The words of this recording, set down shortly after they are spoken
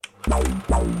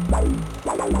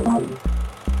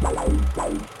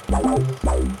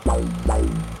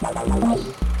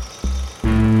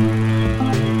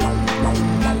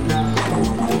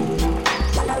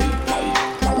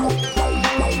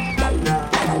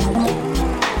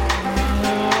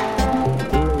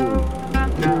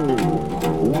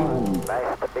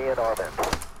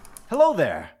Hello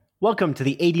there. Welcome to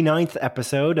the 89th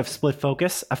episode of Split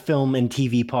Focus, a film and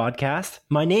TV podcast.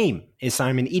 My name is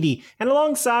Simon Eady, and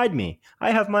alongside me,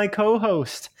 I have my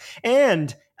co-host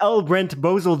and L. Brent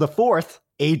Bosel IV,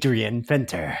 Adrian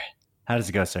Fenter. How does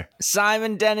it go, sir?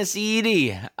 Simon Dennis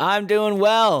Eady. I'm doing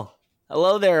well.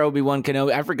 Hello there, Obi-Wan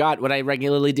Kenobi. I forgot what I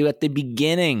regularly do at the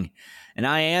beginning, and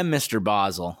I am Mr.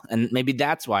 Bosel, and maybe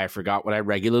that's why I forgot what I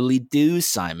regularly do,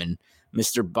 Simon.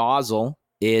 Mr. Bosel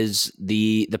is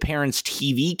the Parents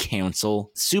TV Council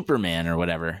Superman or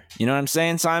whatever. You know what I'm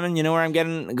saying, Simon? You know where I'm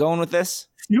going with this?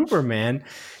 Superman?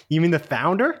 You mean the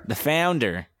founder? The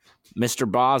founder, Mr.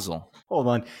 Bosel. Hold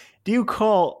on. Do you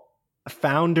call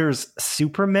founders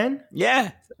Supermen?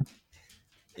 Yeah.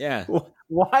 Yeah.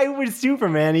 Why would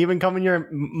Superman even come in your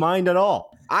mind at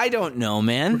all? I don't know,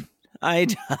 man. I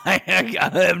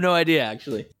have no idea,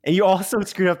 actually. And you also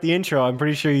screwed up the intro. I'm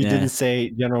pretty sure you didn't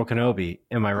say General Kenobi.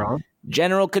 Am I wrong?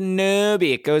 General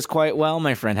Kenobi. It goes quite well,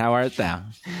 my friend. How art thou?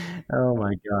 Oh,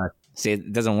 my God. See,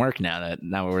 it doesn't work now.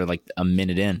 Now we're like a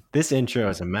minute in. This intro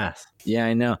is a mess. Yeah,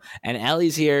 I know. And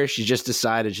Ellie's here. She just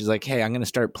decided. She's like, hey, I'm going to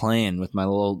start playing with my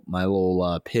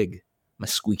little pig, my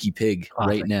squeaky pig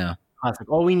right now.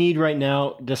 Classic. All we need right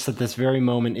now, just at this very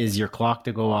moment, is your clock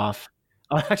to go off.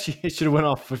 Oh, actually, it should have went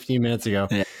off 15 minutes ago.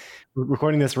 Yeah. We're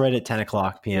recording this right at 10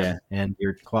 o'clock p.m. And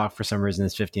your clock, for some reason,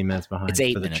 is 15 minutes behind. It's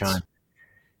 8 for the minutes. Chime.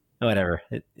 Whatever.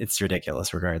 It's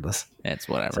ridiculous, regardless. It's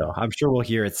whatever. So I'm sure we'll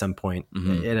hear at some point.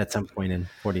 At some point in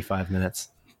 45 minutes.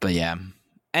 But yeah.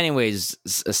 Anyways,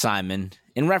 Simon,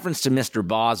 in reference to Mr.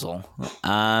 Bosel,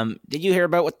 did you hear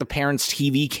about what the Parents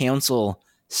TV Council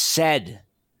said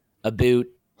about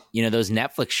those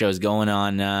Netflix shows going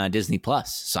on Disney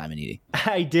Plus, Simon Eady?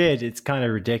 I did. It's kind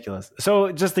of ridiculous.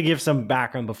 So just to give some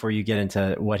background before you get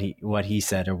into what he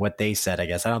said or what they said, I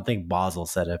guess. I don't think Bosel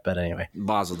said it, but anyway.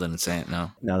 Bosel didn't say it,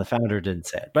 no. No, the founder didn't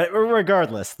say it. But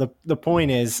regardless, the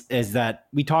point is that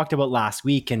we talked about last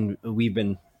week, and we've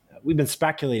been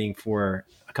speculating for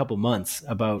a couple months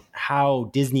about how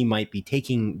Disney might be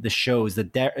taking the shows, the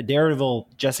Daredevil,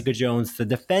 Jessica Jones, the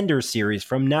Defender series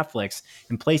from Netflix,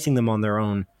 and placing them on their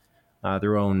own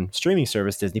streaming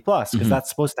service, Disney Plus, because that's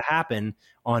supposed to happen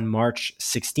on March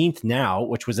 16th now,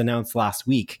 which was announced last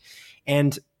week.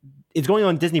 And it's going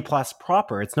on Disney Plus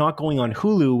proper. It's not going on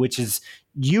Hulu, which is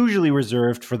usually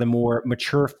reserved for the more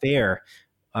mature fare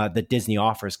that Disney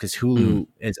offers, because Hulu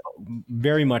is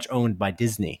very much owned by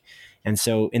Disney. And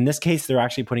so in this case, they're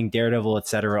actually putting Daredevil,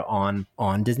 etc.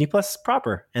 on Disney Plus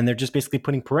proper. And they're just basically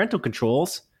putting parental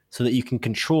controls so that you can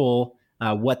control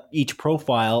what each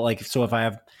profile, like, so if I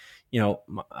have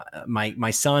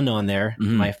my son on there,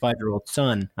 my 5-year-old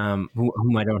son,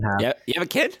 whom I don't have. Yeah, you have a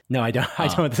kid? No, I don't. I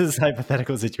don't. This is a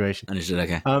hypothetical situation. Understood.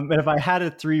 Okay. But if I had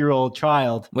a 3-year-old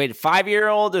child, wait,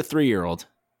 5-year-old or 3-year-old?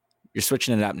 You're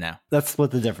switching it up now. Let's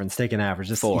split the difference. Take an average.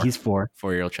 He's 4.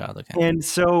 4-year-old child. Okay. And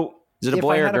so, is it a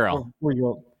boy or a girl?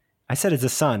 4-year-old. I said it's a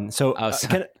son. So, are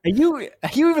you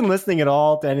even listening at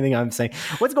all to anything I'm saying?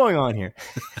 What's going on here?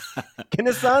 Can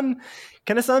a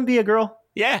son be a girl?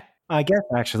 Yeah. I guess,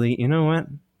 actually, you know what?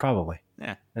 Probably.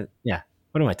 Yeah. Yeah.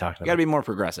 What am I talking about? You got to be more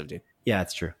progressive, dude. Yeah,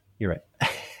 it's true. You're right.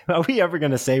 Are we ever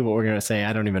going to say what we're going to say?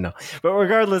 I don't even know. But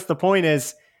regardless, the point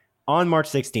is, on March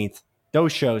 16th,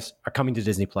 those shows are coming to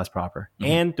Disney Plus proper.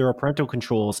 And there are parental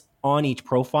controls on each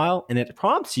profile. And it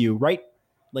prompts you right,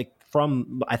 like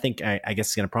from, I think, I guess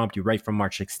it's going to prompt you right from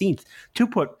March 16th to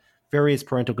put various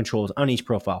parental controls on each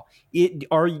profile.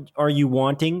 Are you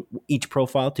wanting each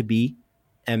profile to be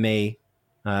MA,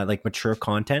 like mature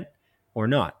content, or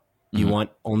not? Do you want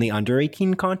only under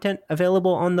 18 content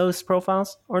available on those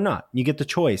profiles or not? You get the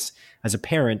choice as a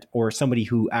parent or somebody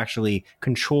who actually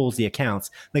controls the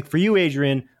accounts. Like for you,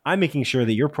 Adrian, I'm making sure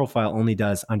that your profile only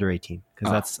does under 18,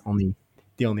 because that's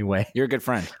the only way. You're a good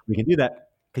friend. We can do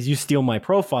that because you steal my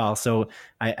profile, so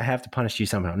I have to punish you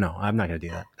somehow. No, I'm not going to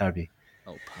do that. That'd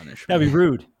be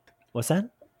rude. What's that?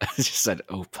 I just said,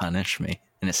 "Oh, punish me"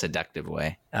 in a seductive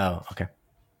way. Oh, okay,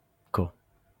 cool.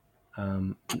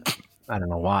 I don't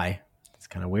know why. It's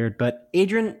kind of weird. But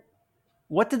Adrian,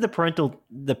 what did the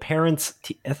parents,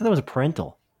 I thought that was a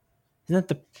parental. Isn't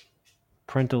that the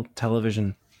parental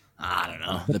television? I don't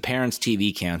know. The Parents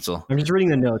TV Council. I'm just reading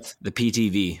the notes. The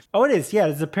PTV. Oh, it is. Yeah,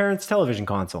 it's the Parents Television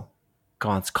Console.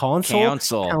 Console.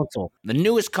 The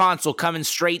newest console coming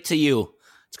straight to you.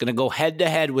 It's going to go head to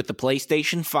head with the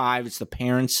PlayStation 5. It's the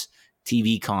parents'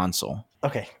 TV console.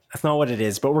 Okay, that's not what it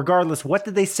is. But regardless, what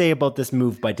did they say about this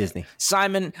move by Disney?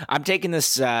 Simon, I'm taking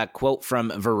this quote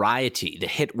from Variety, the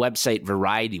hit website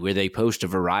Variety, where they post a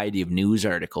variety of news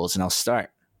articles, and I'll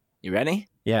start. You ready?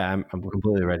 Yeah, I'm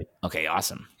completely ready. Okay,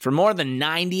 awesome. For more than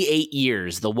 98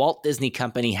 years, the Walt Disney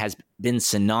Company has been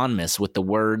synonymous with the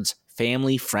words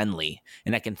family friendly,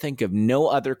 and I can think of no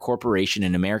other corporation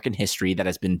in American history that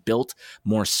has been built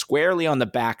more squarely on the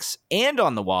backs and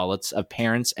on the wallets of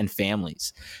parents and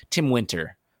families. Tim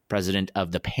Winter, president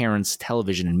of the Parents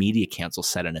Television and Media Council,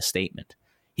 said in a statement.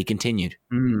 He continued,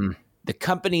 The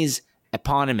company's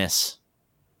eponymous,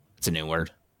 it's a new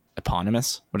word,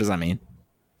 eponymous? What does that mean?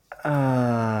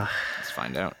 Let's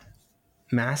find out.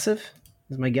 Massive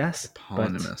is my guess.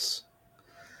 Eponymous.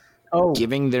 Oh,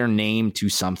 Giving their name to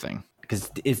something. because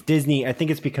it's Disney. I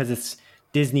think it's because it's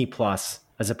Disney Plus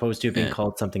as opposed to it being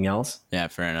called something else. Yeah,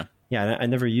 fair enough. Yeah, I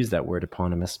never used that word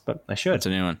eponymous, but I should. It's a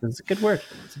new one. It's a good word.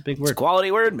 It's a big It's a word.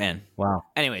 quality word, man. Wow.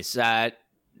 Anyways,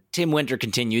 Tim Winter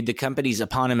continued, the company's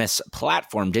eponymous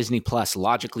platform, Disney Plus,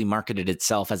 logically marketed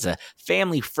itself as a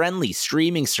family-friendly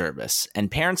streaming service,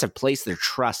 and parents have placed their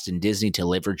trust in Disney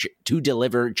to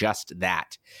deliver just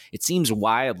that. It seems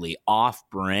wildly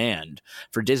off-brand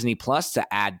for Disney Plus to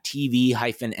add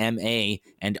TV-MA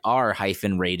and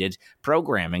R-rated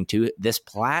programming to this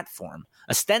platform,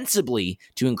 ostensibly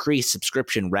to increase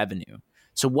subscription revenue.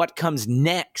 So what comes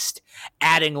next?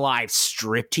 Adding live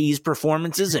striptease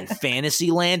performances in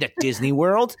Fantasyland at Disney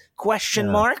World? Question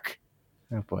mark.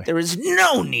 Oh boy. There is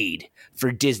no need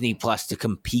for Disney Plus to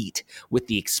compete with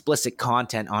the explicit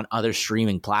content on other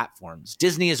streaming platforms.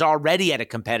 Disney is already at a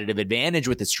competitive advantage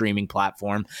with its streaming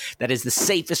platform that is the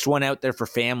safest one out there for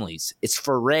families. Its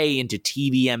foray into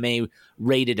TVMA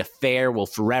rated affair will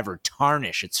forever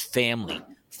tarnish its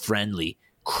family-friendly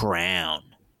crown.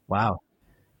 Wow.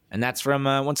 And that's from,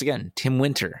 once again, Tim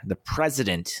Winter, the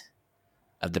president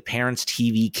of the Parents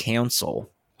TV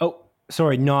Council. Oh,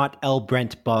 sorry, not L.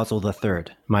 Brent Basel III.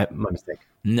 My mistake.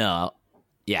 No.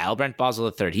 Yeah, L. Brent Basel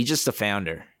III. He's just the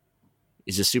founder.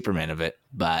 He's a Superman of it.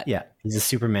 But Yeah, he's a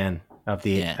Superman of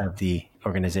the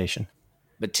organization.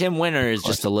 But Tim Winter is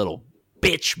just a little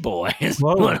bitch boy, is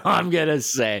what I'm going to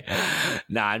say.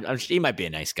 Nah, he might be a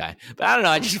nice guy. But I don't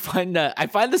know. I just find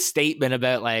the statement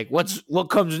about, like, what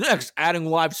comes next? Adding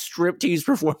live striptease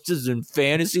performances in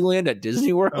Fantasyland at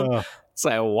Disney World? It's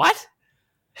like, what?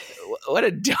 What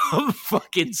a dumb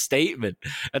fucking statement.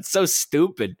 That's so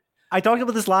stupid. I talked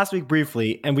about this last week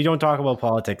briefly, and we don't talk about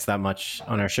politics that much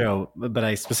on our show, but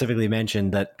I specifically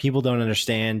mentioned that people don't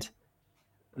understand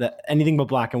that anything but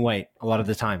black and white a lot of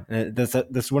the time. And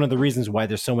that's one of the reasons why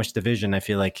there's so much division, I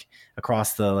feel like,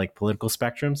 across the like political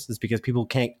spectrums, is because people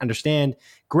can't understand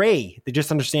gray. They just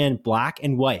understand black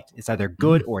and white. It's either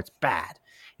good or it's bad.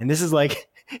 And this is like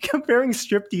comparing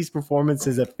striptease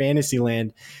performances at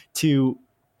Fantasyland to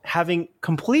having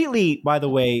completely, by the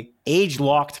way,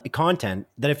 age-locked content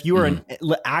that if you are an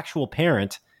actual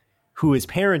parent who is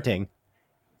parenting,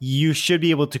 you should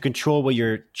be able to control what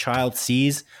your child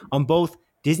sees on both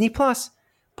Disney Plus,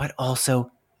 but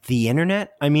also the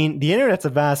internet. I mean, the internet's a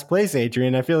vast place,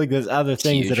 Adrian. I feel like there's other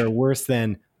things that are worse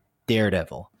than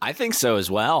Daredevil. I think so as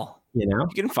well. You know?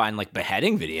 You can find like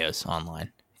beheading videos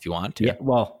online if you want to. Yeah,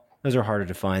 well, those are harder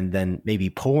to find than maybe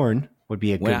porn would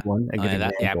be a good one. A good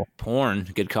example. Yeah, porn,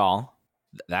 good call.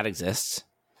 That exists.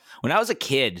 When I was a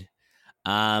kid,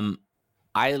 I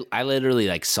literally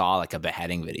like saw like a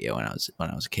beheading video when I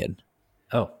was a kid.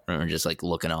 Oh, I remember just like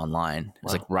looking online. It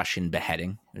was like Russian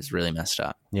beheading. It was really messed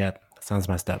up. Yeah, that sounds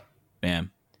messed up. Yeah,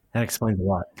 that explains a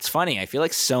lot. It's funny. I feel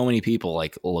like so many people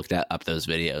like looked up those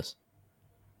videos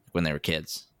when they were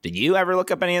kids. Did you ever look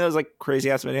up any of those like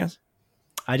crazy ass videos?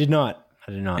 I did not.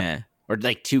 Yeah, or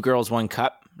like Two Girls, One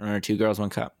Cup. Remember Two Girls, One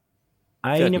Cup?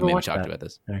 I feel like never we watched talked that, about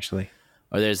this. Actually.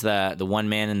 Or there's the one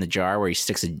man in the jar where he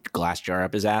sticks a glass jar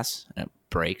up his ass and it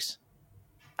breaks.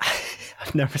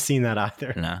 I've never seen that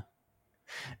either.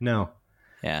 No.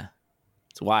 Yeah.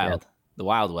 It's wild. Yeah. The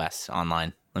Wild West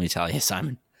online. Let me tell you,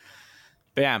 Simon.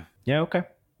 But yeah. Yeah, okay.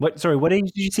 What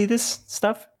age did you see this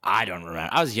stuff? I don't remember.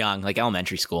 I was young, like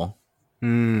elementary school.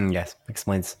 Yes.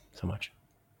 Explains so much.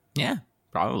 Yeah,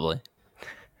 probably.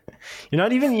 You're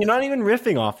not even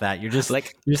riffing off that. You're just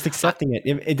accepting it.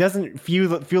 It doesn't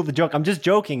fuel the joke. I'm just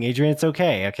joking, Adrian. It's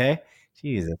okay. Okay.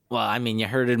 Jesus. Well, I mean, you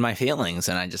hurted my feelings,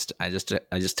 and I just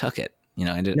took it. You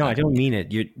know, I did. No, I don't mean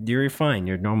it. You're fine.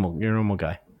 You're normal. You're a normal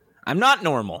guy. I'm not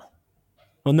normal.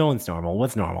 Well, no one's normal.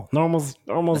 What's normal? Normal's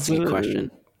That's a good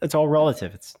question. It's all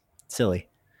relative. It's silly.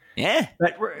 Yeah.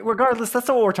 But regardless, that's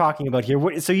not what we're talking about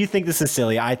here. So you think this is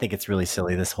silly? I think it's really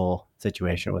silly, this whole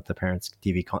situation with the Parents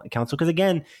TV Council, because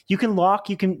again, you can lock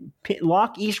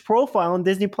each profile on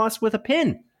Disney Plus with a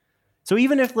pin. So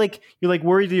even if like you're like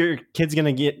worried your kid's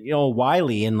gonna get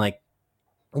wily and like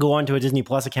go onto a Disney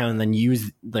Plus account and then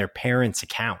use their parents'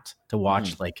 account to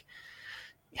watch like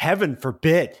heaven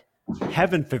forbid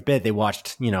they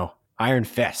watched Iron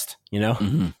Fist,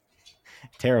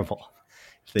 terrible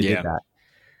if they did that.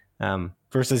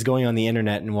 Versus going on the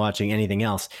internet and watching anything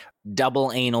else.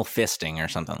 Double anal fisting or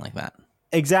something like that.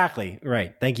 Exactly.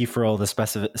 Right. Thank you for all the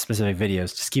specific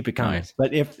videos. Just keep it coming. Nice.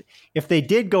 But if they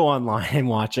did go online and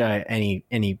watch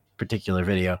any particular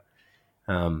video,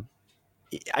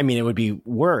 I mean, it would be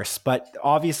worse. But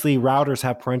obviously, routers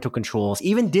have parental controls.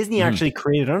 Even Disney actually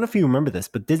created, I don't know if you remember this,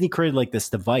 but Disney created like this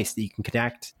device that you can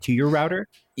connect to your router.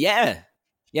 Yeah.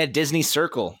 Yeah, Disney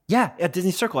Circle. Yeah, at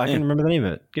Disney Circle. I can remember the name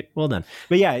of it. Good, well done.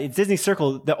 But yeah, it's Disney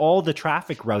Circle, all the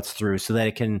traffic routes through so that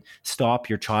it can stop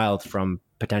your child from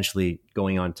potentially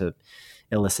going on to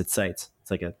illicit sites.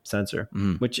 It's like a sensor,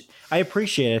 which I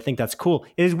appreciate. I think that's cool.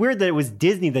 It is weird that it was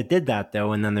Disney that did that,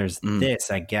 though. And then there's this,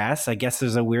 I guess. I guess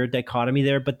there's a weird dichotomy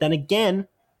there. But then again,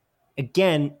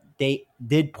 they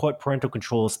did put parental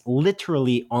controls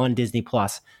literally on Disney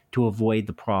Plus to avoid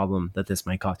the problem that this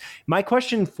might cause. My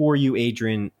question for you,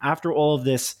 Adrian, after all of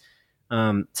this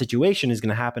situation is going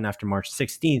to happen after March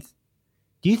 16th,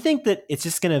 do you think that it's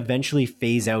just going to eventually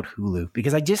phase out Hulu?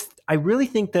 Because I really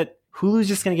think that Hulu is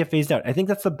just going to get phased out. I think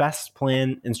that's the best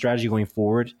plan and strategy going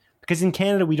forward. Because in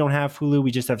Canada, we don't have Hulu.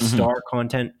 We just have Star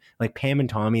content. Like Pam and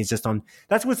Tommy is just on.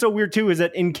 That's what's so weird, too, is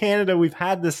that in Canada, we've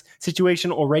had this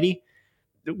situation already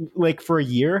like for a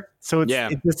year. So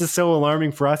this is so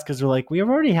alarming for us because we're like, we have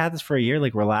already had this for a year.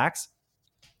 Like, relax.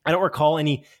 I don't recall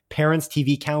any Parents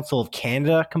TV Council of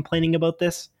Canada complaining about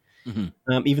this.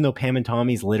 Even though Pam and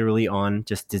Tommy's literally on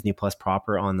just Disney Plus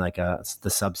proper on like the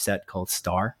subset called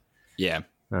Star. Yeah.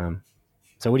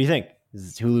 So what do you think?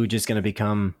 Is Hulu just going to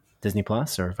become Disney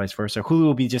Plus or vice versa? Hulu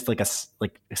will be just like a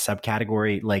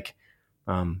subcategory like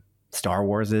Star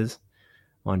Wars is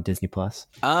on Disney Plus.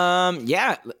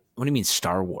 Yeah. What do you mean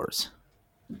Star Wars?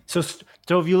 So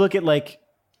if you look at like,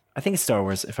 I think it's Star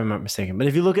Wars if I'm not mistaken, but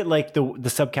if you look at like the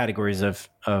subcategories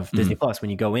of Disney Plus, when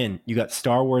you go in, you got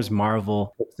Star Wars,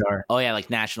 Marvel, Pixar. Oh yeah, like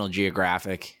National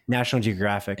Geographic.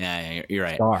 Yeah, you're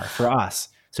right. Star for us.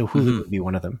 So Hulu would be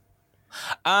one of them.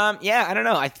 Yeah, I don't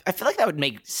know. I feel like that would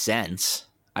make sense.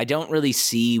 I don't really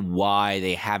see why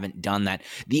they haven't done that.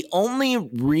 The only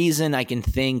reason I can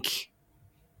think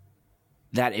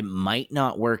that it might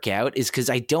not work out is because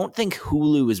I don't think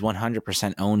Hulu is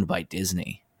 100% owned by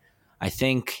Disney. I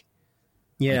think,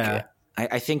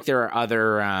 I think there are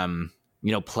other,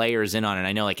 players in on it.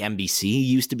 I know like NBC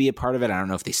used to be a part of it. I don't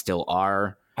know if they still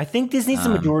are. I think Disney's the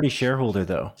majority shareholder,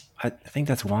 though. I think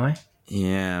that's why.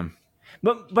 Yeah,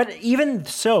 but even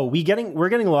so, we're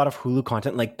getting a lot of Hulu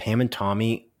content like Pam and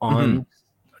Tommy on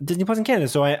Disney Plus in Canada.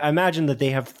 So I imagine that they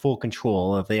have full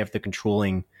control. They have the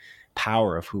controlling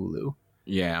power of Hulu.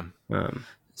 Yeah.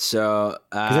 So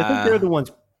because I think they're the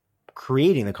ones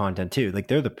creating the content too. Like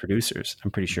they're the producers.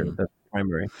 I'm pretty sure the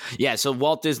primary. Yeah. So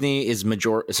Walt Disney is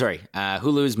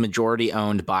Hulu is majority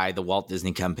owned by the Walt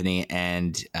Disney Company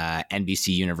and NBC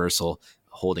Universal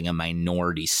holding a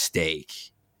minority stake,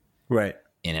 right,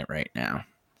 in it right now.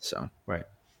 So right,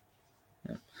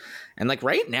 yeah. And like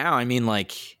right now, I mean,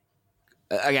 like.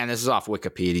 Again, this is off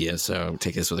Wikipedia, so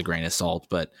take this with a grain of salt.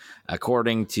 But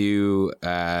according to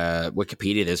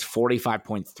Wikipedia, there's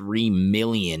 45.3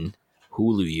 million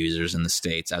Hulu users in the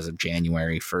States as of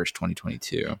January 1st,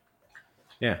 2022.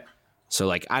 Yeah. So,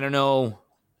 like, I don't know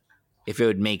if it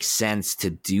would make sense to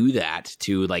do that,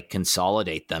 to, like,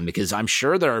 consolidate them, because I'm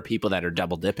sure there are people that are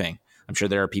double dipping. I'm sure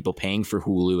there are people paying for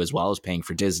Hulu as well as paying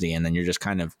for Disney, and then you're just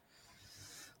kind of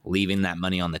leaving that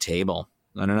money on the table.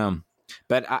 I don't know.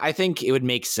 But I think it would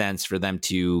make sense for them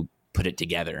to put it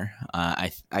together.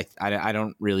 I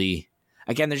don't really.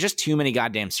 Again, there's just too many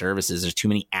goddamn services. There's too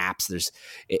many apps.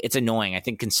 It's annoying. I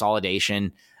think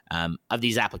consolidation of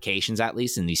these applications, at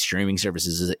least in these streaming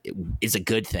services, is a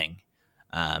good thing.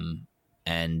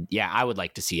 And yeah, I would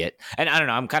like to see it. And I don't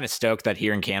know. I'm kind of stoked that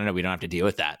here in Canada we don't have to deal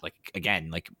with that. Like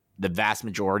again, like the vast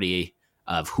majority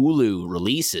of Hulu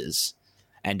releases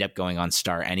end up going on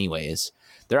Star anyways.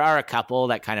 There are a couple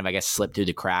that kind of, I guess, slip through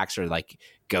the cracks or like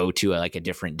go to a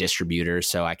different distributor.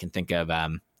 So I can think of,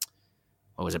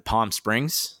 what was it? Palm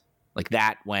Springs. Like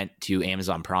that went to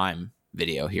Amazon Prime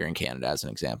Video here in Canada as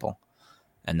an example.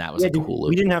 And that was like Hulu.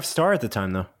 We didn't have Star at the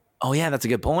time though. Oh yeah. That's a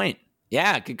good point.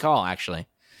 Yeah. Good call actually.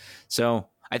 So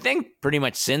I think pretty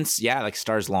much since, like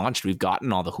Star's launched, we've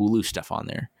gotten all the Hulu stuff on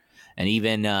there. And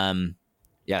even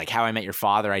like How I Met Your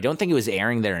Father, I don't think it was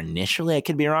airing there initially. I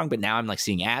could be wrong, but now I'm like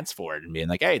seeing ads for it and being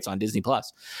like, hey, it's on Disney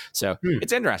Plus. So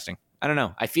it's interesting. I don't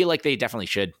know. I feel like they definitely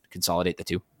should consolidate the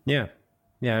two. Yeah,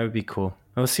 it would be cool.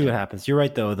 We'll see what happens. You're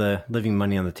right though, the leaving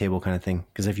money on the table kind of thing.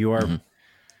 Because if you are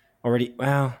already,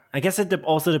 well, I guess it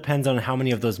also depends on how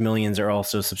many of those millions are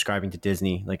also subscribing to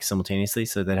Disney like simultaneously.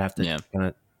 So they'd have to kind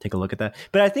of take a look at that.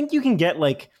 But I think you can get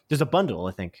there's a bundle.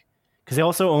 I think because they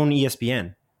also own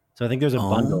ESPN, so I think there's a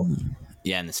bundle.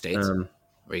 Yeah, in the States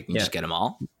where you can just get them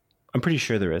all. I'm pretty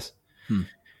sure there is.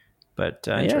 But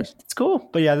it's cool.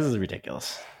 But yeah, this is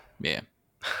ridiculous. Yeah.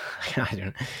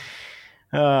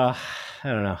 I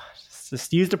don't know.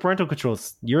 Just use the parental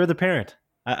controls. You're the parent.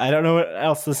 I don't know what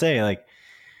else to say. Like,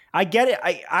 I get it.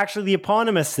 The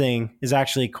eponymous thing is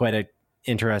actually quite an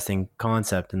interesting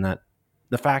concept, in that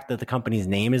the fact that the company's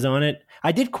name is on it.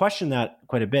 I did question that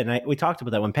quite a bit, and we talked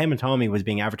about that when Pam and Tommy was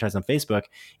being advertised on Facebook.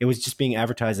 It was just being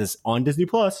advertised as on Disney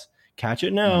Plus. Catch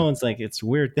it now. It's like, it's a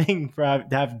weird thing to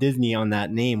have Disney on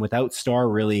that name without Star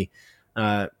really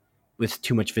with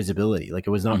too much visibility. Like,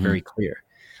 it was not very clear.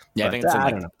 Yeah, but I think it's in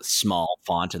like small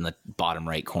font in the bottom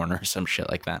right corner or some shit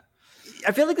like that.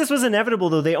 I feel like this was inevitable,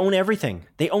 though. They own everything.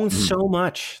 They own so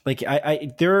much. Like,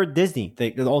 they're Disney.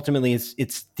 Ultimately,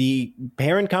 it's the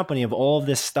parent company of all of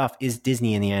this stuff is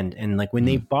Disney in the end. And like, when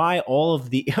they buy all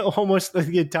of the almost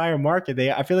the entire market,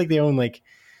 I feel like they own like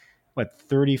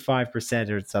 35%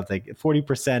 or something,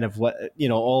 40% of what,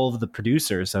 all of the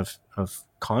producers of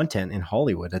content in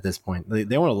Hollywood at this point.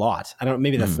 They own a lot. I don't.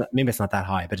 Maybe it's not that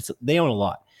high, but they own a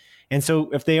lot. And so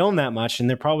if they own that much, and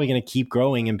they're probably going to keep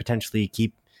growing and potentially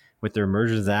keep with their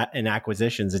mergers and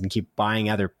acquisitions and keep buying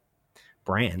other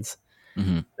brands,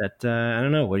 that I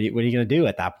don't know. What are you going to do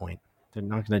at that point? They're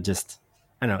not going to just,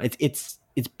 I don't know. It's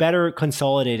better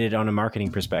consolidated on a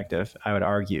marketing perspective, I would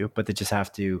argue, but they just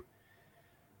have to,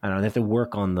 I don't know, they have to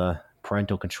work on the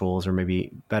parental controls or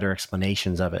maybe better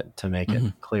explanations of it to make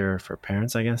it clearer for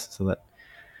parents, I guess, so that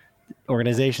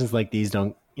organizations like these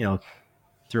don't,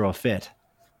 throw a fit.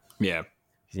 Yeah.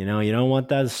 You don't want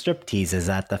those strip teases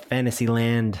at the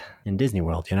Fantasyland in Disney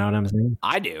World. You know what I'm saying?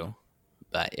 I do,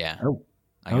 but yeah,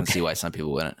 I can see why some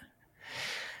people wouldn't.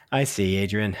 I see,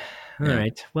 Adrian. All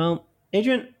right. Well,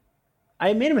 Adrian,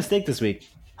 I made a mistake this week.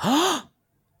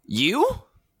 You?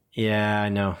 Yeah, I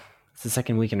know. It's the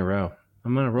second week in a row.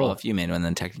 I'm on a roll. Well, if you made one,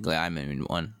 then technically I made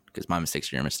one, because my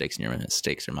mistakes are your mistakes and your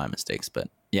mistakes are my mistakes. But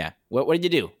yeah, what did you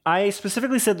do? I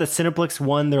specifically said that Cineplex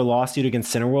won their lawsuit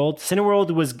against Cineworld.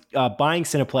 Cineworld was buying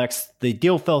Cineplex. The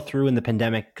deal fell through in the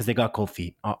pandemic because they got cold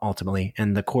feet ultimately,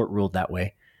 and the court ruled that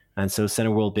way. And so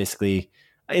Cineworld basically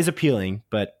is appealing,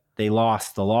 but they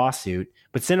lost the lawsuit.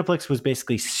 But Cineplex was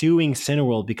basically suing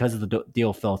Cineworld because of the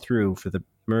deal fell through for the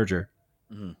merger.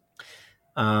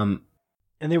 And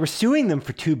they were suing them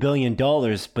for $2 billion,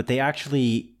 but they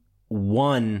actually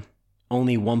won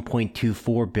only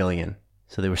 $1.24 billion.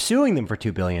 So they were suing them for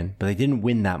 $2 billion, but they didn't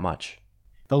win that much.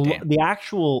 The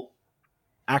actual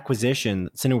acquisition,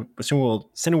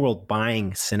 Cineworld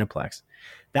buying Cineplex,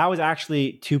 that was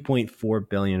actually $2.4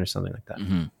 billion or something like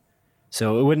that.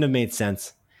 So it wouldn't have made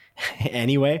sense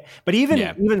anyway. But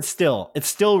even still, it's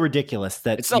still ridiculous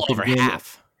that it's still over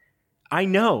half. I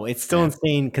know, it's still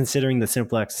insane considering the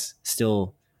Cineplex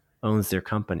still owns their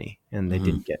company and they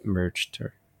didn't get merged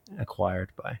or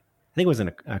acquired by. I think it was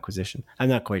an acquisition. I'm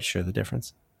not quite sure the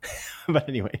difference. But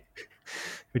anyway,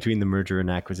 between the merger and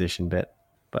acquisition bit.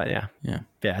 But yeah,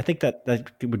 I think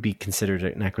that would be considered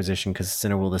an acquisition because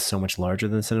Cineworld is so much larger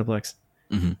than Cineplex.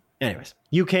 Anyways,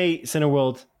 UK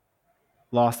Cineworld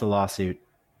lost the lawsuit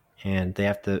and they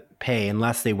have to pay,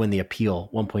 unless they win the appeal,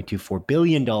 $1.24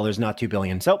 billion, not $2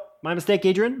 billion. So my mistake,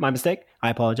 Adrian, my mistake. I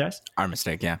apologize. Our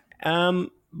mistake, yeah.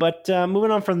 But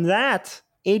moving on from that,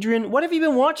 Adrian, what have you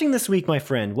been watching this week, my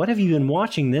friend? What have you been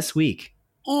watching this week?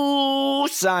 Ooh,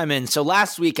 Simon. So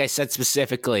last week I said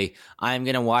specifically, I'm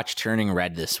going to watch Turning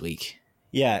Red this week.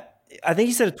 Yeah, I think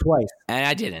you said it twice. And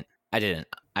I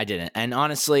didn't. And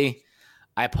honestly,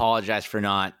 I apologize for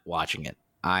not watching it.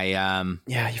 Yeah,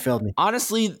 you failed me.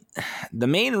 Honestly, the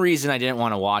main reason I didn't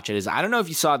want to watch it is, I don't know if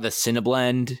you saw the Cinema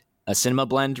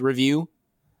Blend review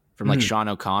from like Sean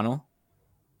O'Connell.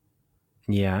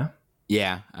 Yeah.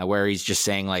 Yeah, where he's just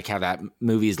saying like how that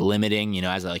movie is limiting,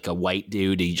 as like a white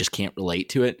dude, you just can't relate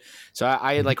to it. So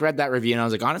I like read that review and I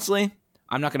was like, honestly,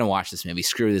 I'm not going to watch this movie.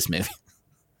 Screw this movie.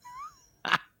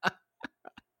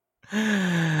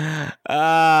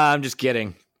 I'm just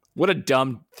kidding. What a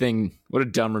dumb thing. What a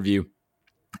dumb review.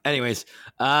 Anyways,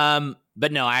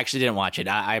 but no, I actually didn't watch it.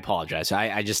 I apologize.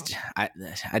 I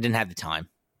didn't have the time.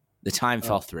 The time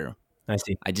fell through. I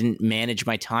see. I didn't manage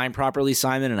my time properly,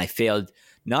 Simon, and I failed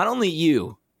not only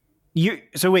you,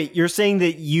 You're saying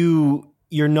that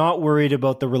you're not worried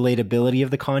about the relatability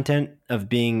of the content of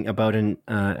being about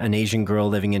an Asian girl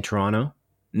living in Toronto?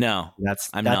 No, That's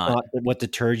I'm not. what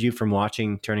deterred you from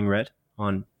watching Turning Red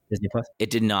on Disney Plus? It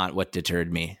did not what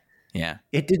deterred me. Yeah.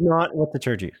 It did not what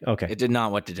deterred you. Okay. It did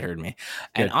not what deterred me.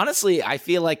 Good. And honestly, I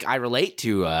feel like I relate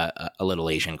to a little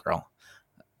Asian girl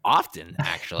often,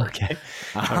 actually. Okay.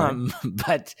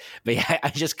 But yeah, I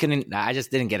just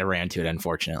didn't get around to it,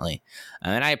 unfortunately.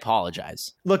 And I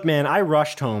apologize. Look, man, I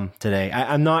rushed home today.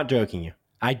 I'm not joking you.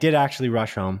 I did actually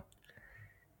rush home.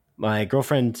 My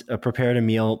girlfriend prepared a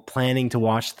meal, planning to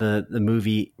watch the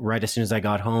movie right as soon as I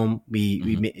got home.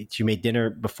 She made dinner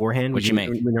beforehand. What'd she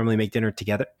make? We normally make dinner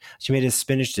together. She made a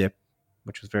spinach dip,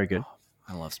 which was very good. Oh,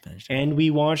 I love spinach dip. And we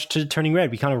watched Turning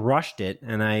Red. We kind of rushed it,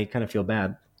 and I kind of feel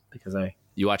bad because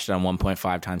You watched it on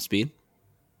 1.5 times speed?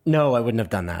 No, I wouldn't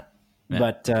have done that. Yeah.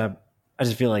 But I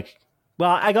just feel like, well,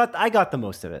 I got the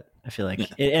most of it. I feel like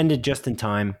it ended just in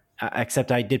time.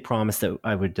 Except I did promise that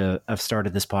I would have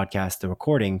started this podcast, the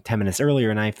recording, 10 minutes earlier,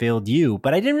 and I failed you.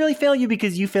 But I didn't really fail you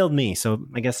because you failed me. So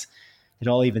I guess it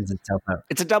all evens itself out.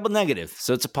 It's a double negative,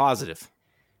 so it's a positive.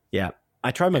 Yeah. I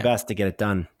tried my best to get it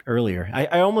done earlier.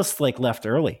 I almost left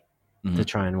early to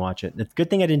try and watch it. It's a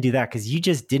good thing I didn't do that because you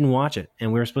just didn't watch it,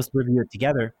 and we were supposed to review it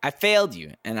together. I failed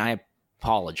you, and I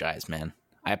apologize, man.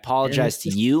 I apologize to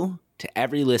you, to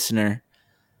every listener,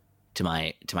 to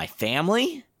my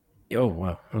family. Oh,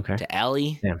 wow. Okay. To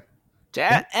Ellie. Damn.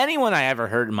 To anyone I ever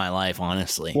heard in my life,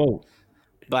 honestly. Whoa.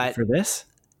 But for this?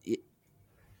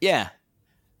 Yeah.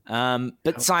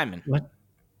 But Simon. What?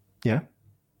 Yeah.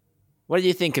 What do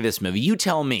you think of this movie? You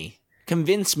tell me.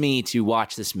 Convince me to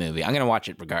watch this movie. I'm going to watch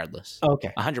it regardless.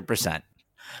 Okay. 100%.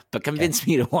 But convince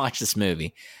me to watch this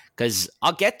movie. Because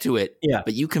I'll get to it. Yeah.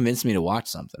 But you convince me to watch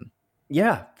something.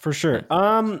 Yeah, for sure.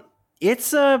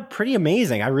 It's pretty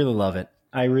amazing. I really love it.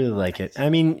 I really like it. I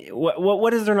mean,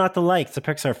 what is there not to like? It's a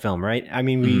Pixar film, right? I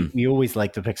mean, we always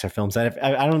like the Pixar films. I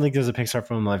don't think there's a Pixar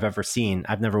film I've ever seen.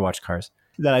 I've never watched Cars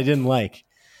that I didn't like.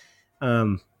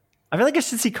 I feel like I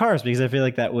should see Cars because I feel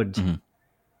like that would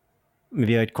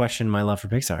maybe I'd question my love for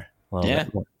Pixar a little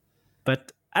bit more.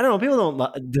 But I don't know. People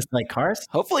don't dislike Cars.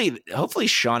 Hopefully,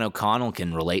 Sean O'Connell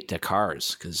can relate to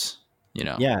Cars because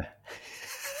Yeah.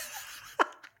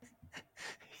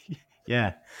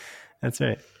 Yeah, that's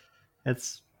right.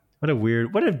 That's what a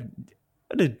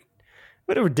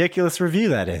ridiculous review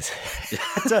that is.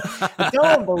 It's so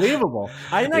unbelievable.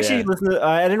 I didn't actually listen to.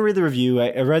 I didn't read the review.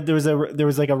 I read there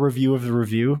was like a review of the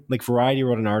review. Like Variety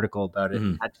wrote an article about it,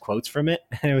 and had quotes from it.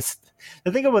 And it was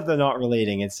the thing about the not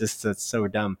relating. It's so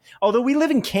dumb. Although we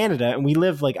live in Canada and we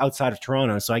live like outside of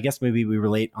Toronto, so I guess maybe we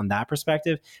relate on that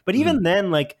perspective. But even then,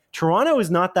 like Toronto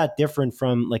is not that different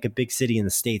from like a big city in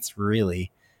the States,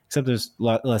 really, except there's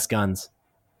less guns.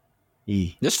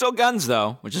 There's still guns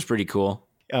though, which is pretty cool.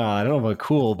 I don't know about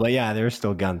cool, but yeah, there's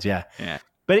still guns. Yeah.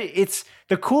 But it's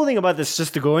the cool thing about this,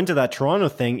 just to go into that Toronto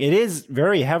thing. It is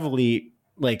very heavily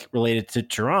like related to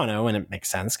Toronto, and it makes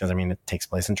sense because I mean it takes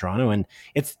place in Toronto, and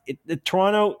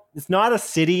Toronto. It's not a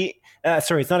city.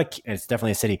 Sorry, it's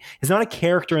definitely a city. It's not a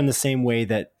character in the same way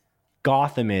that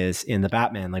Gotham is in the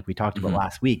Batman, like we talked about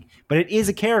last week. But it is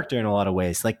a character in a lot of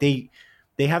ways. Like they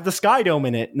have the Sky Dome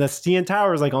in it, and the CN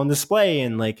Tower is like on display,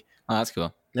 and like. Oh, that's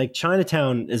cool. Like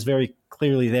Chinatown is very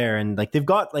clearly there, and like they've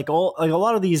got like a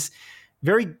lot of these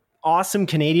very awesome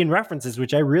Canadian references,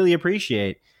 which I really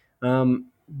appreciate.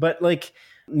 But like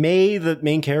May, the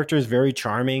main character, is very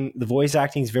charming. The voice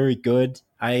acting is very good.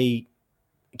 The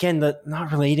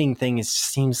not relating thing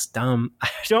seems dumb. I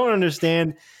don't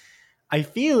understand. I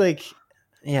feel like,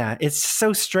 it's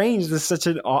so strange. There's such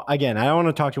again, I don't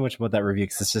want to talk too much about that review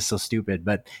because it's just so stupid.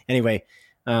 But anyway,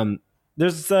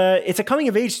 it's a coming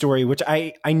of age story, which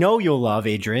I know you'll love,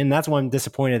 Adrian. That's why I'm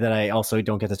disappointed that I also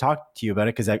don't get to talk to you about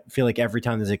it, because I feel like every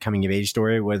time there's a coming of age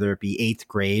story, whether it be 8th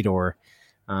grade or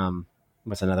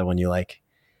what's another one you like?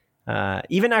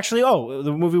 Even actually,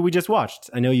 the movie we just watched.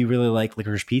 I know you really like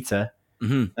Licorice Pizza.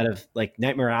 Out of like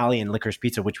Nightmare Alley and Licorice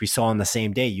Pizza, which we saw on the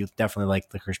same day, you definitely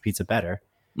liked Licorice Pizza better,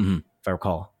 if I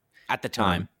recall. At the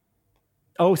time.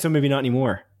 So maybe not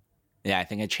anymore. Yeah, I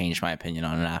think I changed my opinion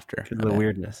on it after. The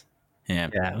weirdness. Yeah.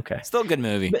 Okay. Still a good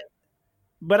movie.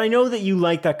 But I know that you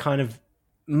like that kind of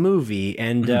movie,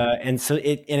 and so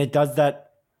it does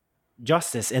that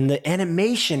justice, and the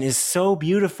animation is so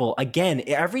beautiful. Again,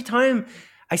 every time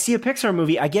I see a Pixar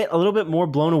movie, I get a little bit more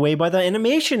blown away by the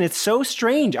animation. It's so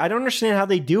strange. I don't understand how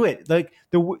they do it. Like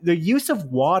the use of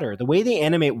water, the way they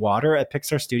animate water at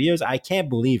Pixar Studios, I can't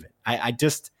believe it.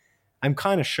 I'm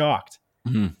kind of shocked.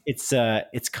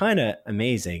 It's kind of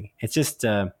amazing. It's just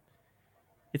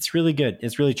It's really good.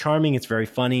 It's really charming. It's very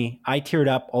funny. I teared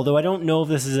up, although I don't know if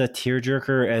this is a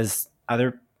tearjerker as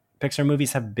other Pixar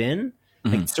movies have been.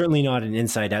 Like, certainly not an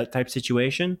Inside Out type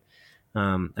situation.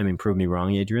 I mean, prove me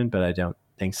wrong, Adrian, but I don't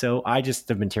think so. I just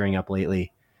have been tearing up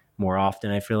lately more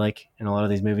often, I feel like, in a lot of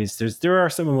these movies. There are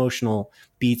some emotional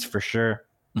beats for sure.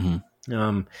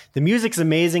 The music's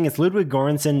amazing. It's Ludwig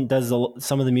Göransson does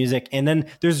some of the music, and then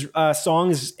there's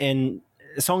songs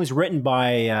written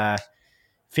by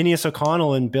Phineas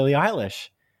O'Connell and Billie Eilish,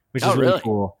 which is really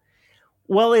cool.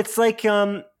 Well, it's like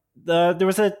there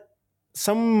was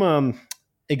some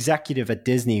executive at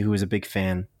Disney who was a big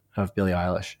fan of Billie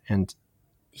Eilish, and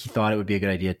he thought it would be a good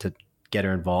idea to get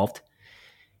her involved.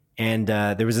 And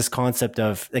there was this concept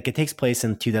of, like, it takes place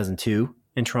in 2002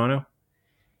 in Toronto,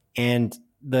 and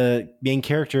the main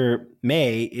character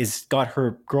May is got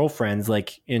her girlfriends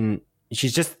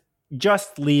she's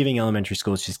just leaving elementary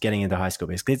school. She's getting into high school,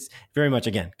 basically. It's very much,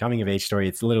 again, coming of age story.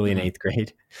 It's literally in 8th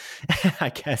grade, I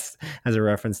guess, as a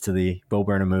reference to the Bo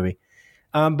Burnham movie.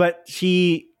 But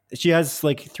she has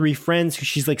like 3 friends who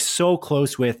she's like so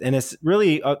close with. And it's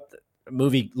really a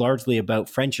movie largely about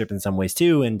friendship in some ways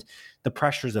too. And the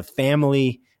pressures of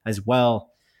family as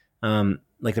well.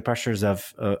 Like the pressures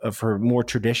of her more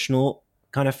traditional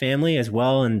kind of family as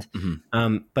well. And,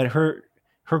 but her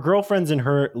girlfriends and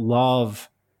her love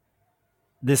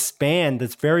this band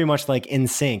that's very much like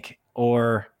NSYNC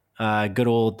or good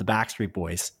old the Backstreet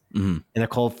Boys, and they're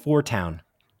called Four Town.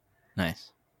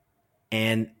 Nice.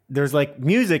 And there's like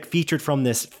music featured from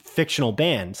this fictional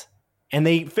band, and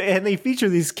they feature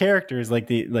these characters like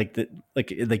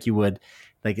you would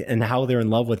like, and how they're in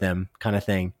love with them kind of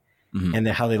thing, and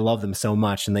how they love them so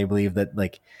much, and they believe that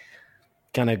like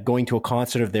kind of going to a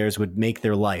concert of theirs would make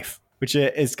their life. Which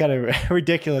is kind of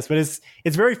ridiculous, but it's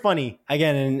very funny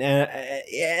again,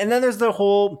 and then there's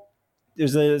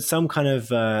some kind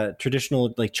of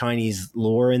traditional like Chinese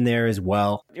lore in there as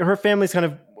well. Her family's kind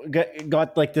of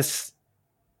got like this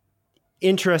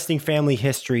interesting family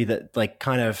history that like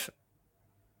kind of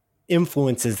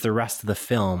influences the rest of the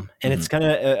film, and it's kind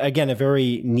of again a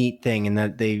very neat thing in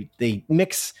that they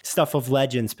mix stuff of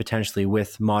legends potentially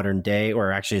with modern day,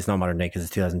 or actually it's not modern day because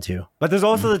it's 2002, but there's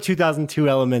also the 2002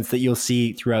 elements that you'll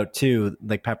see throughout too,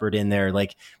 like peppered in there,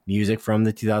 like music from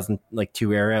the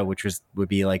 2002 era, which would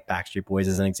be like Backstreet Boys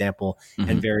as an example,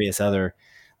 and various other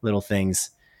little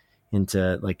things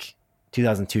into like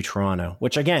 2002 Toronto,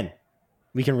 which again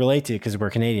we can relate to because we're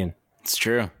Canadian. It's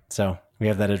true. So we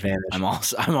have that advantage. I'm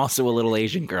also a little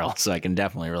Asian girl, so I can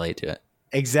definitely relate to it.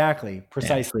 Exactly.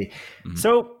 Precisely. Yeah.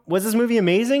 So was this movie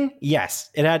amazing? Yes.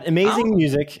 It had amazing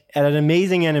music. It had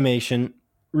amazing animation,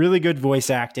 really good voice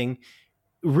acting,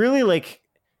 really like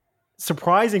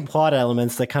surprising plot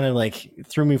elements that kind of like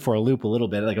threw me for a loop a little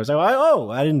bit. Like I was like,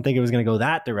 I didn't think it was going to go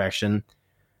that direction.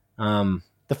 The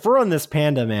fur on this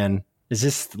panda, man, is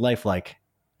just lifelike.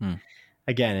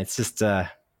 Again, it's just,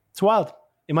 it's wild.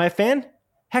 Am I a fan?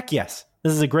 Heck yes.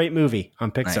 This is a great movie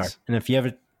on Pixar. Nice. And if you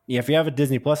have a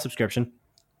Disney Plus subscription,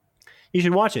 you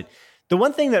should watch it. The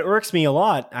one thing that irks me a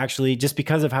lot, actually, just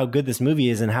because of how good this movie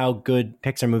is and how good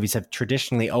Pixar movies have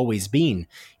traditionally always been,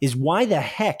 is why the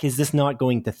heck is this not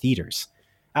going to theaters?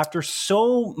 After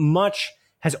so much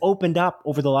has opened up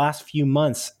over the last few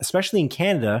months, especially in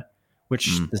Canada,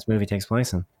 which this movie takes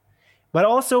place in, but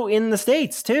also in the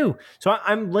States too. So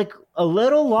I'm like a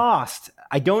little lost.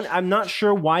 I'm not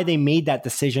sure why they made that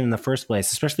decision in the first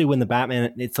place, especially when the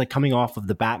Batman, it's like coming off of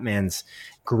the Batman's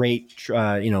great,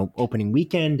 opening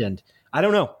weekend. And I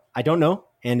don't know.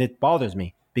 And it bothers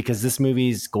me because this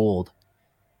movie's gold.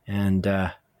 And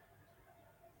don't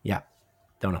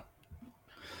know.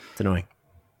 It's annoying.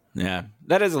 Yeah,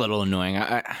 that is a little annoying.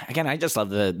 I just love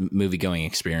the movie going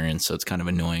experience. So it's kind of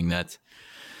annoying that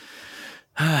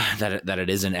it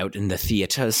isn't out in the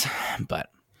theaters, but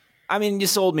I mean, you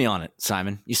sold me on it,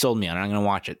 Simon. You sold me on it. I'm going to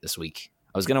watch it this week.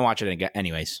 I was going to watch it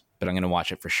anyways, but I'm going to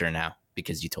watch it for sure now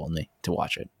because you told me to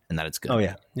watch it and that it's good. Oh,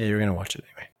 yeah. Yeah, you're going to watch it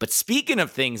anyway. But speaking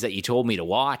of things that you told me to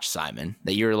watch, Simon,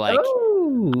 that you're like,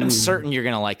 I'm certain you're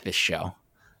going to like this show.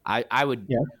 I would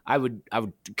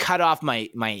cut off my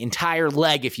entire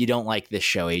leg if you don't like this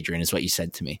show, Adrian, is what you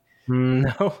said to me.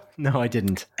 No, I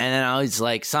didn't. And then I was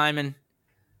like, Simon,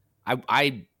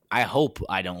 I hope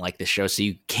I don't like this show so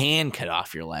you can cut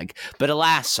off your leg. But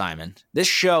alas, Simon, this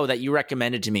show that you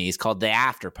recommended to me is called The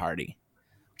After Party,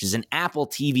 which is an Apple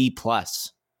TV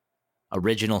Plus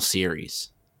original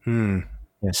series. Yeah.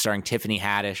 Starring Tiffany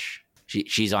Haddish.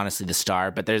 She's honestly the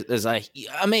star, but there's an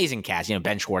amazing cast.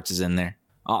 Ben Schwartz is in there,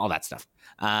 all that stuff.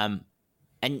 And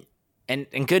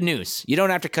good news, you don't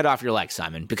have to cut off your leg,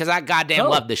 Simon, because I goddamn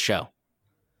love this show.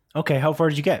 Okay, how far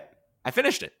did you get? I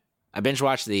finished it. I binge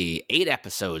watched the 8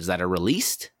 episodes that are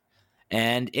released,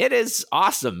 and it is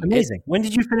awesome. Amazing. When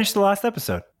did you finish the last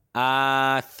episode?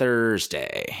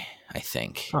 Thursday, I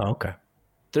think. Oh, okay.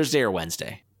 Thursday or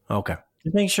Wednesday. Okay.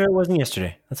 Just make sure it wasn't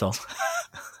yesterday. That's all.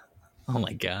 Oh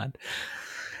my God.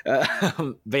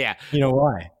 But yeah. You know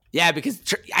why? Yeah, because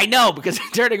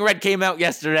Turning Red came out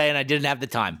yesterday and I didn't have the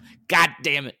time. God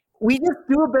damn it. We just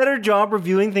do a better job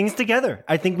reviewing things together.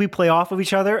 I think we play off of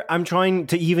each other. I'm trying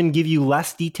to even give you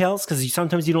less details because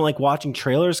sometimes you don't like watching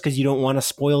trailers because you don't want to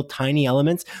spoil tiny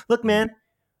elements. Look, man,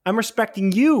 I'm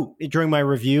respecting you during my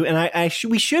review, and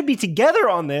we should be together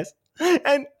on this.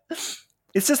 And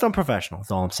it's just unprofessional.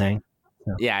 That's all I'm saying.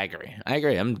 So. Yeah, I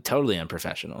agree. I'm totally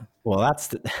unprofessional. Well,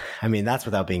 that's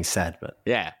without being said, but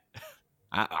yeah,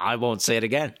 I won't say it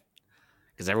again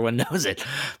because everyone knows it.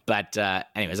 But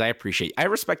anyways, I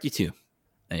respect you too.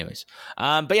 Anyways,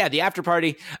 but yeah, the after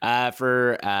party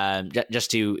for just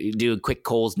to do quick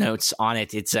Cole's notes on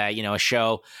it. It's a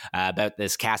show about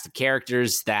this cast of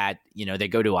characters that they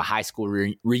go to a high school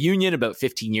reunion about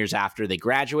 15 years after they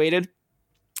graduated.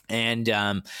 And,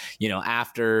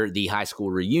 after the high school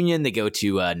reunion, they go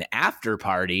to an after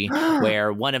party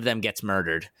where one of them gets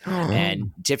murdered.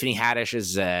 And Tiffany Haddish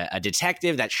is a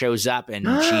detective that shows up, and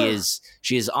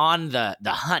she is on the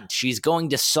hunt. She's going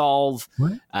to solve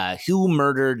who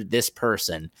murdered this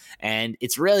person. And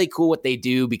it's really cool what they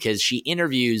do because she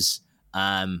interviews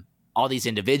all these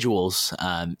individuals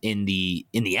in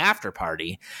the after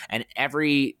party, and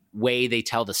every way they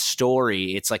tell the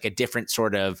story, it's like a different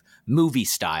sort of movie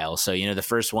style. So the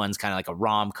first one's kind of like a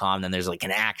rom-com, then there's like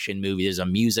an action movie, there's a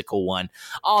musical one,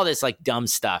 all this like dumb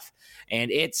stuff, and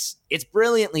it's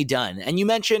brilliantly done. And you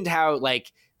mentioned how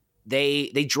like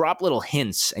they drop little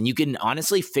hints, and you can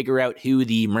honestly figure out who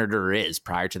the murderer is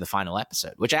prior to the final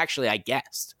episode, which actually I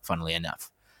guessed, funnily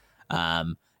enough.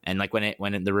 And like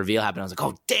when the reveal happened, I was like,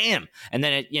 "Oh, damn!" And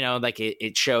then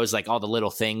it shows like all the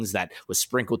little things that was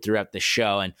sprinkled throughout the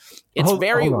show, and it's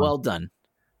very well done.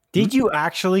 Did you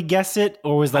actually guess it,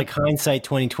 or was like hindsight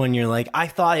 2020? You're like, I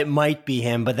thought it might be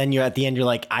him, but then at the end, you're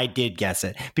like, I did guess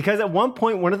it, because at one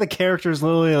point, one of the characters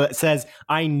literally says,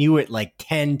 "I knew it" like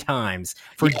 10 times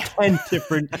for 10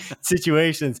 different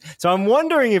situations. So I'm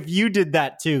wondering if you did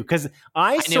that too, because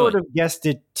I sort of guessed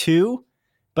it too.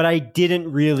 But I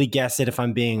didn't really guess it, if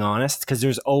I'm being honest, because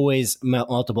there's always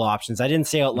multiple options. I didn't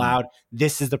say out loud,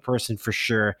 this is the person for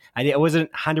sure. I wasn't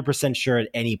 100% sure at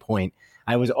any point.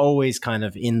 I was always kind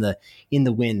of in the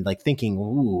wind, like thinking,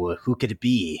 ooh, who could it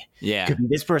be? Yeah. Could be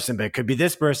this person, but it could be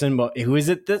this person. But who is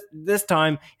it this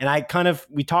time? And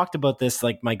we talked about this,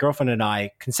 like my girlfriend and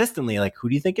I consistently, like, who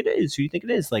do you think it is? Who do you think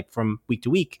it is? Like from week to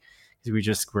week.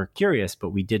 Because we're curious,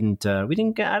 but we didn't, I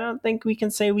don't think we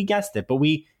can say we guessed it, but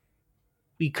we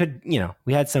could,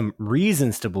 we had some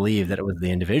reasons to believe that it was the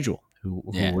individual who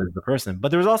was the person, but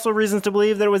there was also reasons to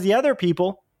believe that it was the other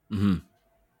people. Mm-hmm.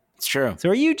 It's true. So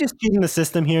are you just cheating the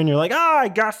system here? And you're like, I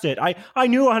guessed it. I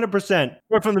knew 100%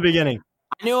 right from the beginning.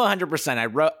 I knew 100%.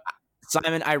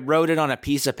 I wrote it on a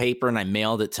piece of paper and I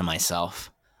mailed it to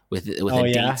myself with a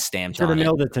date stamped on it. Should have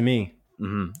mailed it to me.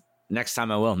 Mm-hmm. Next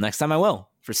time I will.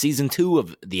 For season 2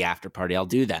 of the after party, I'll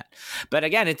do that. But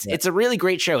again, it's a really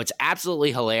great show. It's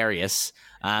absolutely hilarious.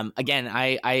 Again,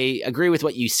 I agree with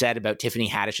what you said about Tiffany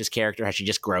Haddish's character, how she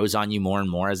just grows on you more and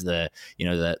more as the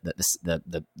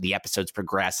episodes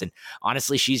progress. And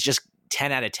honestly, she's just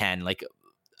 10 out of 10. Like,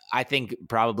 I think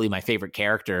probably my favorite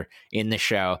character in the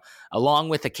show, along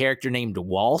with a character named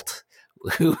Walt,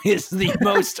 who is the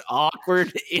most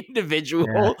awkward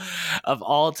individual of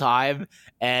all time.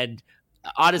 And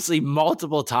honestly,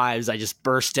 multiple times I just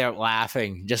burst out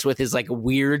laughing just with his like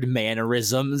weird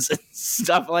mannerisms and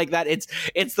stuff like that.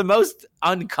 It's the most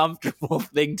uncomfortable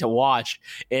thing to watch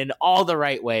in all the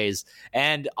right ways.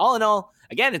 And all in all,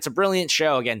 again, it's a brilliant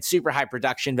show. Again, super high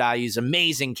production values,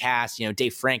 amazing cast.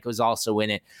 Dave Franco's also in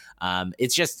it.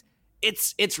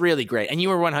 It's really great. And you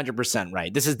were 100%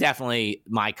 right. This is definitely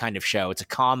my kind of show. It's a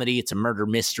comedy. It's a murder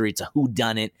mystery. It's a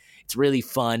whodunit. It's really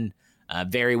fun.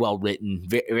 Very well written,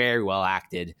 very well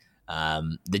acted.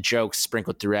 The jokes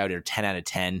sprinkled throughout are 10 out of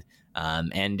 10.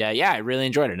 I really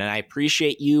enjoyed it. And I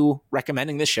appreciate you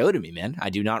recommending this show to me, man. I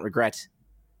do not regret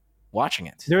watching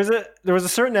it. There was a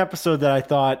certain episode that I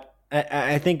thought,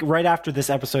 I think right after this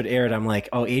episode aired, I'm like,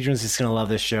 oh, Adrian's just going to love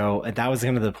this show. And that was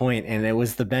kind of the point. And it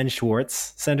was the Ben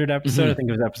Schwartz centered episode. I think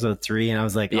it was episode 3. And I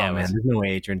was like, man, there's no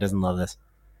way Adrian doesn't love this.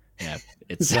 Yeah,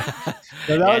 it's so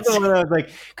that was the one that I was like,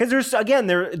 because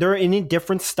they're in a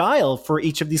different style for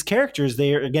each of these characters.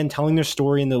 They are again telling their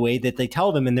story in the way that they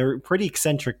tell them, and they're pretty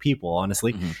eccentric people,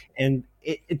 honestly. And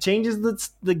it changes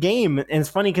the game. And it's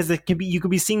funny because you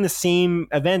could be seeing the same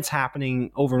events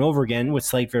happening over and over again with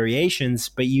slight variations,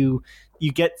 but you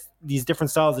get these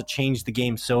different styles that change the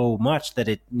game so much that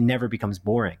it never becomes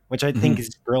boring, which I think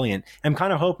is brilliant. I'm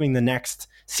kind of hoping the next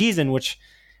season, which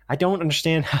I don't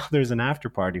understand how there's an after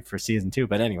party for season 2,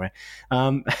 but anyway,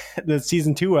 the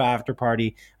season 2 after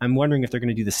party, I'm wondering if they're going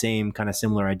to do the same kind of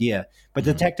similar idea. But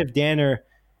Detective Danner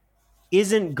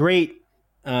isn't great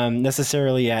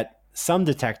necessarily at some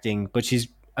detecting, but she's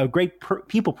a great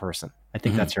people person. I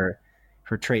think that's her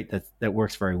trait that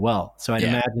works very well. So I'd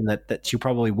imagine that she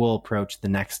probably will approach the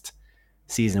next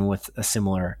season with a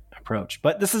similar approach.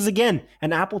 But this is, again,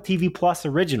 an Apple TV Plus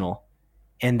original,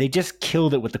 and they just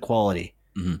killed it with the quality.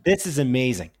 This is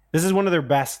amazing. This is one of their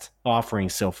best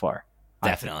offerings so far.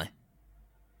 Definitely.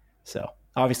 So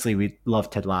obviously we love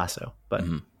Ted Lasso, but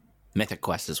Mythic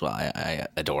Quest as well. I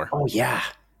adore. Oh yeah,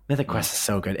 Mythic Quest is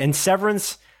so good. And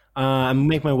Severance, I'm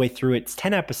making my way through it. It's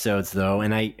 10 episodes though,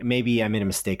 and I made a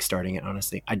mistake starting it.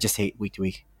 Honestly, I just hate week to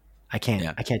week. I can't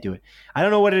do it. I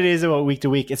don't know what it is about week to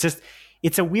week. It's just,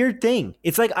 it's a weird thing.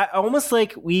 It's like almost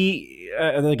like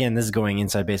again, this is going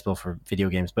inside baseball for video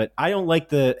games, but I don't like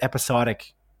the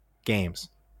episodic games.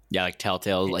 Yeah, like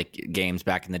Telltale like games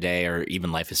back in the day, or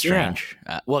even Life is Strange.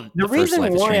 Well, the first reason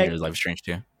Life is why Strange was Life is Strange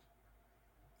too.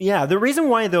 Yeah, the reason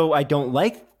why though I don't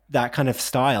like that kind of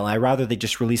style, I rather they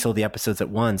just release all the episodes at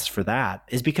once for that,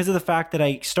 is because of the fact that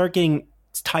I start getting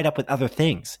tied up with other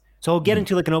things. So I'll get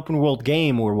into like an open world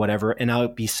game or whatever, and I'll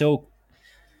be so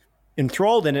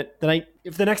enthralled in it that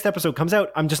if the next episode comes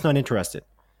out, I'm just not interested.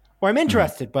 Or I'm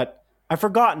interested, but I've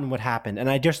forgotten what happened, and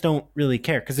I just don't really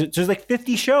care because there's like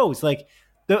 50 shows. Like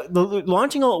the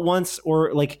launching all at once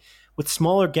or like with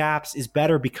smaller gaps is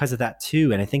better because of that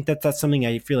too. And I think that's something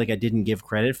I feel like I didn't give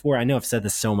credit for. I know I've said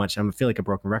this so much, I feel like a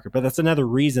broken record, but that's another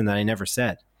reason that I never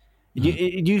said. Do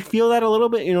you feel that a little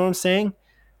bit? You know what I'm saying?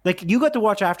 Like you got to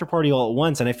watch After Party all at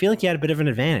once, and I feel like you had a bit of an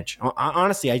advantage.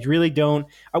 Honestly, I really don't.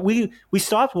 We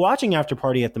stopped watching After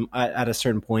Party at a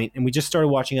certain point, and we just started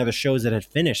watching other shows that had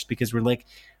finished because we're like,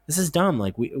 this is dumb.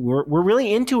 Like we're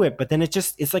really into it, but then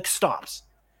it's like stops.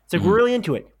 It's like we're really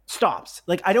into it, stops.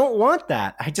 Like I don't want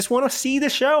that. I just want to see the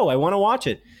show. I want to watch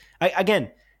it.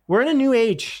 Again, we're in a new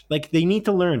age. Like they need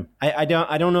to learn. I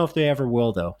don't know if they ever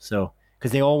will though. So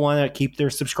because they all want to keep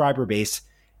their subscriber base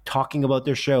talking about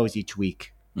their shows each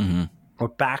week. Or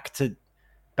back to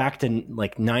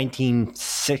like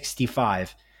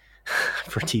 1965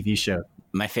 for TV show.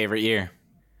 My favorite year.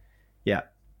 Yeah. That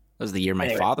was the year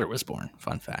my father was born.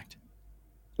 Fun fact.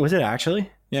 Was it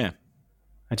actually? Yeah.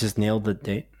 I just nailed the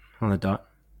date on the dot.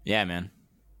 Yeah, man.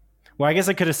 Well, I guess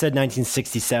I could have said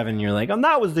 1967. You're like, oh,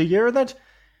 that was the year that,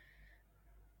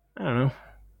 I don't know,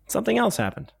 something else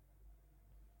happened.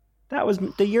 That was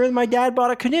the year that my dad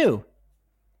bought a canoe.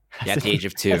 Yeah, at the age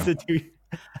of 2.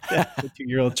 That's a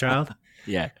 2-year-old child.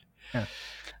 Yeah.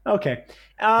 Okay.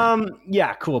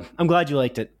 Yeah, cool. I'm glad you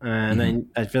liked it. And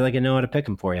I feel like I know how to pick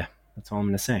them for you. That's all I'm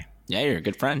going to say. Yeah, you're a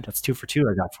good friend. That's 2 for 2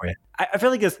 I got for you. I feel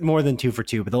like it's more than 2 for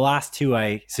 2, but the last 2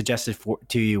 I suggested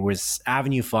to you was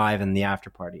Avenue 5 and The After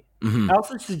Party. I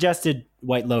also suggested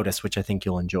White Lotus, which I think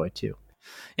you'll enjoy too.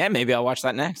 Yeah, maybe I'll watch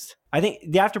that next. I think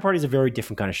The After Party is a very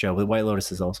different kind of show, but White Lotus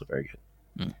is also very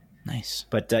good. Nice.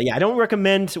 But yeah, I don't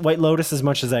recommend White Lotus as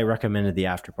much as I recommended The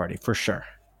After Party, for sure.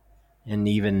 And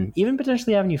even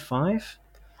potentially Avenue 5.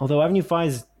 Although Avenue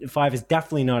 5 is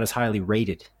definitely not as highly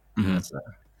rated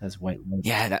as White Lotus.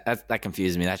 Yeah, that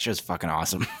confused me. That show's fucking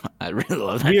awesome. I really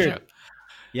love that show.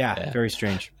 Yeah, very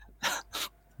strange.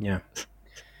 Yeah.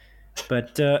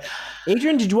 But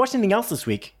Adrian, did you watch anything else this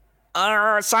week?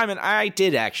 Simon, I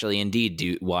did actually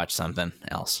indeed watch something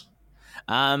else.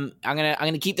 I'm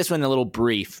gonna keep this one a little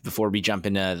brief before we jump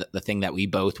into the thing that we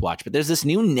both watch. But there's this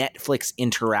new Netflix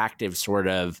interactive sort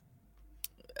of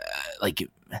like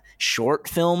short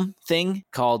film thing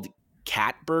called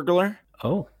Cat Burglar.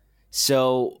 Oh.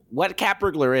 So what Cat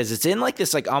Burglar is, it's in like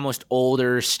this like almost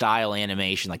older style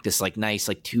animation, like this like nice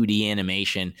like 2D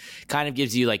animation. Kind of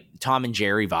gives you like Tom and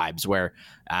Jerry vibes where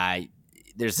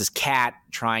there's this cat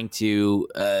trying to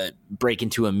break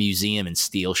into a museum and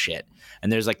steal shit.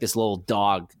 And there's like this little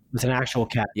dog. It's an actual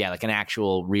cat. Yeah, like an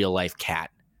actual real life cat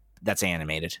that's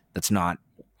animated. That's not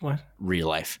real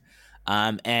life.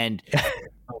 And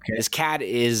this cat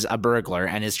is a burglar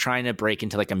and is trying to break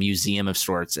into like a museum of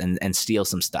sorts and steal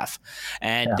some stuff.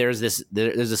 And there's this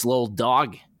little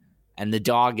dog, and the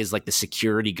dog is like the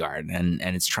security guard, and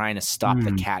it's trying to stop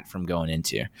the cat from going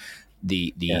into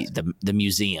the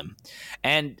museum.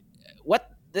 And what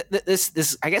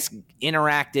this I guess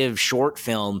interactive short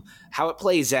film, how it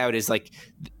plays out is like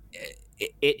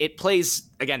it plays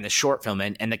again the short film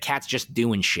and the cat's just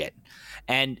doing shit.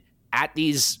 And at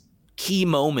these key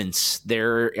moments,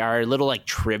 there are little like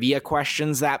trivia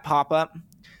questions that pop up.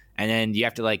 And then you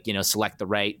have to like, select the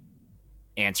right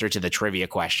answer to the trivia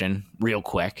question real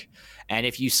quick. And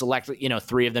if you select,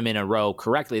 3 of them in a row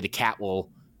correctly, the cat will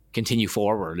continue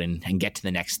forward and get to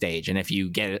the next stage. And if you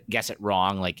guess it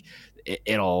wrong, like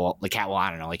the cat will, I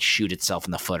don't know, like shoot itself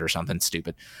in the foot or something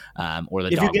stupid. Or the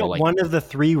if dog you get will like one of the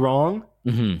 3 wrong,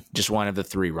 just one of the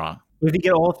 3 wrong. If you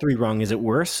get all 3 wrong, is it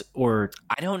worse or?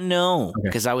 I don't know,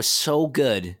 because I was so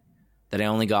good that I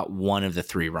only got one of the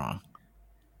 3 wrong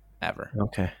ever.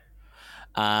 Okay.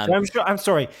 I'm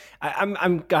sorry.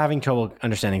 I'm having trouble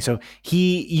understanding. So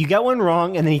you get one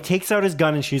wrong, and then he takes out his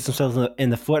gun and shoots himself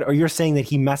in the foot. Or you're saying that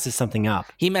he messes something up?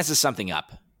 He messes something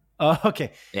up. Oh,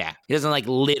 okay. Yeah, he doesn't like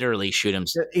literally shoot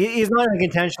himself. He's not like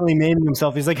intentionally maiming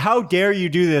himself. He's like, "How dare you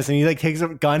do this?" And he like takes a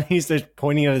gun and he starts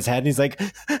pointing at his head. And he's like,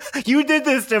 "You did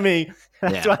this to me."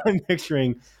 That's what I'm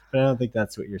picturing. But I don't think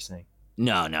that's what you're saying.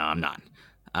 No, I'm not.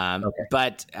 Okay.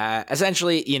 But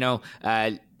essentially,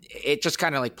 it just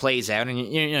kind of like plays out, and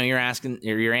you're answering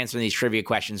these trivia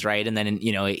questions, right? And then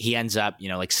he ends up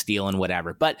like stealing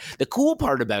whatever. But the cool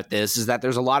part about this is that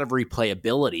there's a lot of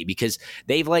replayability, because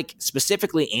they've like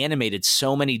specifically animated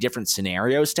so many different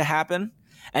scenarios to happen,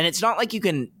 and it's not like you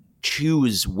can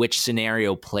choose which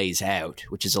scenario plays out,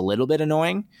 which is a little bit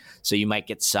annoying. So you might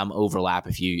get some overlap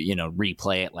if you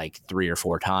replay it like 3 or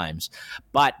 4 times,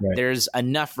 but there's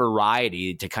enough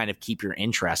variety to kind of keep your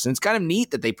interest. And it's kind of neat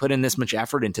that they put in this much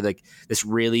effort into like this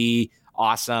really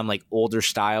awesome, like older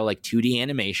style, like 2D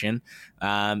animation.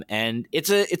 And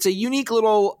it's a unique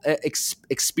little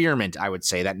experiment, I would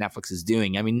say, that Netflix is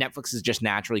doing. I mean, Netflix is just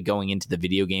naturally going into the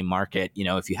video game market.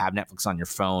 If you have Netflix on your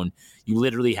phone, you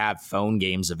literally have phone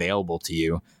games available to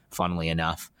you, funnily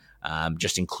enough,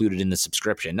 just included in the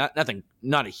subscription.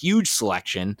 Not a huge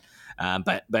selection,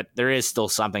 but there is still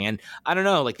something. And I don't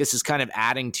know, like this is kind of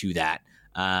adding to that.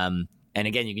 And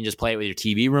again, you can just play it with your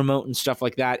TV remote and stuff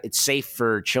like that. It's safe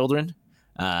for children,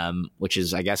 which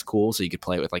is, I guess, cool. So you could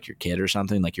play it with like your kid or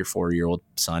something, like your 4-year-old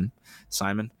son,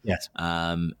 Simon. Yes.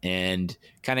 And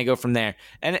kind of go from there.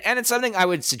 And it's something I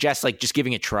would suggest, like just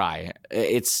giving a try.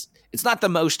 It's not the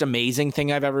most amazing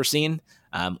thing I've ever seen,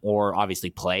 or obviously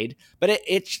played, but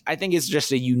I think it's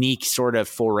just a unique sort of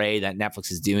foray that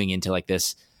Netflix is doing into like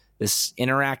this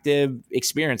interactive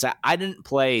experience. I didn't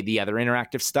play the other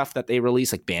interactive stuff that they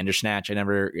released, like Bandersnatch. I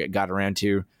never got around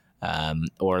to,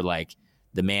 or like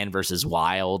the Man vs.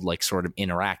 Wild, like sort of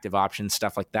interactive options,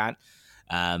 stuff like that.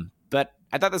 But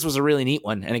I thought this was a really neat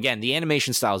one. And again, the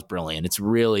animation style is brilliant. It's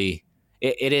really,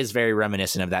 it is very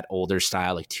reminiscent of that older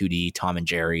style, like 2D Tom and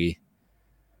Jerry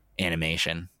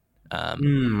animation.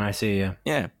 I see.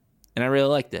 Yeah. And I really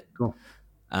liked it. Cool.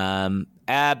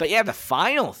 But yeah, the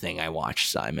final thing I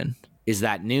watched, Simon, is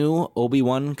that new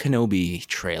Obi-Wan Kenobi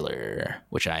trailer,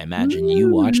 which I imagine you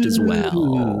watched as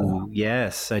well.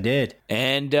 Yes, I did.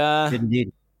 And did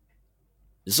indeed.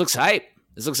 This looks hype.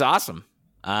 This looks awesome.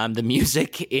 The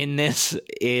music in this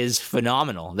is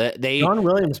phenomenal. John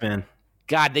Williams, man.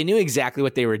 God, they knew exactly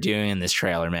what they were doing in this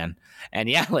trailer, man. And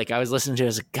yeah, like I was listening to it, I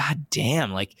was like, God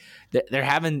damn, like they're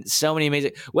having so many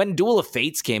amazing. When Duel of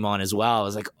Fates came on as well, I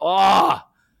was like,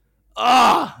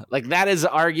 like that is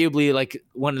arguably like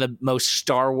one of the most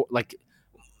like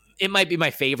it might be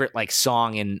my favorite like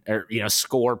song or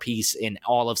score piece in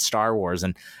all of Star Wars.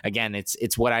 And again,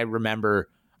 it's what I remember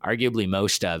arguably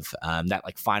most of, that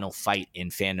like final fight in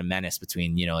Phantom Menace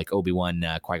between like Obi-Wan,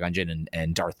 Qui-Gon Jinn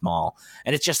and Darth Maul.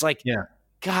 And it's just like,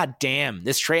 God damn,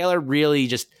 this trailer really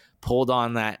just pulled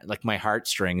on that, like my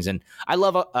heartstrings. And I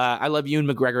love Ewan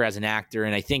McGregor as an actor.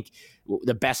 And I think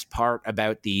the best part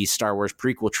about the Star Wars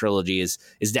prequel trilogy is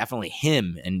definitely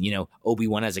him and,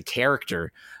 Obi-Wan as a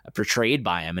character portrayed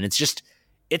by him. And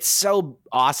it's so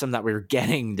awesome that we're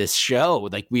getting this show.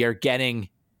 Like we are getting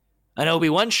an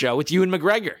Obi-Wan show with Ewan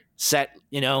McGregor set,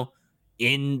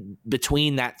 in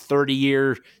between that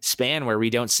 30-year span where we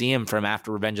don't see him from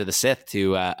after Revenge of the Sith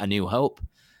to A New Hope.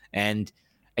 And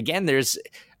again,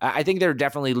 I think they're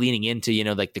definitely leaning into,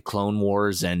 like the Clone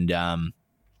Wars and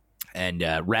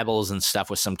Rebels and stuff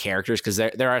with some characters, because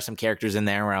there are some characters in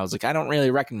there where I was like, I don't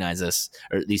really recognize this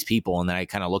or these people, and then I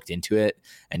kind of looked into it,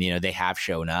 and they have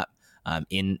shown up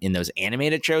in those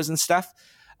animated shows and stuff.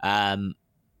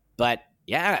 But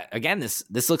yeah, again,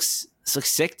 this looks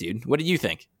sick, dude. What did you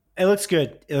think? It looks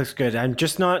good. I'm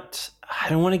just not. I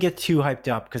don't want to get too hyped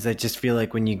up, because I just feel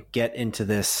like when you get into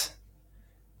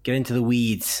the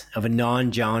weeds of a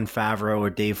non-Jon Favreau or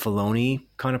Dave Filoni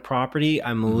kind of property,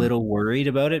 I'm a little worried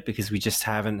about it, because we just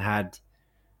haven't had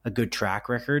a good track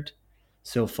record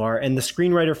so far. And the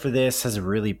screenwriter for this has a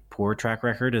really poor track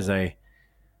record, as I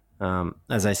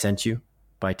sent you.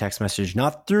 by text message,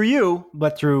 not through you,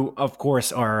 but through, of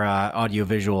course, our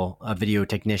audiovisual video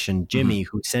technician, Jimmy,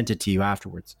 who sent it to you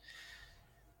afterwards.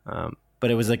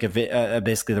 But it was like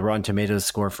basically the Rotten Tomatoes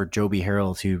score for Joby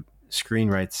Harold, who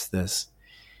screenwrites this.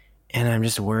 And I'm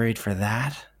just worried for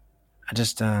that.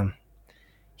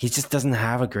 He just doesn't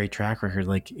have a great track record.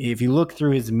 Like, if you look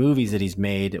through his movies that he's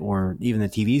made, or even the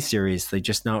TV series, they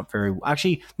just not very.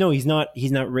 Actually, no, he's not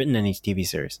written any TV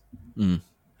series. I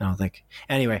don't think.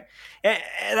 Anyway,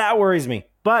 that worries me.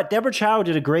 But Deborah Chow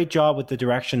did a great job with the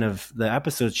direction of the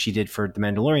episodes she did for The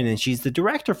Mandalorian, and she's the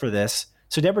director for this.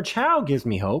 So Deborah Chow gives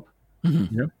me hope.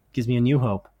 Gives me a new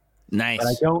hope. Nice. But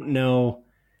I don't know.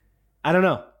 I don't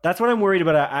know. That's what I'm worried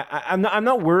about. I'm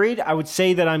not worried. I would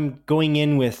say that I'm going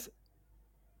in with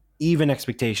even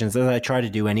expectations, as I try to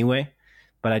do anyway.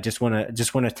 But I just want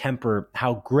to temper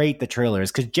how great the trailer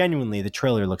is, because genuinely the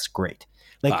trailer looks great.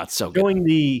 Like, it's so showing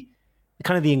the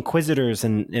kind of the Inquisitors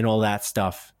and all that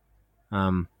stuff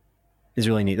is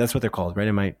really neat. That's what they're called, right?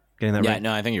 Am I getting that right? Yeah,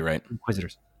 no, I think you're right.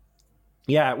 Inquisitors.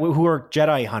 Yeah, who are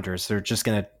Jedi hunters. They're just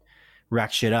going to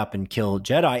rack shit up and kill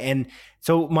Jedi. And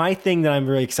so my thing that I'm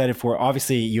really excited for,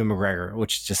 obviously Ewan McGregor,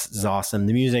 which just is awesome.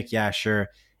 The music, yeah, sure.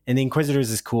 And the Inquisitors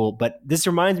is cool. But this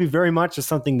reminds me very much of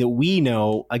something that we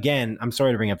know. Again, I'm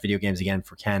sorry to bring up video games again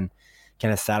for Kenneth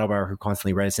Saddlebauer, who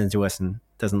constantly writes into us and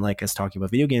doesn't like us talking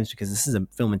about video games, because this is a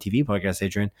film and TV podcast,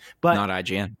 Adrian. But not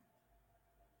IGN.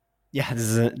 Yeah,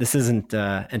 this isn't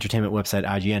entertainment website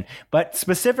IGN. But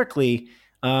specifically,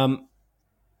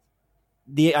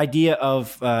 the idea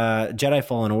of Jedi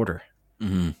Fallen Order.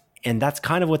 And that's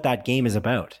kind of what that game is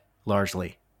about,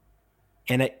 largely.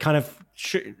 And it kind of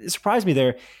it surprised me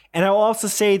there. And I'll also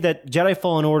say that Jedi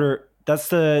Fallen Order,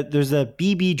 there's a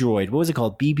BB droid. What was it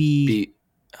called? BB. Do you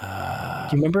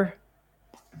remember?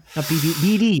 Not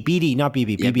BB. BD, not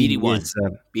BB. Yeah, BB BD1. is,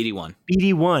 BD1.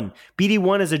 BD1.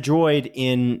 BD1 is a droid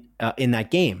in that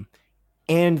game.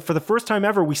 And for the first time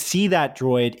ever, we see that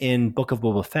droid in Book of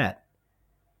Boba Fett.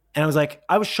 And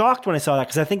I was shocked when I saw that,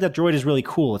 because I think that droid is really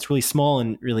cool. It's really small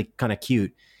and really kind of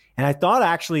cute. And I thought,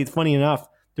 actually, funny enough,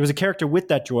 there was a character with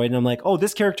that droid, and I'm like, oh,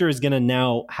 this character is going to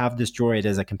now have this droid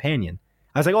as a companion.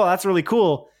 I was like, oh, that's really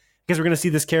cool, because we're going to see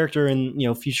this character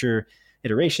in, future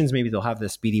iterations. Maybe they'll have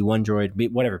this BD1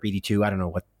 droid, whatever, BD2. I don't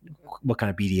know what kind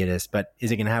of BD it is, but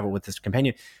is it going to have it with this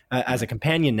companion as a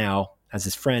companion now, as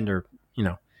his friend, or,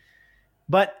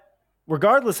 But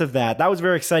regardless of that, that was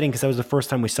very exciting, because that was the first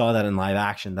time we saw that in live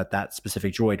action, that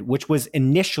specific droid, which was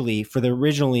initially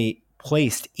originally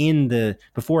placed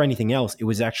before anything else, it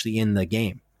was actually in the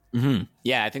game.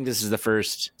 Yeah, I think this is the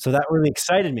first. So that really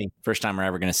excited me. First time we're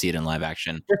ever going to see it in live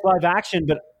action. Just live action,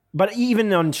 but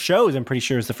even on shows, I'm pretty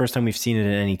sure it's the first time we've seen it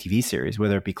in any TV series,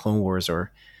 whether it be Clone Wars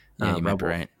or you might be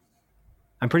right.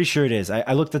 I'm pretty sure it is.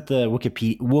 I looked at the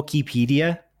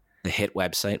Wikipedia. The hit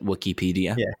website,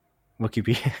 Wikipedia. Yeah.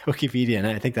 Wikipedia, and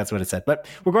I think that's what it said. But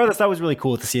regardless, that was really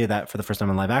cool to see that for the first time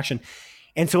in live action.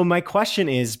 And so my question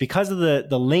is, because of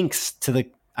the links to the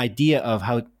idea of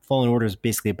how Fallen Order is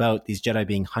basically about these Jedi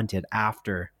being hunted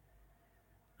after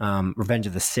Revenge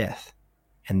of the Sith,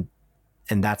 and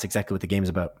that's exactly what the game's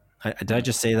about. Did I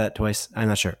just say that twice? I'm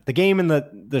not sure. The game and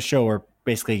the show are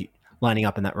basically lining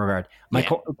up in that regard. My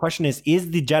question is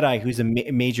the Jedi who's a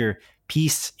major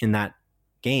piece in that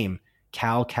game,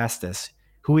 Cal Kestis,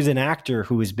 who is an actor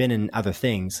who has been in other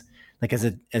things, like as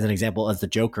an example, as the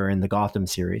Joker in the Gotham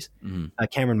series,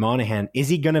 Cameron Monaghan, is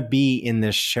he going to be in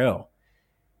this show?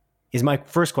 Is my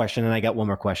first question, and I got one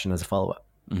more question as a follow-up.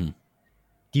 Do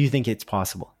you think it's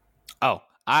possible? Oh,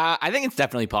 I think it's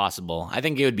definitely possible. I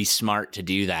think it would be smart to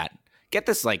do that. Get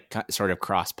this sort of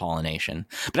cross-pollination.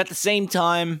 But at the same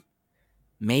time,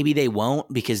 maybe they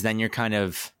won't, because then you're kind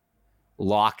of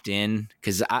locked in,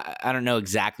 because I don't know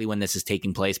exactly when this is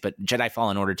taking place, but Jedi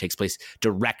Fallen Order takes place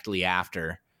directly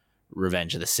after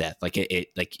Revenge of the Sith. Like it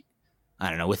I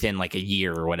don't know, within like a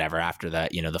year or whatever after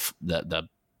that,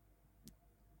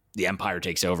 the Empire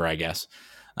takes over, I guess.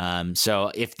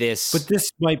 So if this, but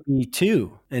this might be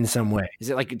too in some way.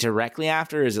 Is it like directly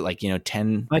after? Or is it like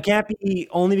 10? It can't be,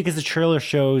 only because the trailer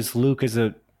shows Luke as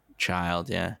a child.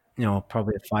 Yeah,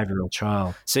 probably a 5-year-old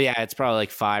child. So yeah, it's probably like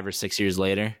 5 or 6 years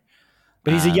later.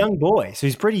 But he's a young boy, so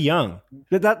he's pretty young.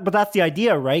 But that's the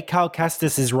idea, right? Cal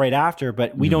Kestis is right after,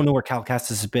 but we don't know where Cal Kestis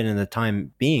has been in the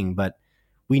time being. But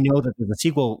we know that there's a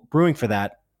sequel brewing for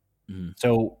that.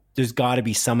 So there's got to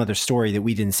be some other story that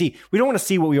we didn't see. We don't want to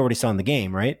see what we already saw in the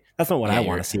game, right? That's not what I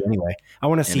want to see anyway. I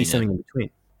want to see something in between.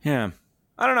 Yeah.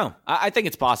 I don't know. I think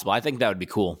it's possible. I think that would be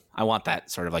cool. I want that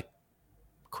sort of like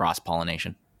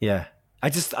cross-pollination. Yeah. I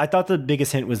thought the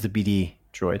biggest hint was the BD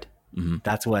droid.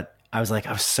 That's what I was like.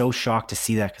 I was so shocked to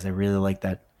see that, because I really like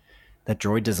that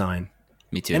droid design.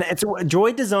 Me too. And it's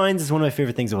droid designs is one of my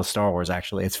favorite things about Star Wars.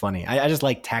 Actually, it's funny. I just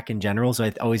like tech in general, so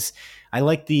I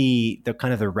like the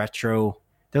kind of the retro.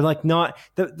 They're like not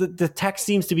the tech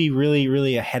seems to be really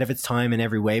really ahead of its time in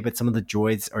every way, but some of the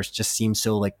droids are just seem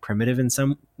so like primitive in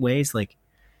some ways, like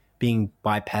being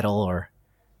bipedal or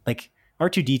like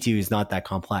R2D2 is not that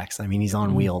complex. I mean, he's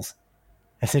on wheels.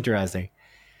 That's interesting.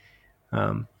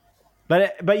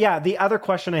 But yeah, the other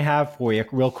question I have for you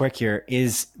real quick here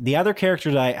is the other character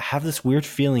that I have this weird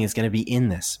feeling is going to be in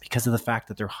this because of the fact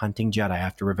that they're hunting Jedi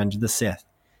after Revenge of the Sith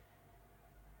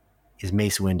is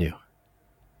Mace Windu.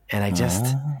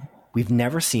 And we've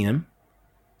never seen him.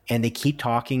 And they keep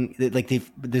talking like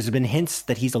there's been hints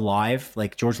that he's alive.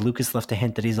 Like George Lucas left a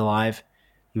hint that he's alive.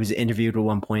 He was interviewed at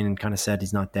one point and kind of said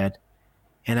he's not dead.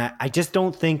 And I just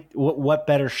don't think what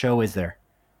better show is there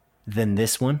than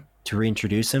this one to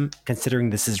reintroduce him,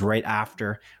 considering this is right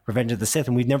after Revenge of the Sith,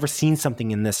 and we've never seen something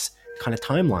in this kind of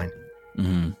timeline.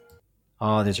 Mm-hmm.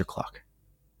 Oh, there's your clock.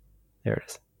 There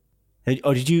it is.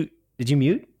 Oh, did you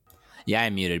mute? Yeah, I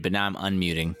muted, but now I'm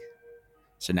unmuting.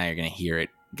 So now you're going to hear it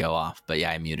go off. But yeah,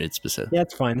 I muted specifically. Yeah,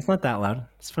 it's fine. It's not that loud.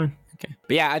 It's fine. Okay.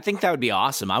 But yeah, I think that would be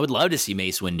awesome. I would love to see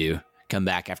Mace Windu come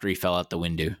back after he fell out the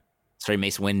window. Sorry,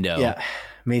 Mace Windu. Yeah,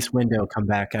 Mace Windu come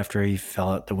back after he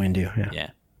fell out the window. Yeah.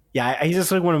 Yeah, he's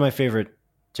just like one of my favorite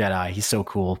Jedi. He's so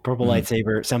cool. Purple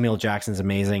lightsaber. Samuel Jackson's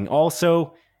amazing.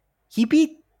 Also, he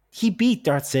beat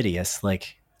Darth Sidious.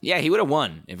 Like, yeah, he would have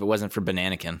won if it wasn't for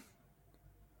Bananakin.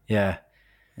 Yeah.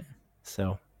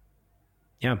 So,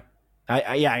 yeah,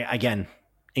 again,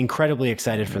 incredibly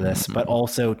excited for this, but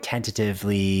also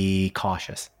tentatively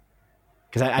cautious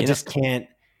because I just can't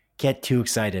get too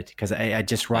excited because I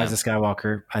just Rise of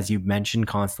Skywalker, as you mentioned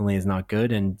constantly, is not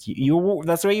good, and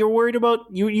that's what you're worried about.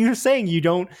 You're saying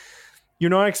you're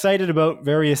not excited about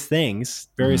various things,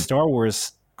 various Star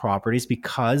Wars properties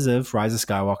because of Rise of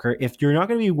Skywalker. If you're not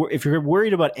going to be, if you're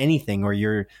worried about anything or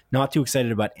you're not too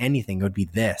excited about anything, it would be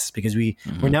this because we're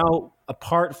now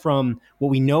apart from what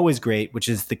we know is great, which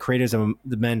is the creators of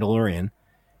The Mandalorian,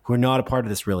 who are not a part of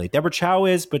this really. Deborah Chow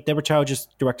is, but Deborah Chow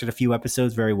just directed a few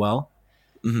episodes very well.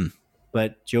 Mm-hmm.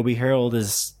 But Joby Harold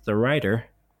is the writer.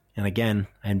 And again,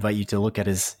 I invite you to look at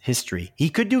his history. He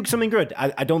could do something good.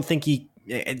 I don't think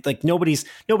nobody's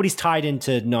tied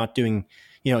into not doing,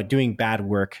 doing bad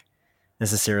work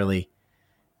necessarily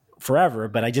forever.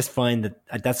 But I just find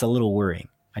that that's a little worrying.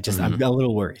 I'm a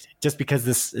little worried just because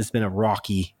this has been a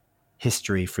rocky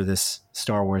history for this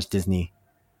Star Wars Disney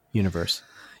universe.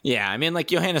 Yeah, I mean, like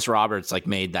Johannes Roberts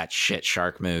made that shit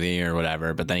shark movie or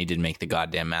whatever, but then he did make the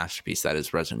goddamn masterpiece that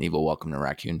is Resident Evil: Welcome to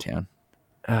Raccoon Town.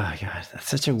 Oh god, that's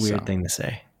such a weird thing to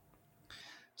say.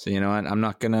 So you know what? I'm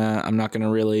not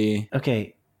gonna really.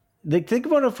 Okay, think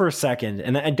about it for a second,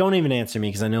 and don't even answer me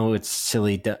because I know it's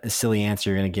a silly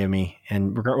answer you're gonna give me,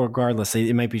 and regardless,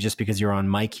 it might be just because you're on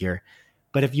mic here.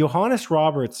 But if Johannes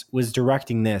Roberts was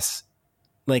directing this,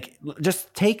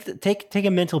 just take a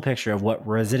mental picture of what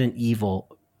Resident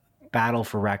Evil Battle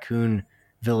for Raccoon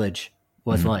Village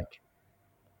was like,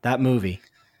 that movie,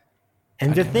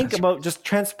 and to think about just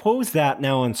transpose that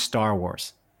now on Star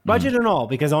Wars, budget and all,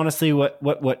 because honestly,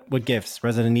 what gives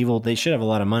Resident Evil? They should have a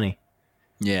lot of money.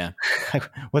 Yeah,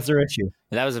 what's their issue?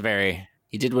 That was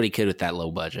he did what he could with that low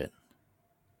budget.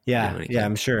 Yeah,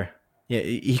 I'm sure. Yeah,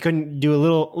 he couldn't do a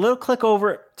little click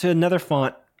over to another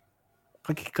font,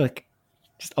 click.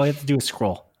 Just all you have to do is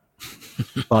scroll.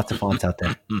 Lots of fonts out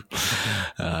there.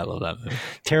 I love that movie.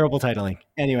 Terrible titling.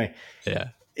 Anyway.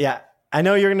 Yeah. I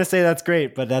know you're going to say that's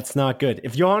great, but that's not good.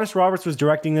 If Johannes Roberts was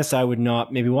directing this, I would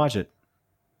not maybe watch it.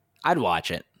 I'd watch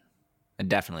it. I'd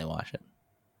definitely watch it.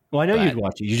 Well, I know you'd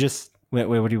watch it. You just wait.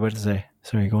 What do you want to say?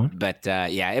 Sorry, go on. But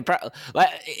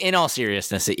in all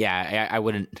seriousness, I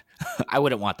wouldn't. I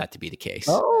wouldn't want that to be the case.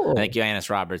 Oh. I think Johannes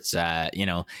Roberts,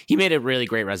 he made a really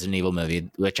great Resident Evil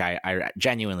movie, which I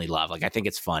genuinely love. I think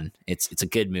it's fun. It's a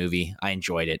good movie. I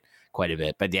enjoyed it quite a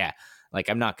bit. But yeah,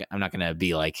 I'm not gonna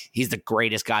be like he's the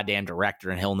greatest goddamn director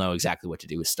and he'll know exactly what to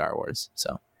do with Star Wars.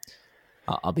 So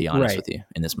I'll be honest with you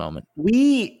in this moment.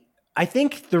 I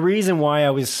think the reason why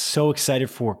I was so excited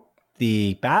for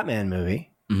the Batman movie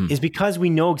is because we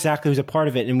know exactly who's a part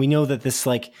of it, and we know that this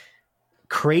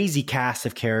crazy cast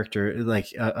of characters,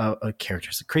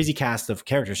 a crazy cast of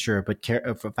characters, sure, but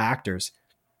of actors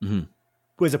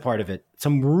was a part of it.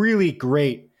 Some really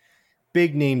great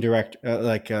big name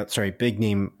big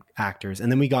name actors,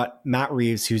 and then we got Matt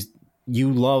Reeves,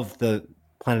 you love the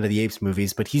Planet of the Apes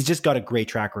movies, but he's just got a great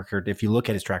track record. If you look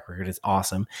at his track record, it's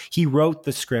awesome. He wrote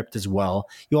the script as well.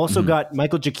 You also got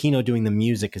Michael Giacchino doing the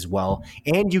music as well,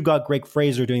 and you got Greg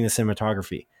Fraser doing the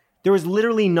cinematography. There was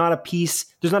literally not a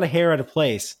piece, there's not a hair out of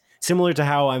place Similar to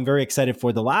how I'm very excited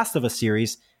for the Last of Us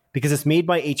series because it's made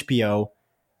by HBO,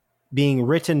 being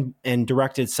written and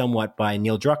directed somewhat by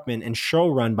Neil Druckmann and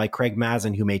showrun by Craig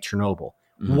Mazin, who made Chernobyl.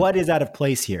 Mm-hmm. What is out of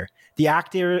place here? The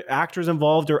actors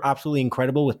involved are absolutely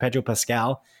incredible with Pedro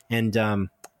Pascal and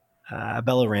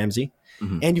Bella Ramsey.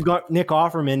 Mm-hmm. And you've got Nick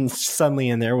Offerman suddenly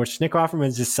in there, which Nick Offerman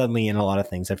is just suddenly in a lot of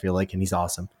things, I feel like, and he's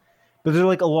awesome. But there's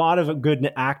like a lot of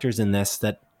good actors in this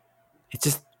that it's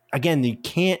just, again, you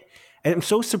can't, and I'm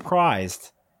so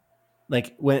surprised.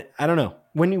 Like when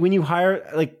you hire,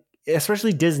 like,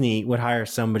 especially Disney would hire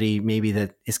somebody maybe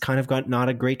that is kind of got not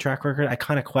a great track record. I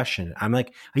kind of question it. I'm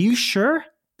like, are you sure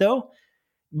though?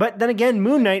 But then again,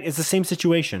 Moon Knight is the same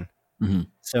situation. Mm-hmm.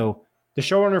 So the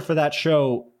showrunner for that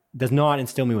show does not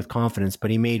instill me with confidence,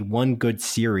 but he made one good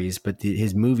series, but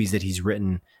his movies that he's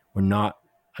written were not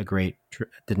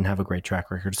didn't have a great track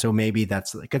record. So maybe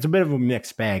it's a bit of a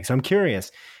mixed bag. So I'm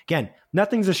curious. Again,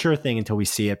 nothing's a sure thing until we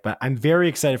see it, but I'm very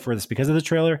excited for this because of the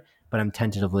trailer, but I'm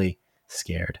tentatively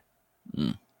scared.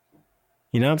 Mm.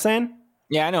 You know what I'm saying?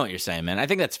 Yeah, I know what you're saying, man. I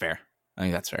think that's fair.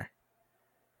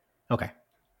 Okay.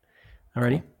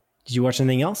 Alrighty. Cool. Did you watch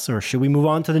anything else, or should we move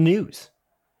on to the news?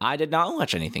 I did not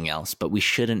watch anything else, but we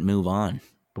shouldn't move on.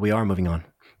 But we are moving on.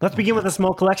 Let's begin with a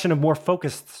small collection of more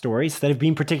focused stories that have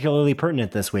been particularly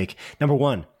pertinent this week. Number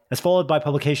 1, as followed by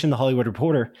publication The Hollywood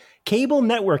Reporter, cable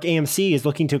network AMC is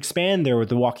looking to expand their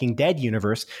The Walking Dead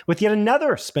universe with yet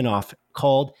another spinoff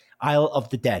called Isle of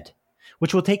the Dead,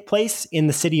 which will take place in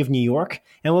the city of New York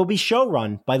and will be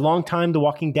showrun by longtime The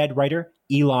Walking Dead writer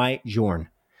Eli Jorn.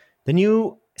 The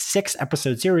new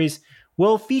 6-episode series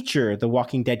will feature The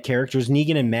Walking Dead characters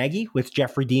Negan and Maggie, with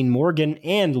Jeffrey Dean Morgan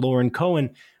and Lauren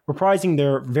Cohen reprising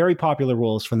their very popular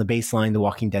roles from the baseline The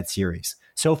Walking Dead series.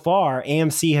 So far,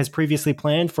 AMC has previously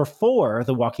planned for 4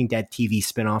 The Walking Dead TV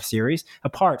spin-off series,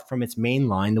 apart from its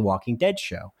mainline The Walking Dead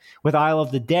show, with Isle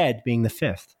of the Dead being the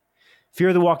 5th.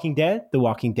 Fear the Walking Dead, The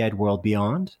Walking Dead World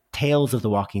Beyond, Tales of the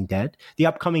Walking Dead, the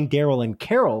upcoming Daryl and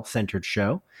Carol-centered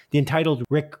show, the entitled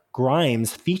Rick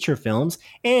Grimes feature films,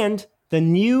 and the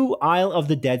new Isle of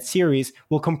the Dead series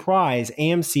will comprise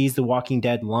AMC's The Walking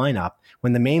Dead lineup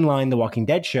when the mainline The Walking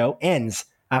Dead show ends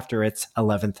after its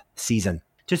 11th season.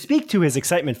 To speak to his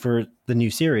excitement for the new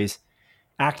series,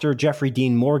 actor Jeffrey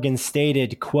Dean Morgan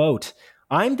stated, quote,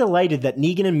 "I'm delighted that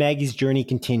Negan and Maggie's journey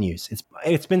continues.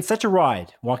 It's been such a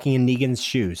ride walking in Negan's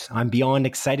shoes. I'm beyond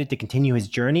excited to continue his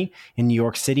journey in New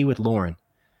York City with Lauren.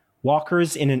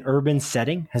 Walkers in an urban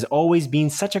setting has always been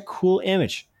such a cool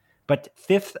image. But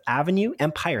Fifth Avenue,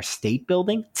 Empire State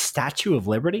Building, Statue of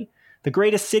Liberty, the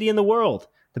greatest city in the world.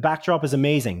 The backdrop is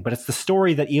amazing, but it's the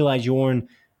story that Eli Jorn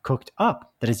cooked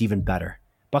up that is even better.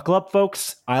 Buckle up,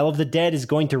 folks. Isle of the Dead is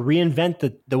going to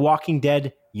reinvent the Walking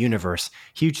Dead universe.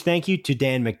 Huge thank you to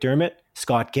Dan McDermott,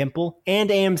 Scott Gimple, and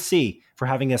AMC for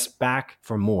having us back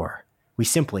for more. We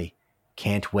simply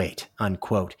can't wait,"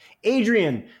 unquote.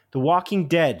 Adrian, The Walking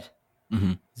Dead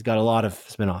has got a lot of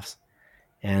spinoffs.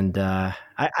 And I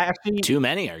actually... Too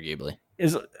many, arguably.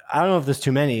 I don't know if there's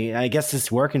too many. I guess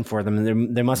it's working for them,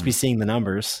 and they must be seeing the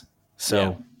numbers.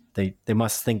 So they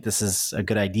must think this is a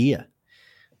good idea.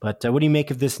 But what do you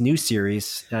make of this new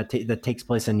series that takes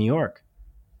place in New York?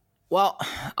 Well,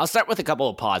 I'll start with a couple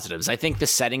of positives. I think the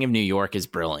setting of New York is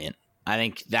brilliant. I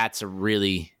think that's a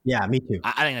really... Yeah, me too.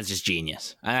 I think that's just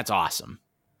genius. And that's awesome.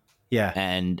 Yeah.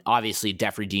 And obviously,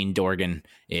 Jeffrey Dean Morgan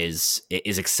is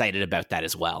excited about that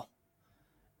as well.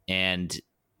 And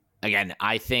again,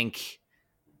 I think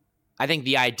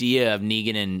the idea of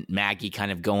Negan and Maggie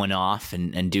kind of going off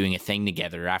and doing a thing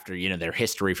together after, their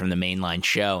history from the mainline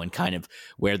show and kind of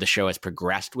where the show has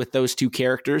progressed with those two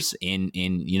characters in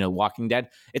Walking Dead,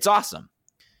 it's awesome.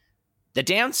 The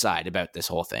downside about this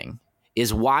whole thing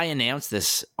is why announce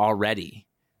this already?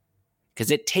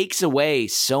 Because it takes away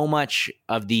so much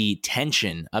of the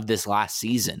tension of this last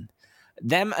season.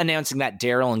 Them announcing that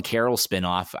Daryl and Carol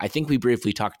spinoff, I think we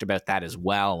briefly talked about that as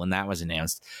well when that was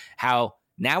announced, how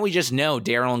now we just know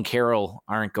Daryl and Carol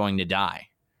aren't going to die.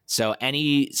 So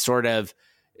any sort of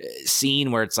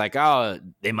scene where it's like, oh,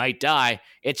 they might die,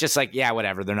 it's just like, yeah,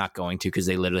 whatever, they're not going to because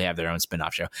they literally have their own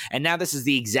spinoff show. And now this is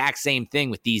the exact same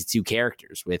thing with these two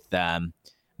characters, with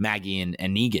Maggie and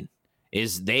Negan,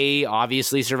 is they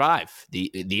obviously survive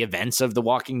the events of The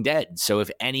Walking Dead. So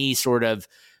if any sort of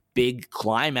big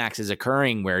climax is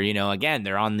occurring where, again,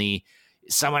 they're on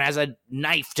someone has a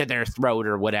knife to their throat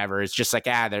or whatever, it's just like,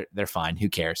 they're fine. Who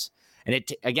cares? And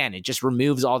it just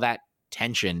removes all that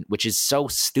tension, which is so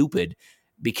stupid,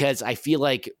 because I feel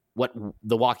like what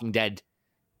The Walking Dead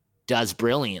does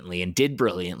brilliantly and did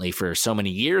brilliantly for so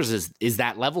many years is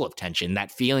that level of tension,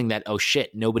 that feeling that, oh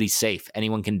shit, nobody's safe.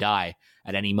 Anyone can die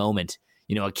at any moment.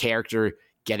 A character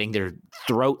getting their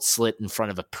throat slit in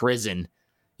front of a prison,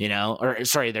 or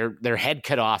sorry, their head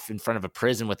cut off in front of a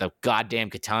prison with a goddamn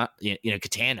katana.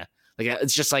 Like,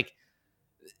 it's just like,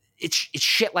 it's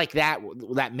shit like that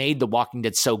made The Walking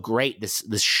Dead so great. This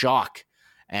shock,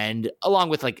 and along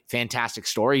with like fantastic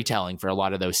storytelling for a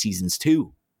lot of those seasons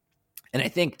too. And I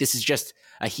think this is just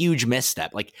a huge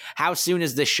misstep. Like, how soon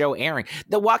is this show airing?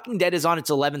 The Walking Dead is on its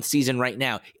 11th season right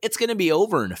now. It's going to be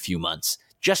over in a few months.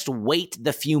 Just wait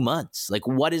the few months. Like,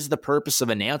 what is the purpose of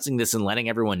announcing this and letting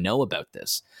everyone know about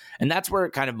this? And that's where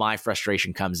kind of my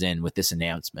frustration comes in with this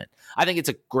announcement. I think it's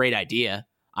a great idea.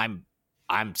 I'm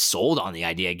sold on the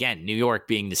idea. Again, New York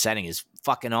being the setting is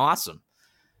fucking awesome.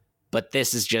 But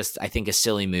this is just, I think, a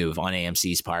silly move on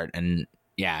AMC's part. And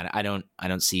yeah, I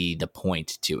don't see the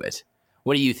point to it.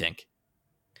 What do you think?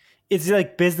 It's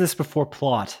like business before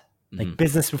plot, like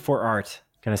business before art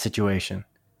kind of situation.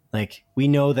 Like, we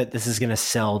know that this is going to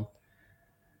sell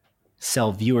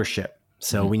viewership.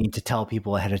 So we need to tell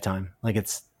people ahead of time. Like,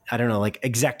 it's, I don't know, like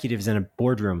executives in a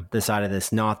boardroom decide of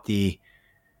this, not the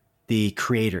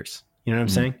creators. You know what I'm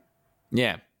saying?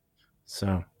 Yeah.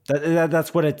 So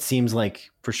that's what it seems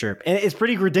like for sure. And it's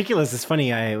pretty ridiculous. It's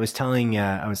funny. I was talking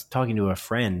to a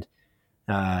friend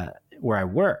where I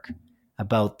work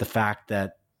about the fact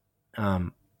that, I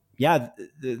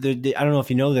don't know if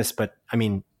you know this, but I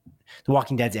mean, The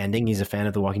Walking Dead's ending. He's a fan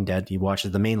of The Walking Dead. He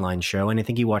watches the mainline show, and I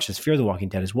think he watches Fear the Walking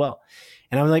Dead as well.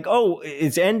 And I was like, oh,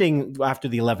 it's ending after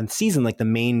the 11th season. Like, the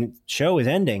main show is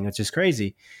ending, which is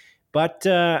crazy. But,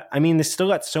 I mean, they've still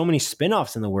got so many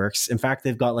spinoffs in the works. In fact,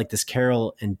 they've got like this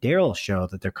Carol and Daryl show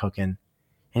that they're cooking.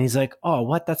 And he's like, oh,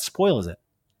 what? That spoils it.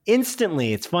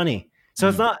 Instantly. It's funny. So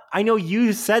it's not, I know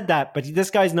you said that, but this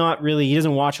guy's not really, he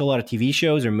doesn't watch a lot of TV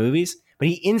shows or movies, but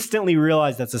he instantly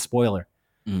realized that's a spoiler.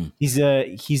 He's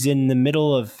in the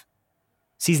middle of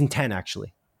season 10,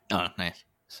 actually. Oh, nice.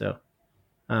 So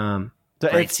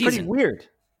it's pretty weird.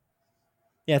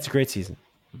 Yeah, it's a great season.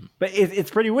 But it's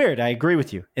pretty weird. I agree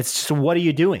with you. It's just, what are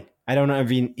you doing? I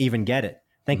don't even get it.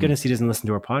 Thank goodness he doesn't listen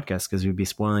to our podcast, because we'd be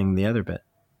spoiling the other bit.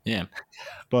 Yeah.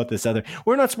 About this other.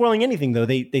 We're not spoiling anything, though.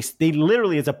 They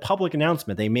literally, it's a public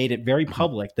announcement. They made it very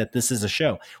public that this is a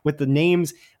show with the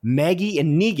names Maggie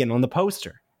and Negan on the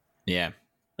poster. Yeah.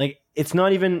 Like, it's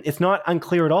not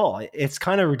unclear at all. It's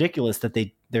kind of ridiculous that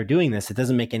they're doing this. It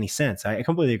doesn't make any sense. I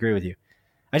completely agree with you.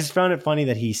 I just found it funny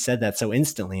that he said that so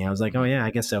instantly. I was like, oh yeah,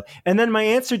 I guess so. And then my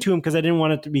answer to him, because I didn't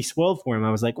want it to be spoiled for him,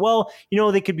 I was like, well,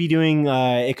 they could be doing,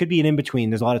 it could be an in-between.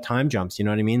 There's a lot of time jumps, you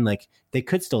know what I mean? Like, they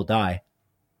could still die.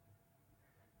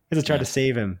 Because I tried to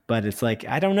save him, but it's like,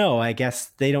 I don't know. I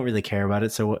guess they don't really care about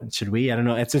it. So should we? I don't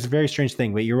know. It's just a very strange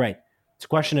thing, but you're right. It's a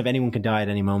question of anyone could die at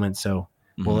any moment. So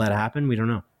will that happen? We don't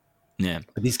know. Yeah.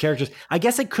 But these characters, I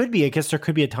guess it could be. I guess there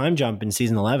could be a time jump in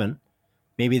season 11.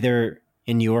 Maybe they're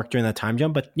in New York during that time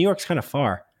jump, but New York's kind of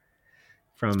far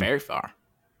it's very far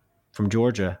from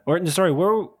Georgia. Or sorry,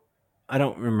 I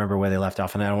don't remember where they left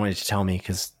off, and I don't want you to tell me,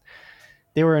 because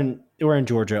they were in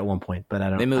Georgia at one point,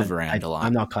 but they move around a lot.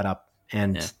 I'm not caught up,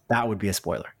 and that would be a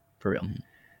spoiler for real.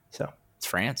 So it's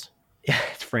France. Yeah,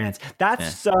 it's France.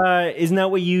 That's isn't that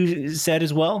what you said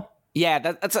as well? Yeah,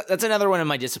 that's another one of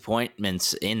my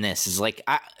disappointments in this is like,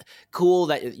 cool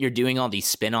that you're doing all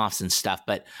these spinoffs and stuff,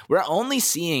 but we're only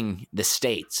seeing the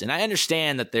states. And I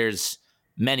understand that there's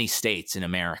many states in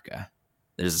America.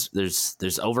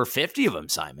 There's over 50 of them,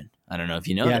 Simon. I don't know if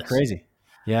you know. Yeah, this. Crazy.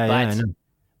 Yeah, I know.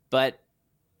 But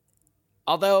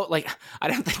although, like, I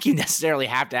don't think you necessarily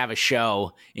have to have a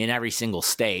show in every single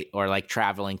state or like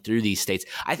traveling through these states.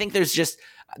 I think there's just,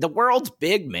 the world's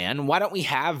big, man. Why don't we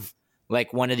have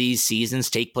like one of these seasons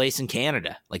take place in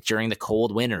Canada, like during the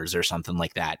cold winters or something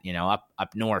like that,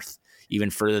 up north, even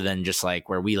further than just like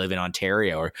where we live in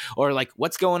Ontario, or like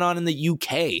what's going on in the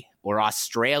UK or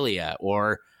Australia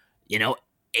or,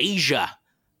 Asia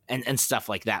and stuff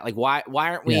like that. Like, why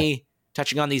aren't we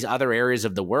touching on these other areas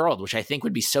of the world, which I think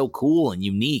would be so cool and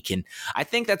unique. And I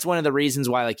think that's one of the reasons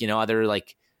why, like, other,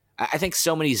 like, I think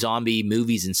so many zombie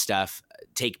movies and stuff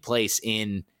take place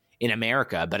in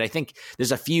America, but I think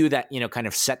there's a few that, kind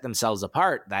of set themselves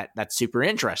apart that's super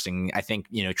interesting. I think,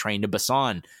 Train to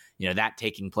Busan, that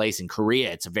taking place in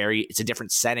Korea, it's a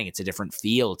different setting. It's a different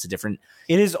feel.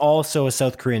 It is also a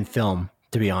South Korean film,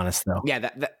 to be honest, though.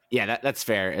 Yeah, that's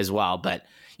fair as well. But,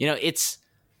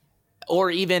 or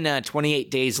even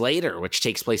 28 Days Later, which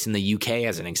takes place in the UK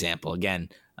as an example. Again,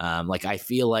 like, I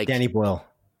feel like Danny Boyle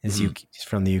is he's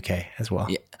from the UK as well.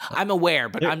 Yeah, I'm aware,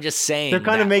 but I'm just saying they're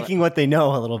kind of making what they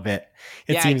know a little bit.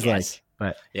 It seems like,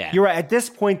 but you're right. At this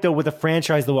point, though, with a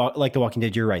franchise like The Walking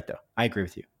Dead, you're right, though. I agree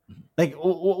with you. Like,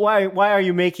 why are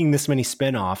you making this many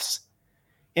spinoffs?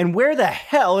 And where the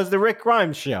hell is the Rick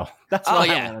Grimes show? That's what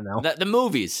I want to know. The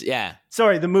movies, yeah.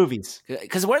 Sorry, the movies.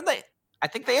 Because weren't they? I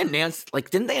think they announced, like,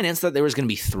 didn't they announce that there was going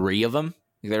to be 3 of them?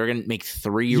 Like, they were going to make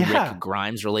 3 Rick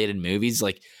Grimes related movies.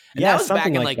 Like, and that was back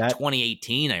in like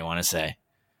 2018, I want to say.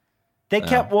 They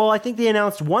kept, well, I think they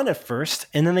announced 1 at first,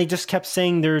 and then they just kept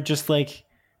saying they're just like,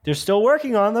 they're still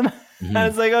working on them. Mm-hmm. I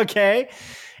was like, okay.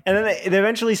 And then they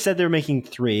eventually said they're making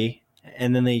 3,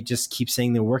 and then they just keep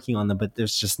saying they're working on them, but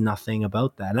there's just nothing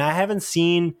about that. And I haven't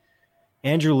seen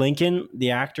Andrew Lincoln,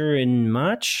 the actor, in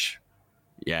much.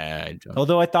 Yeah.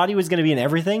 Although I thought he was going to be in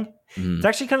everything. Mm-hmm. It's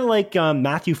actually kind of like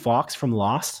Matthew Fox from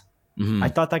Lost. Mm-hmm. I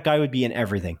thought that guy would be in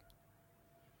everything.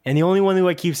 And the only one who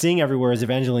I keep seeing everywhere is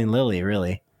Evangeline Lilly,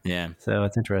 really. Yeah. So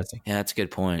it's interesting. Yeah, that's a good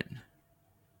point.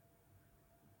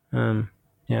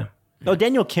 Yeah. Oh,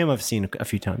 Daniel Kim I've seen a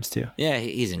few times too. Yeah,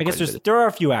 he's in. I guess there are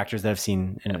a few actors that I've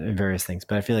seen in various things,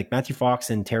 but I feel like Matthew Fox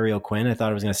and Terry O'Quinn, I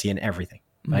thought I was going to see in everything.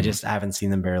 Mm-hmm. I just haven't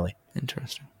seen them barely.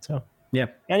 Interesting. So, yeah.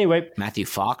 Anyway. Matthew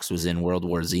Fox was in World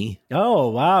War Z. Oh,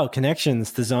 wow.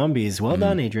 Connections to zombies. Well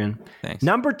done, Adrian. Thanks.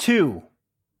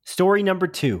 Story number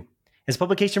 2. As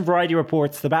publication Variety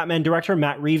reports, the Batman director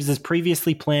Matt Reeves'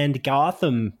 previously planned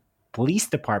Gotham Police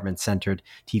Department-centered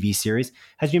TV series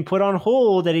has been put on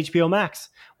hold at HBO Max,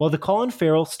 while the Colin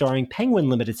Farrell starring Penguin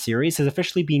limited series has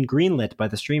officially been greenlit by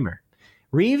the streamer.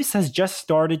 Reeves has just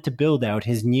started to build out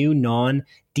his new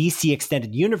non-DC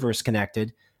Extended Universe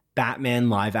connected Batman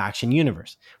live-action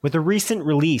universe, with the recent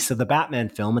release of the Batman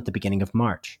film at the beginning of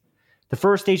March. The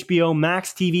first HBO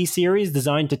Max TV series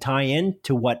designed to tie in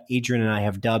to what Adrian and I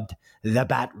have dubbed the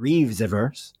Bat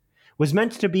Reeves-averse was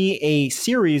meant to be a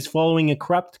series following a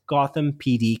corrupt Gotham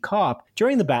PD cop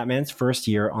during the Batman's first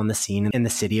year on the scene in the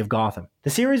city of Gotham. The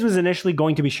series was initially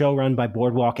going to be showrun by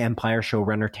Boardwalk Empire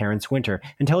showrunner Terrence Winter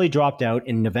until he dropped out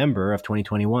in November of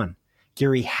 2021.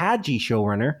 Gary Hadji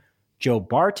showrunner Joe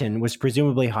Barton was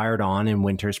presumably hired on in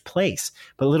Winter's place,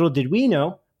 but little did we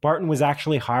know, Barton was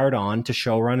actually hired on to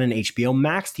showrun an HBO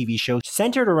Max TV show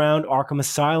centered around Arkham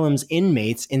Asylum's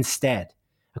inmates instead.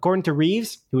 According to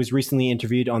Reeves, who was recently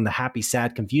interviewed on the Happy,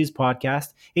 Sad, Confused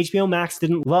podcast, HBO Max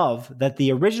didn't love that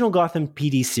the original Gotham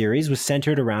PD series was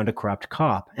centered around a corrupt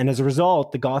cop, and as a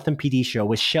result, the Gotham PD show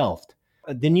was shelved.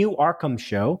 The new Arkham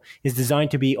show is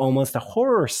designed to be almost a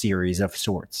horror series of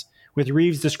sorts, with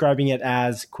Reeves describing it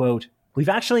as, quote, "We've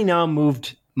actually now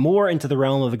moved more into the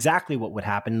realm of exactly what would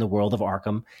happen in the world of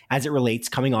Arkham as it relates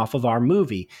coming off of our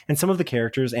movie and some of the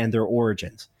characters and their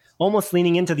origins, almost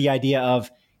leaning into the idea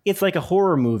of it's like a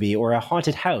horror movie or a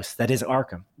haunted house that is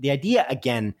Arkham. The idea,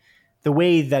 again, the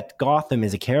way that Gotham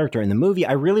is a character in the movie,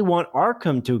 I really want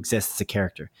Arkham to exist as a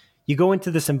character. You go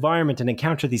into this environment and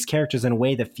encounter these characters in a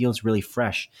way that feels really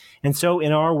fresh. And so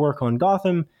in our work on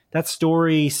Gotham, that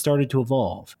story started to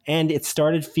evolve. And it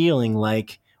started feeling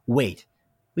like, wait,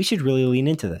 we should really lean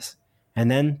into this. And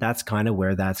then that's kind of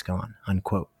where that's gone,"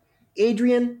 unquote.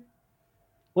 Adrian,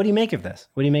 what do you make of this?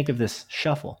 What do you make of this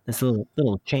shuffle, this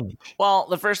little change? Well,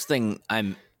 the first thing I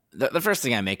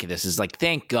make of this is like,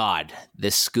 thank God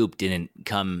this scoop didn't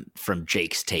come from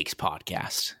Jake's Takes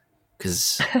podcast.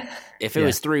 Because if it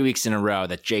was 3 weeks in a row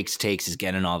that Jake's Takes is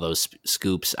getting all those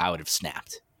scoops, I would have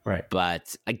snapped. Right.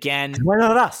 But again, why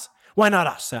not us? Why not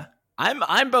us? Huh?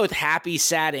 I'm both happy,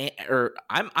 sad,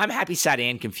 I'm happy, sad,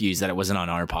 and confused that it wasn't on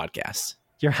our podcast.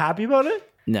 You're happy about it?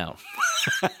 No.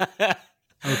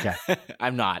 Okay.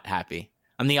 I'm not happy.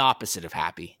 I'm the opposite of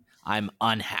happy. I'm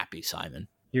unhappy, Simon.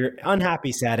 You're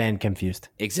unhappy, sad, and confused.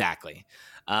 Exactly.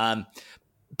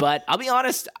 But I'll be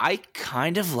honest, I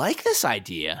kind of like this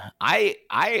idea. I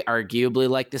arguably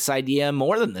like this idea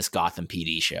more than this Gotham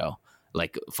PD show,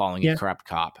 like following a corrupt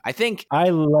cop. I think I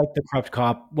like the corrupt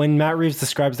cop. When Matt Reeves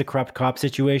describes the corrupt cop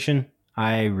situation,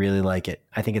 I really like it.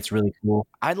 I think it's really cool.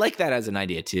 I like that as an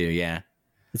idea too, yeah.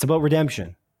 It's about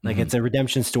redemption. Like it's a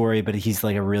redemption story, but he's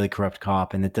like a really corrupt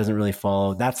cop and it doesn't really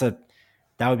follow. That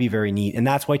would be very neat. And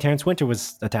that's why Terrence Winter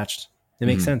was attached. It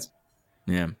makes sense.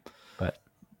 Yeah.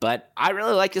 But I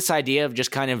really like this idea of just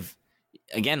kind of,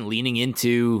 again, leaning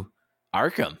into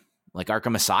Arkham, like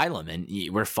Arkham Asylum. And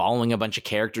we're following a bunch of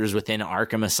characters within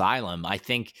Arkham Asylum. I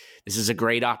think this is a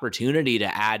great opportunity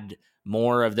to add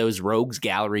more of those rogues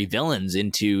gallery villains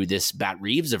into this Bat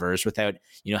Reeves-averse without,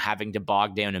 having to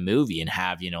bog down a movie and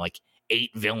have, like 8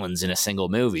 villains in a single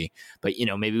movie. But,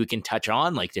 maybe we can touch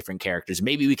on like different characters.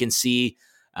 Maybe we can see,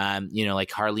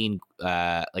 like Harley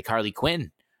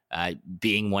Quinn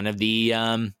being one of the,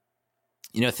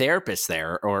 therapists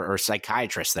there or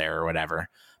psychiatrists there or whatever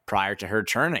prior to her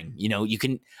turning.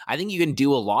 I think you can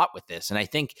do a lot with this. And I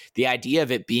think the idea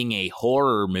of it being a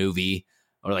horror movie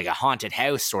or like a haunted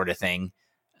house sort of thing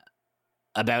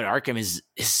about Arkham is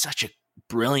such a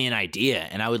brilliant idea,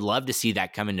 and I would love to see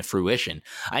that come into fruition.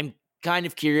 I'm kind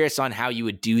of curious on how you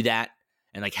would do that,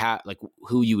 and like how, like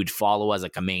who you would follow as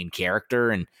like a main character,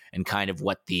 and kind of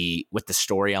what the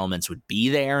story elements would be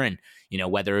there, and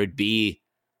whether it would be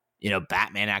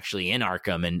Batman actually in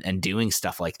Arkham and doing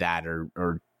stuff like that,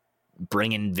 or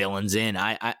bringing villains in.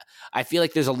 I feel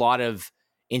like there's a lot of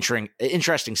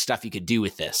interesting stuff you could do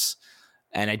with this,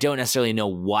 and I don't necessarily know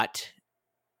what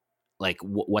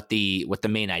the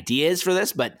main idea is for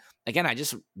this, but again, I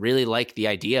just really like the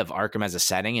idea of Arkham as a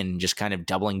setting and just kind of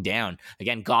doubling down.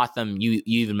 Again, Gotham, you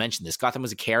even mentioned this. Gotham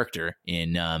was a character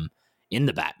in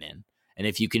the Batman, and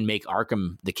if you can make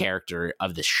Arkham the character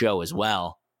of the show as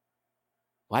well,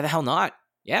 why the hell not?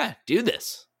 Yeah, do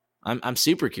this. I'm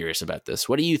super curious about this.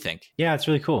 What do you think? Yeah, it's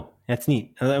really cool. That's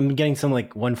neat. I'm getting some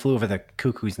like One Flew Over the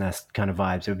Cuckoo's Nest kind of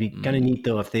vibes. It would be kind of neat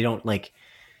though if they don't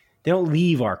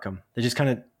leave Arkham. They just kind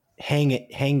of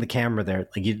hang the camera there.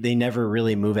 Like they never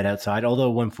really move it outside. Although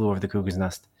One Flew Over the Cuckoo's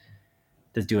Nest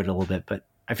does do it a little bit, but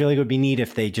I feel like it would be neat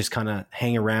if they just kind of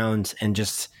hang around and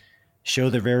just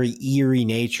show the very eerie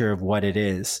nature of what it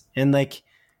is. And like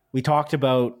we talked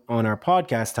about on our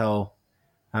podcast, how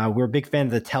we're a big fan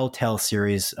of the Telltale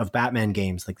series of Batman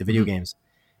games, like the video games.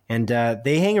 And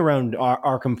they hang around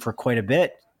Arkham for quite a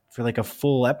bit, for like a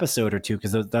full episode or two,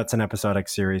 because that's an episodic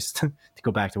series, to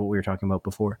go back to what we were talking about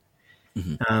before.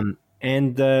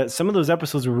 And some of those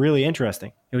episodes were really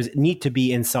interesting. It was neat to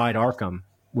be inside Arkham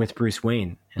with Bruce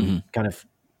Wayne and kind of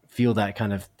feel that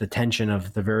kind of the tension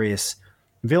of the various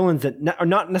villains that are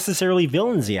not necessarily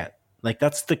villains yet. Like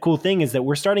that's the cool thing, is that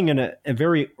we're starting in a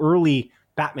very early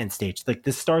Batman stage. Like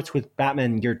this starts with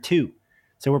Batman Year 2.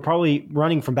 So we're probably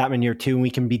running from Batman Year 2 and we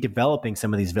can be developing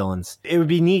some of these villains. It would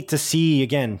be neat to see,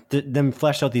 again, them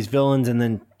flesh out these villains and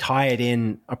then tie it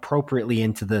in appropriately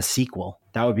into the sequel.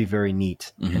 That would be very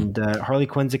neat. And Harley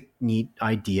Quinn's a neat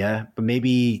idea, but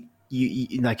maybe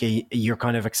you're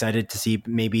kind of excited to see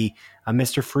maybe a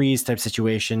Mr. Freeze type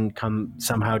situation come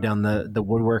somehow down the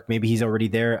woodwork. Maybe he's already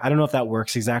there. I don't know if that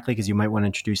works exactly, because you might want to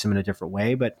introduce him in a different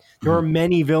way, but there are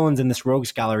many villains in this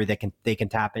rogues gallery that they can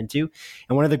tap into.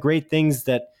 And one of the great things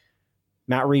that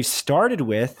Matt Reeves started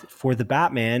with for the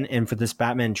Batman and for this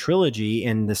Batman trilogy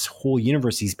and this whole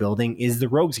universe he's building is the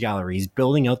rogues gallery. He's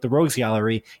building out the rogues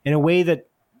gallery in a way that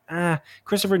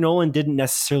Christopher Nolan didn't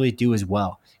necessarily do as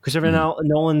well. Christopher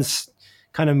Nolan's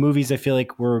kind of movies, I feel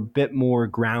like, were a bit more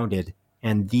grounded,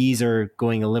 and these are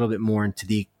going a little bit more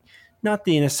into not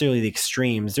necessarily the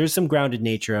extremes. There's some grounded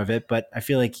nature of it, but I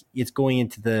feel like it's going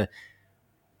into the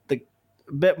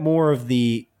bit more of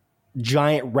the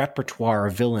giant repertoire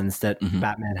of villains that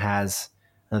Batman has,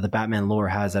 the Batman lore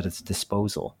has at its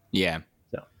disposal. Yeah.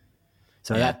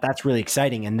 So that's really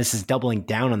exciting, and this is doubling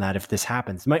down on that if this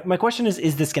happens. My question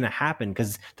is this going to happen?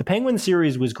 Because the Penguin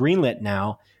series was greenlit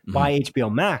now by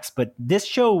HBO Max, but this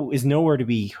show is nowhere to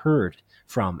be heard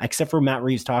from, except for Matt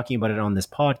Reeves talking about it on this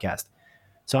podcast.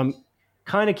 So I'm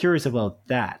kind of curious about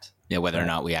that. Yeah, whether or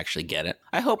not we actually get it.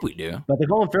 I hope we do. But the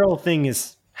Colin Farrell thing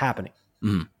is happening.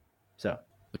 So,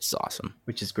 which is awesome.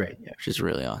 Which is great. Yeah. Which is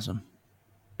really awesome.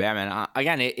 Yeah, man.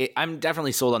 Again, I'm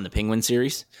definitely sold on the Penguin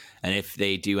series, and if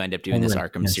they do end up doing this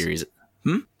Arkham series,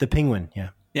 the Penguin,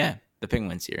 yeah, the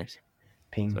Penguin series,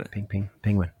 Penguin,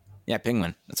 yeah,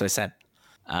 Penguin. That's what I said.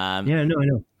 Yeah, no, I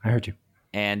know, I heard you.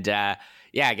 And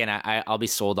again, I'll be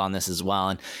sold on this as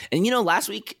well. And last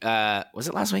week, was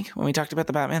it last week when we talked about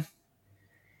the Batman?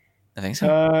 I think so.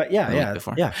 Yeah.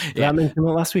 Batman came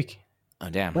out last week.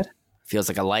 Oh damn! What? Feels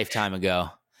like a lifetime ago.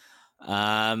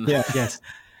 Yes.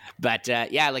 But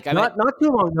like not too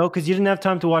long ago, because you didn't have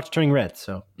time to watch Turning Red.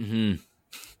 So I'm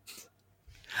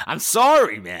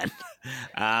sorry, man.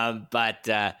 I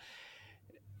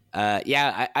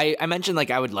mentioned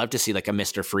like I would love to see like a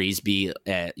Mr. Freeze be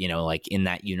like in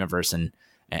that universe, and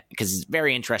because it's a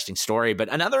very interesting story. But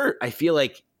another, I feel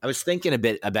like I was thinking a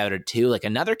bit about it too. Like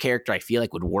another character I feel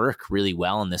like would work really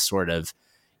well in this sort of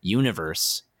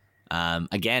universe.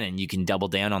 Again, and you can double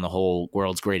down on the whole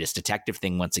world's greatest detective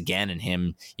thing once again, and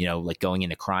him, like going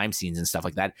into crime scenes and stuff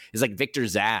like that, is like Victor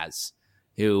Zsasz,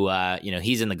 who,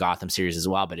 he's in the Gotham series as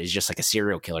well, but is just like a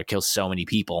serial killer, kills so many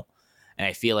people. And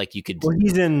I feel like you could. Well,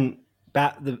 he's in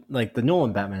the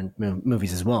Nolan Batman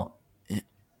movies as well.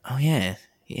 Oh yeah,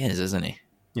 he is, isn't he?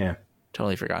 Yeah,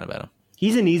 totally forgot about him.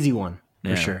 He's an easy one.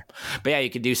 For sure. But yeah,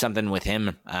 you could do something with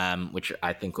him, which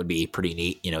I think would be pretty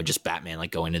neat. Just Batman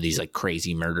like going to these like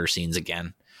crazy murder scenes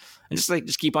again, and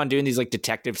just keep on doing these like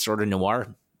detective sort of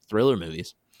noir thriller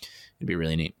movies. It'd be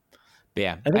really neat. But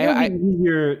yeah, I think it'd be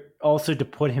easier also to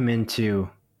put him into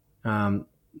the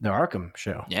Arkham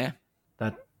show. Yeah,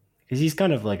 because he's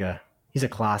kind of like he's a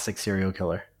classic serial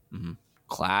killer.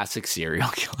 Classic serial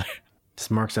killer. Just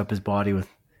marks up his body with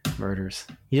murders.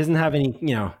 He doesn't have any,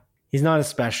 he's not as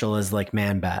special as like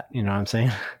Man-Bat. You know what I'm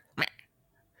saying?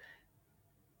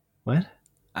 What?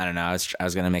 I don't know. I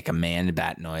was gonna make a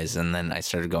Man-Bat noise, and then I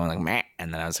started going like meh,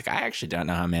 and then I was like, I actually don't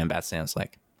know how Man-Bat sounds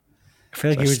like. I feel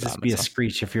like it would just be a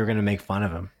screech if you were gonna make fun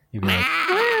of him. You'd be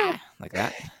like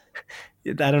that.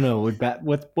 I don't know.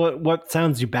 What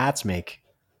sounds do bats make?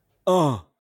 Oh,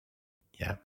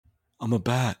 yeah, I'm a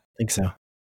bat. I think so.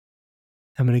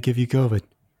 I'm gonna give you COVID.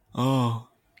 Oh,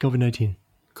 COVID-19.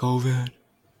 COVID.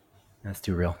 That's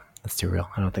too real.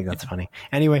 I don't think that's funny.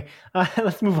 Anyway,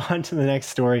 let's move on to the next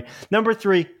story. Number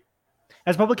 3.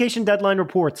 As publication deadline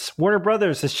reports, Warner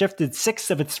Brothers has shifted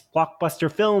 6 of its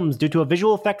blockbuster films due to a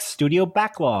visual effects studio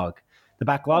backlog. The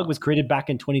backlog was created back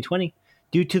in 2020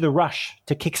 due to the rush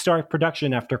to kickstart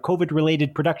production after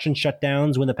COVID-related production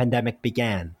shutdowns when the pandemic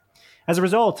began. As a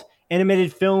result,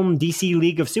 animated film DC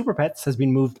League of Super Pets has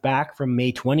been moved back from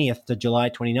May 20th to July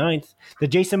 29th. The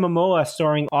Jason Momoa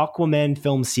starring Aquaman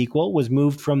film sequel was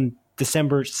moved from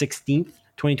December 16th,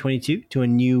 2022 to a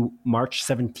new March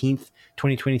 17th,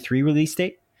 2023 release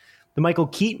date. The Michael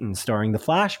Keaton starring The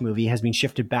Flash movie has been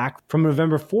shifted back from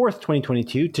November 4th,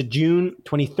 2022 to June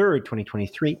 23rd,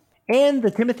 2023. And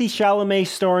the Timothée Chalamet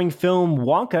starring film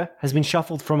Wonka has been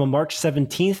shuffled from a March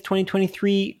 17th,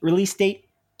 2023 release date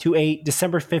to a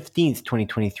December 15th,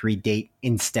 2023 date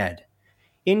instead.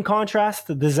 In contrast,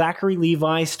 the Zachary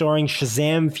Levi starring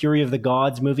Shazam! Fury of the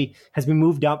Gods movie has been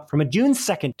moved up from a June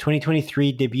 2nd,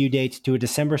 2023 debut date to a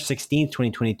December 16th,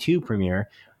 2022 premiere,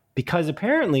 because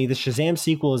apparently the Shazam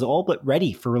sequel is all but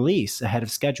ready for release ahead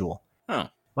of schedule. Huh.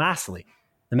 Lastly,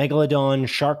 the Megalodon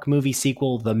shark movie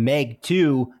sequel, The Meg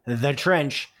 2, The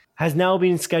Trench, has now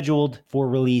been scheduled for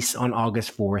release on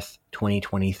August 4th,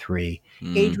 2023.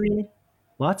 Adrian,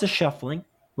 lots of shuffling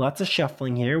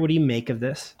here. What do you make of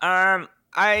this?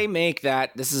 I make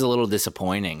that this is a little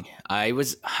disappointing. I'm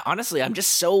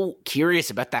just so curious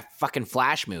about that fucking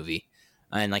Flash movie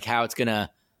and like how it's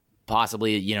gonna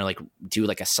possibly, like do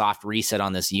like a soft reset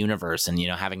on this universe and,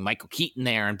 having Michael Keaton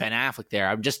there and Ben Affleck there.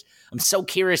 I'm so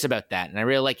curious about that. And I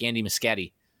really like Andy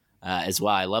Muschietti as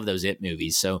well. I love those It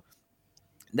movies. So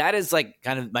that is like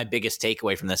kind of my biggest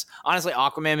takeaway from this. Honestly,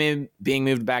 Aquaman being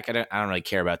moved back, I don't really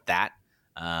care about that.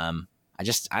 I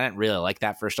didn't really like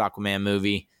that first Aquaman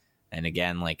movie. And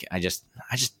again, like I just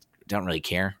don't really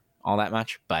care all that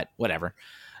much, but whatever.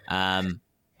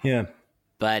 Yeah.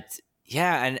 But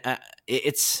yeah,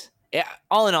 and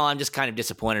all in all, I'm just kind of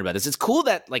disappointed about this. It's cool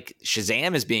that like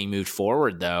Shazam is being moved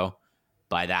forward though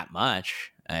by that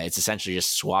much. It's essentially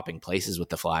just swapping places with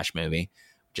the Flash movie,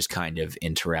 which is kind of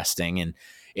interesting. And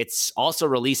it's also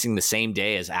releasing the same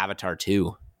day as Avatar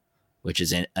 2, which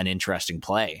is an interesting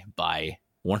play by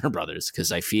Warner Brothers,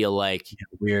 because I feel like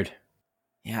weird.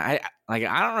 Yeah, I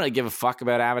don't really give a fuck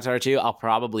about Avatar 2. I'll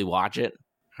probably watch it.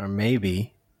 Or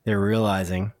maybe they're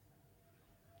realizing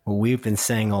what we've been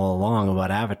saying all along about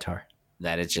Avatar.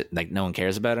 That it's just, like no one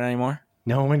cares about it anymore?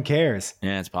 No one cares.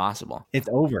 Yeah, it's possible. It's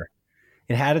over.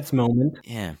 It had its moment.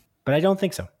 Yeah. But I don't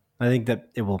think so. I think that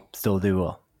it will still do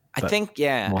well. I think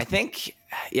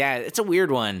it's a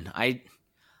weird one.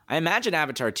 I imagine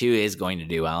Avatar 2 is going to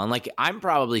do well. And like, I'm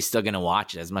probably still going to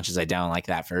watch it as much as I don't like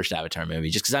that first Avatar movie,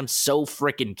 just because I'm so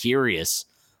freaking curious.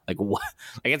 Like, what?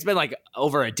 Like, it's been like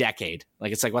over a decade.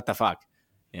 Like, it's like, what the fuck?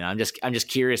 I'm just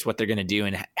curious what they're going to do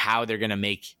and how they're going to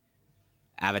make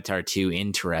Avatar 2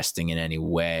 interesting in any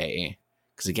way.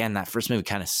 Because again, that first movie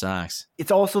kind of sucks.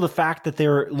 It's also the fact that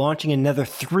they're launching another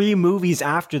 3 movies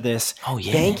after this,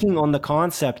 banking on the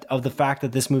concept of the fact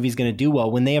that this movie is going to do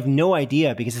well when they have no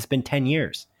idea because it's been 10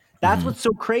 years. That's what's so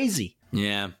crazy.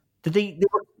 Yeah. That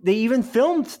they even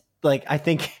filmed, like, I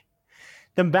think,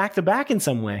 them back to back in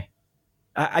some way.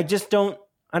 I just don't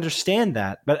understand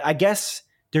that. But I guess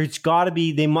there's got to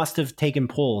be, they must have taken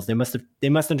polls. They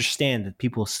must understand that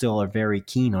people still are very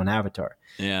keen on Avatar.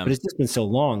 Yeah. But it's just been so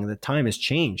long that time has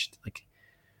changed. Like,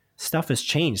 stuff has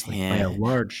changed by a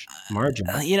large margin.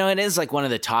 It is like one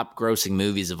of the top grossing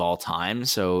movies of all time.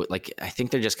 So like, I think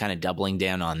they're just kind of doubling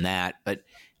down on that. But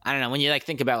I don't know, when you like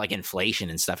think about like inflation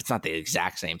and stuff, it's not the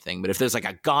exact same thing. But if there's like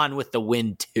a Gone with the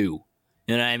Wind 2, you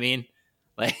know what I mean?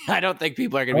 Like, I don't think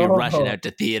people are going to be rushing out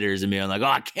to theaters and being like, oh,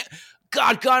 I can't.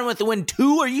 God, Gone with the Wind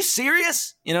 2? Are you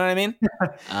serious? You know what I mean?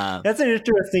 That's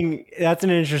an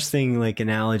interesting like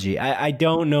analogy. I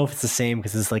don't know if it's the same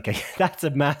because it's like that's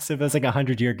like a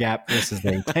 100-year gap versus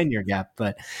a 10-year gap.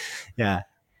 But yeah,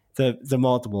 it's a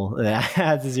multiple that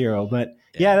adds a 0. But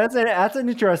yeah, that's an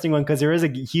interesting one because there is a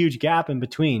huge gap in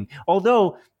between.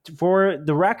 Although, for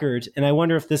the record, and I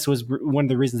wonder if this was one of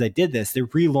the reasons they did this, they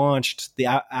relaunched the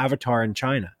Avatar in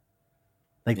China,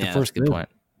 like the first good point.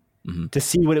 to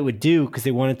see what it would do, because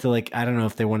they wanted to, like, I don't know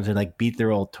if they wanted to like beat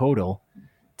their old total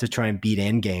to try and beat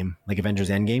Endgame, like Avengers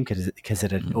Endgame, because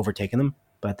it had overtaken them.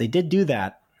 But they did do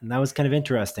that, and that was kind of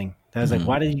interesting. I was like,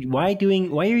 why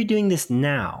are you doing this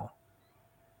now?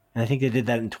 And I think they did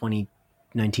that in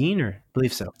 2019, or I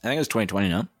believe so. I think it was 2020,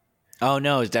 no? Oh,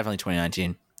 no, it was definitely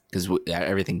 2019 because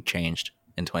everything changed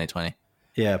in 2020.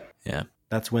 Yeah. Yeah.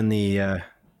 That's when the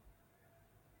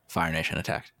Fire Nation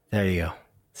attacked. There you go.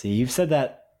 See, you've said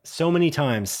that so many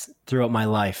times throughout my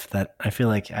life that I feel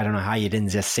like I don't know how you didn't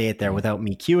just say it there without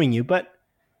me cueing you, but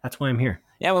that's why I'm here.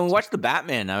 Yeah, when we watched The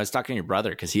Batman, I was talking to your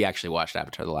brother because he actually watched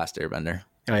Avatar: The Last Airbender.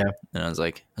 Oh, yeah. And I was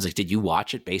like, did you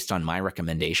watch it based on my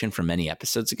recommendation from many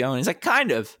episodes ago? And he's like,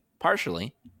 kind of,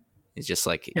 partially. He's just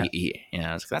like, I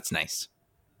was like, that's nice.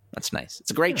 That's nice.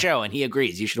 It's a great show, and he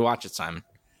agrees. You should watch it, Simon.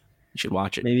 You should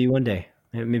watch it. Maybe one day.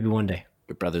 Maybe one day.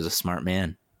 Your brother's a smart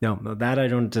man. No, that I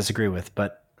don't disagree with,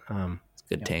 but it's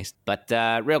good taste. But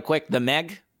real quick, The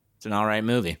Meg, it's an all right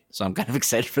movie. So I'm kind of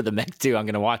excited for The Meg, too. I'm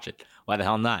going to watch it. Why the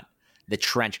hell not? The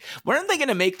Trench. Weren't they going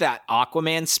to make that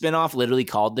Aquaman spinoff literally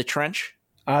called The Trench?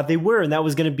 They were, and that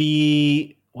was going to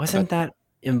be, wasn't that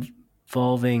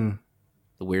involving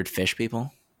the weird fish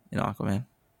people in Aquaman?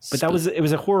 But it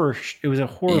was a horror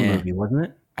movie, wasn't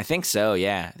it? I think so,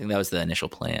 yeah. I think that was the initial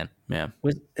plan. Yeah.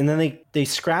 And then they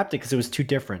scrapped it because it was too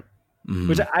different,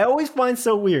 which I always find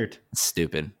so weird. It's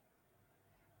stupid.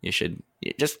 You should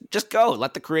just go.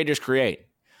 Let the creators create.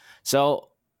 So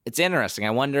it's interesting.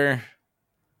 I wonder,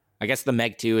 I guess the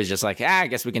Meg 2 is just like, I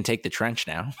guess we can take The Trench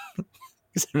now.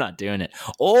 Because they're not doing it.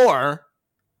 Or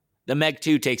the Meg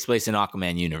 2 takes place in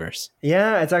Aquaman universe.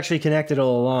 Yeah, it's actually connected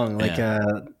all along. Like,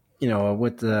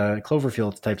 with the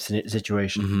Cloverfield type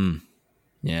situation. Mm-hmm.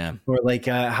 Yeah. Or like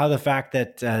how the fact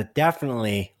that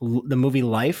definitely the movie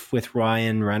Life with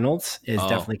Ryan Reynolds is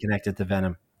definitely connected to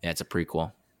Venom. Yeah, it's a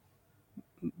prequel.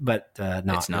 But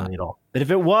not really at all. But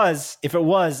if it was,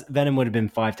 Venom would have been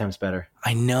 5 times better.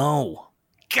 I know.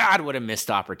 God, what a missed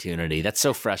opportunity. That's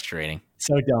so frustrating.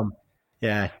 So dumb.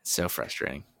 Yeah. So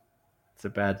frustrating. It's a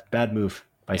bad move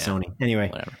by Sony. Anyway,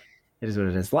 whatever. It is what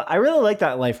it is. I really like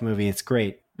that Life movie. It's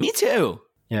great. Me too.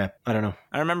 Yeah, I don't know.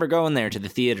 I remember going there to the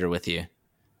theater with you.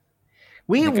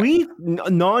 We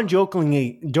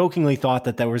jokingly thought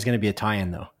that there was going to be a tie-in,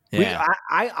 though. Yeah.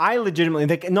 I legitimately,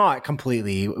 like, not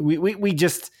completely. We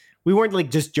weren't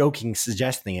like just joking,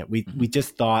 suggesting it. We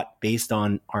just thought, based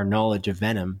on our knowledge of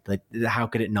Venom, that how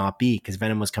could it not be? Because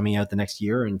Venom was coming out the next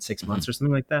year in 6 months or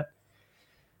something like that.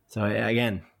 So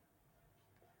again,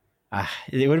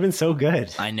 it would have been so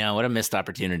good. I know, what a missed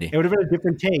opportunity. It would have been a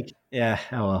different take. Yeah.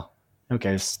 Oh well.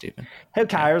 Okay. Stupid. Who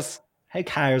cares? Who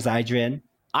cares, Adrian?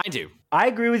 I do. I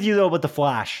agree with you though about the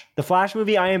Flash. The Flash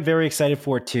movie, I am very excited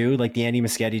for too. Like the Andy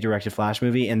Muschietti directed Flash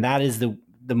movie, and that is the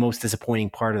most disappointing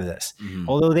part of this. Mm-hmm.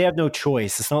 Although they have no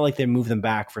choice, it's not like they move them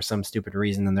back for some stupid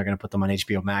reason and they're going to put them on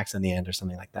HBO Max in the end or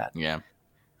something like that. Yeah.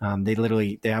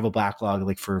 They have a backlog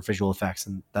like for visual effects,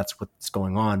 and that's what's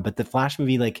going on. But the Flash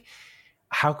movie, like,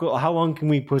 how long can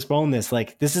we postpone this?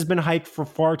 Like, this has been hyped for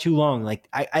far too long. Like,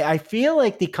 I feel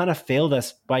like they kind of failed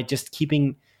us by just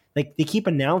keeping, like, they keep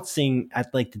announcing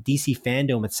at like the DC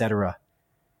fandom, etc.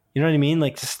 You know what I mean?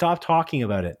 Like, just stop talking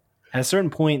about it. At a certain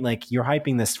point, like, you're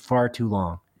hyping this far too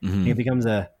long. Mm-hmm. It becomes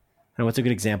what's a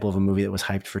good example of a movie that was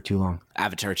hyped for too long?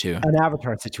 Avatar 2. An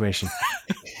Avatar situation.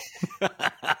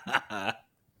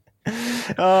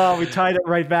 Oh, we tied it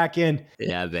right back in.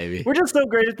 Yeah, baby. We're just so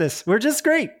great at this. We're just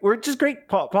great. We're just great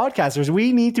podcasters.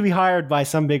 We need to be hired by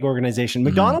some big organization.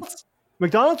 McDonald's,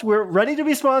 we're ready to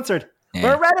be sponsored. Yeah.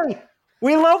 We're ready.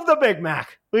 We love the Big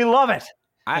Mac. We love it.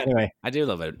 Anyway. I do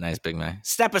love a nice Big Mac.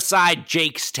 Step aside,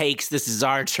 Jake's Takes. This is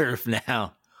our turf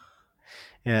now.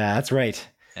 Yeah, that's right.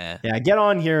 Yeah, get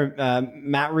on here,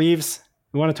 Matt Reeves.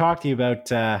 We want to talk to you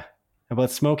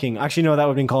about smoking. Actually, no, that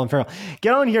would have been Colin Farrell.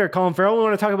 Get on here, Colin Farrell. We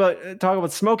want to talk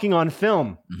about smoking on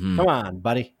film. Mm-hmm. Come on,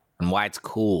 buddy. And why it's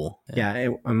cool. Yeah,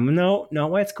 no, not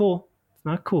why it's cool. It's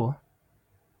not cool.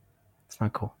 It's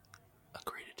not cool.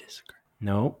 Agree to disagree.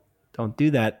 No, don't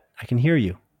do that. I can hear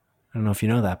you. I don't know if you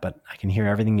know that, but I can hear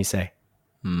everything you say.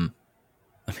 That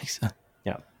makes sense.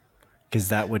 Yeah, because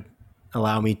that would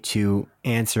allow me to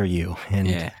answer you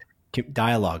and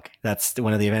dialogue. That's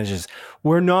one of the advantages.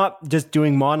 We're not just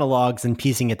doing monologues and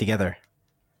piecing it together.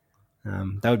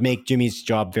 That would make Jimmy's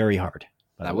job very hard.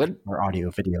 That would? Our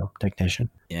audio video technician.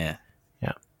 Yeah.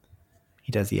 Yeah.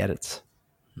 He does the edits.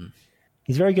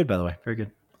 He's very good, by the way. Very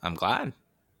good. I'm glad.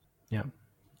 Yeah.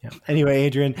 Yeah. Anyway,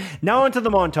 Adrian, now onto the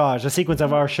montage, a sequence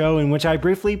of our show in which I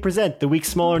briefly present the week's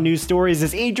smaller news stories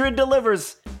as Adrian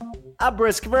delivers a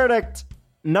brisk verdict.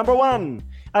 Number 1,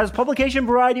 as Publication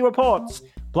Variety reports,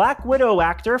 Black Widow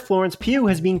actor Florence Pugh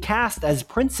has been cast as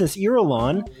Princess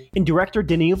Irulan in director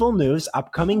Denis Villeneuve's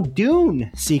upcoming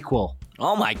Dune sequel.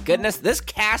 Oh my goodness, this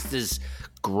cast is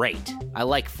great. I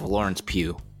like Florence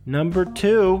Pugh. Number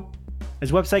 2,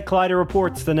 as website Collider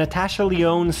reports, the Natasha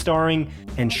Lyonne starring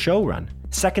and showrun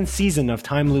second season of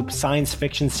time loop science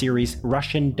fiction series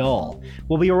Russian Doll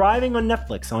will be arriving on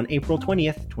Netflix on April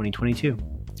 20th, 2022.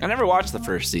 I never watched the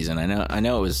first season. I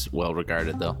know it was well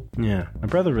regarded though. Yeah, my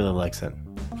brother really likes it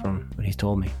from what he's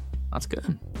told me. That's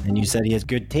good. And you said he has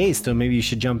good taste, so maybe you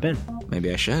should jump in.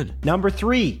 Maybe I should. Number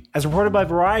 3, as reported by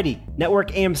Variety,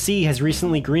 network AMC has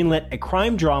recently greenlit a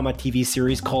crime drama TV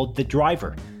series called The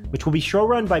Driver, which will be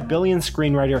showrun by Billion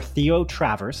screenwriter Theo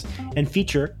Travers and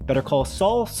feature Better Call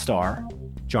Saul star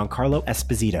Giancarlo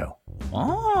Esposito.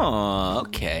 Oh,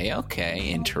 okay.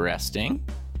 Interesting.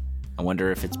 I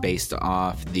wonder if it's based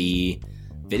off the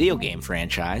video game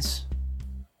franchise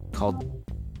called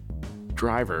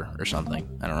Driver or something.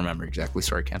 I don't remember exactly.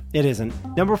 Sorry, Ken. It isn't.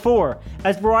 Number 4,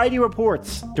 as Variety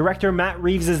reports, director Matt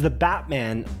Reeves' The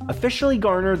Batman officially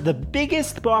garnered the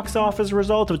biggest box office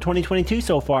result of 2022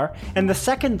 so far, and the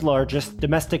second largest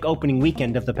domestic opening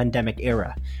weekend of the pandemic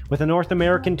era, with a North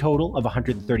American total of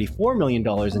 $134 million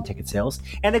in ticket sales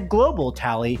and a global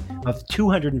tally of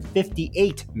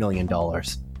 $258 million.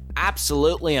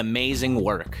 Absolutely amazing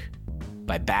work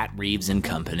by Bat Reeves and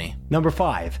Company. Number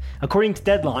 5. According to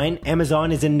Deadline,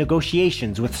 Amazon is in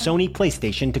negotiations with Sony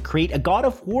PlayStation to create a God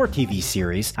of War TV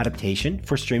series adaptation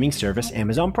for streaming service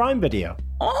Amazon Prime Video.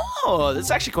 Oh, that's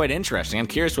actually quite interesting. I'm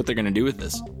curious what they're going to do with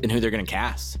this and who they're going to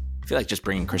cast. I feel like just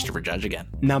bringing Christopher Judge again.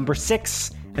 Number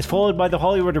 6. As followed by The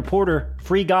Hollywood Reporter,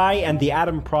 Free Guy and The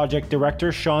Adam Project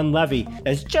director Sean Levy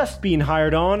has just been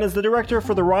hired on as the director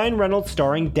for the Ryan Reynolds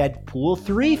starring Deadpool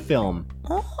 3 film.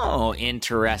 Oh,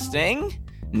 interesting.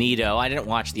 Neato. I didn't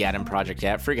watch The Adam Project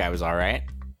yet. Free Guy was all right.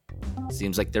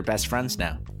 Seems like they're best friends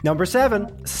now. Number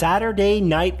 7. Saturday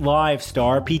Night Live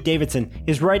star Pete Davidson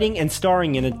is writing and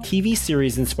starring in a TV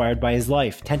series inspired by his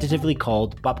life, tentatively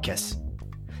called Bupkis.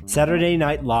 Saturday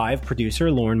Night Live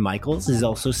producer Lorne Michaels is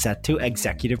also set to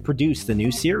executive produce the new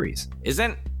series.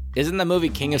 Isn't the movie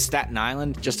King of Staten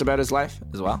Island just about his life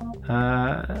as well?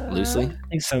 Loosely?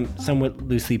 I think somewhat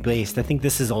loosely based. I think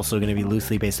this is also going to be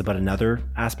loosely based about another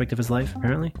aspect of his life,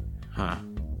 apparently. Huh.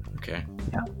 Okay.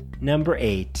 Yeah. Number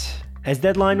 8. As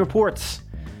Deadline reports,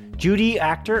 Judy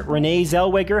actor Renee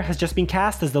Zellweger has just been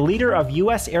cast as the leader of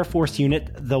U.S. Air Force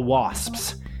unit The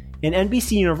Wasps in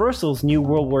NBC Universal's new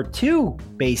World War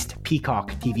II-based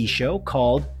Peacock TV show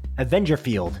called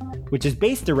Avengerfield, which is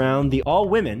based around the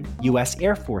all-women U.S.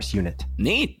 Air Force unit.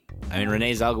 Neat. I mean,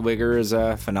 Renee Zellweger is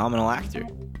a phenomenal actor,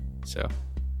 so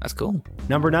that's cool.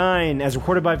 Number 9, as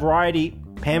reported by Variety,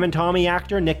 Pam and Tommy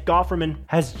actor Nick Offerman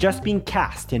has just been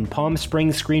cast in Palm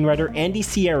Springs screenwriter Andy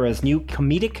Sierra's new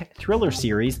comedic thriller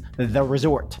series, The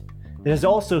Resort. It is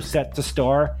also set to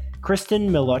star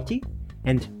Kristen Milotti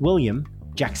and William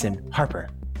Jackson Harper.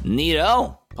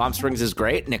 Neato. Palm Springs is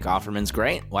great. Nick Offerman's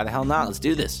great. Why the hell not? Let's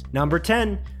do this. Number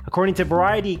 10, according to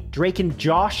Variety, Drake and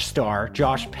Josh star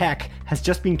Josh Peck has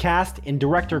just been cast in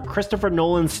director Christopher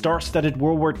Nolan's star-studded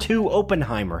World War II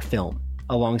Oppenheimer film,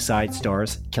 alongside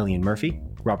stars Cillian Murphy,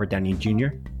 Robert Downey Jr.,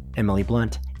 Emily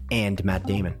Blunt, and Matt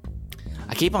Damon.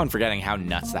 I keep on forgetting how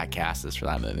nuts that cast is for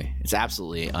that movie. It's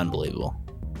absolutely unbelievable.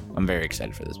 I'm very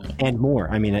excited for this movie. And more.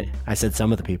 I mean, I said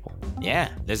some of the people. Yeah,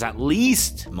 there's at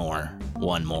least more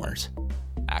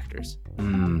actors.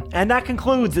 And that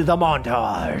concludes the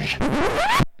montage.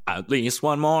 At least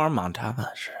one more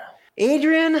montage.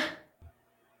 Adrian,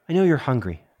 I know you're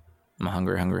hungry. I'm a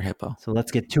hungry hippo. So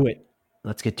let's get to it.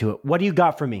 What do you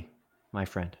got for me, my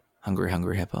friend? Hungry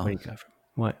hippo. What do you got for me?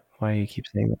 What? Why do you keep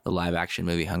saying that? The live action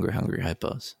movie Hungry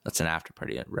Hippos. That's an After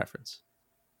Party reference.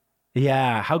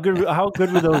 Yeah, how good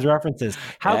were those references?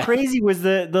 How crazy was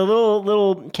the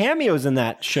little cameos in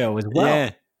that show as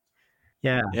well?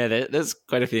 Yeah. There's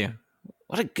quite a few.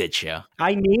 What a good show.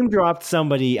 I name dropped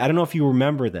somebody. I don't know if you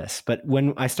remember this, but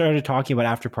when I started talking about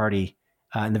After Party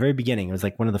in the very beginning, it was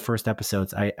like one of the first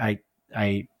episodes.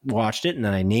 I watched it and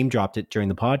then I name dropped it during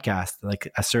the podcast, like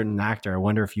a certain actor. I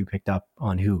wonder if you picked up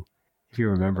on who. If you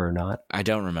remember or not. I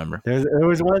don't remember. There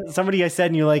was somebody I said,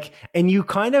 and you're like, and you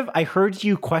kind of, I heard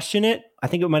you question it. I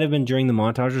think it might have been during the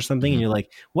montage or something. And you're like,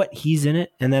 what? He's in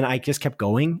it? And then I just kept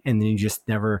going. And then you just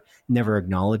never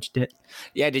acknowledged it.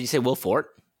 Yeah. Did you say Will Forte?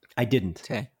 I didn't.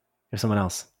 Okay. There's someone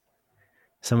else.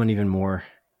 Someone even more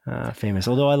famous.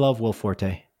 Although I love Will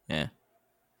Forte. Yeah.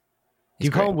 Do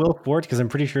you call him Will Forte? Because I'm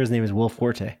pretty sure his name is Will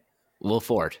Forte. Will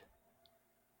Forte.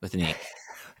 With an E.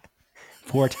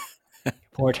 Forte.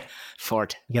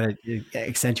 Fort. You gotta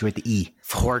accentuate the E.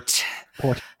 Fort.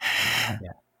 Yeah.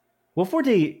 Will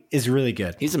Forte is really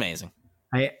good. He's amazing.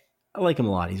 I like him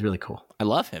a lot. He's really cool. I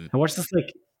love him. I watched this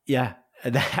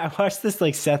I watched this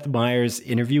like Seth Meyers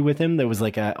interview with him that was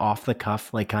like a off the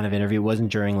cuff like kind of interview. It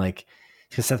wasn't during like,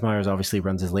 because Seth Meyers obviously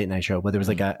runs his late night show, but there was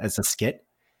like as a skit.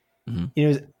 Mm-hmm. It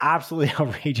was absolutely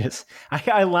outrageous.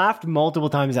 I laughed multiple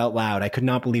times out loud. I could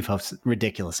not believe how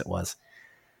ridiculous it was.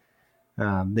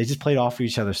 They just played off of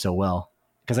each other so well,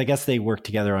 because I guess they worked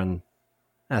together on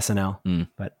SNL,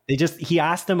 but he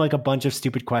asked them like a bunch of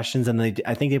stupid questions, and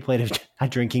I think they played a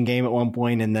drinking game at one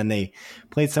point, and then they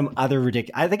played some other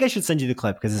ridiculous. I think I should send you the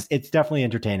clip because it's definitely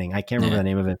entertaining. I can't remember the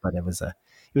name of it, but it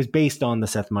was based on the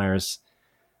Seth Meyers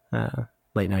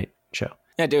late night show.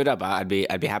 Yeah, do it up. I'd be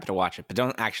happy to watch it, but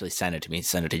don't actually send it to me.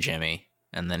 Send it to Jimmy,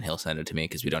 and then he'll send it to me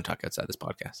because we don't talk outside this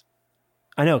podcast.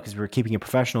 I know, because we're keeping it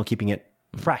professional, keeping it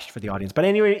fresh for the audience. But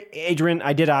anyway, Adrian,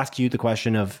 I did ask you the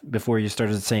question of, before you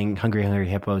started saying Hungry Hungry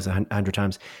Hippos 100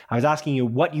 times, I was asking you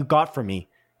what you got for me,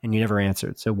 and you never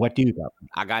answered. So what do you got for me?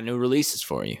 I got new releases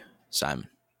for you, Simon.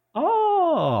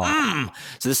 Oh.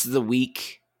 So this is the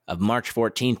week of March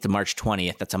 14th to March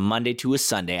 20th. That's a Monday to a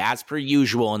Sunday, as per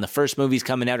usual. And the first movies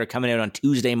coming out on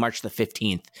Tuesday, March the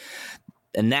 15th.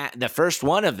 And the first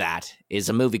one of that is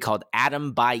a movie called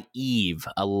Adam by Eve,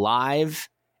 a live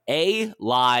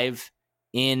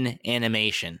in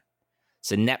animation.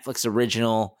 It's a Netflix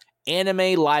original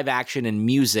anime, live action, and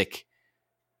music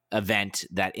event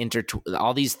that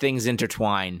all these things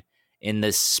intertwine in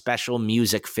this special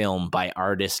music film by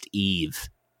artist Eve.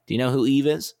 Do you know who Eve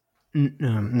is?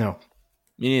 No.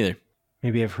 Me neither.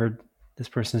 Maybe I've heard this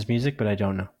person's music, but I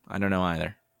don't know. I don't know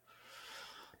either.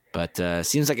 But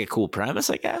seems like a cool premise,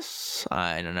 I guess.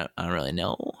 I don't know. I don't really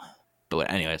know. But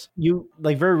anyways, you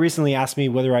like very recently asked me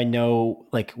whether I know,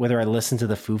 like whether I listen to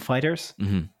the Foo Fighters.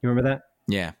 Mm-hmm. You remember that?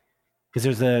 Yeah. Because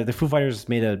there's the Foo Fighters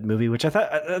made a movie, which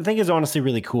I think is honestly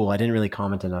really cool. I didn't really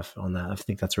comment enough on that. I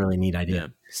think that's a really neat idea. Yeah.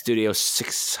 Studio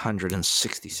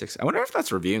 666. I wonder if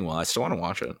that's reviewing well. I still want to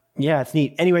watch it. Yeah, it's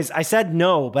neat. Anyways, I said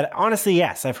no, but honestly,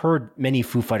 yes. I've heard many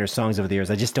Foo Fighters songs over the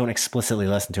years. I just don't explicitly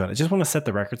listen to it. I just want to set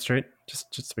the record straight,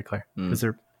 just to be clear, because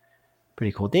they're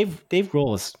pretty cool. Dave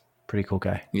Grohl is a pretty cool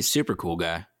guy. He's a super cool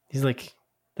guy. He's like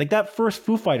that first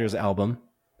Foo Fighters album.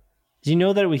 Did you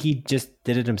know that he just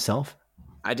did it himself?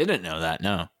 I didn't know that,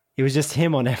 no. It was just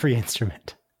him on every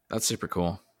instrument. That's super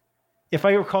cool. If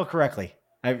I recall correctly,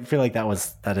 I feel like that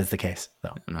is the case,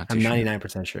 though. I'm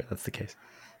 99% sure that's the case.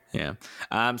 Yeah.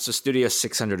 So Studio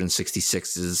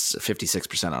 666 is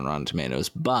 56% on Rotten Tomatoes,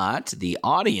 but the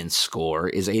audience score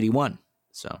is 81.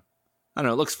 So, I don't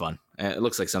know, it looks fun. It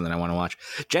looks like something I want to watch.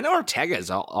 Jenna Ortega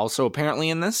is also apparently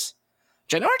in this.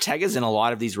 Jenna Ortega's in a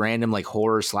lot of these random like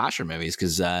horror slasher movies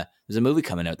because there's a movie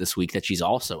coming out this week that she's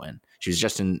also in. She was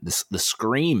just in the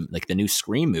Scream, like the new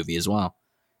Scream movie as well.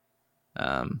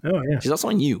 Oh yeah, she's also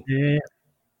in You. Yeah.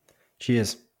 She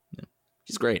is. Yeah.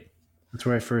 She's great. That's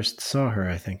where I first saw her,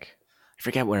 I think. I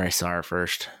forget where I saw her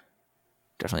first.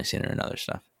 Definitely seen her in other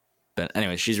stuff. But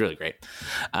anyway, she's really great.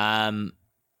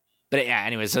 But yeah,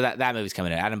 anyway, so that movie's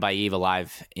coming out. Adam by Eve,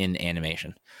 alive in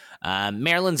animation.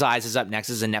 Marilyn's Eyes is up next.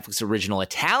 This is a Netflix original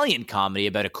Italian comedy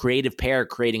about a creative pair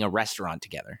creating a restaurant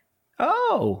together.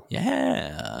 Oh.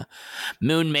 Yeah.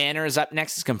 Moon Manor is up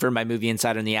next. It's confirmed by Movie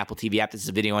Insider and the Apple TV app. This is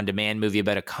a video on demand movie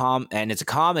about and it's a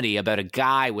comedy about a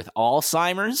guy with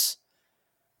Alzheimer's.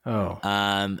 Oh.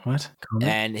 What?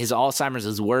 And his Alzheimer's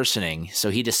is worsening,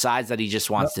 so he decides that he just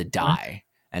wants to die.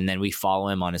 And then we follow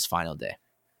him on his final day.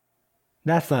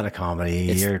 That's not a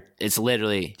comedy. It's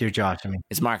literally... You're joshing me.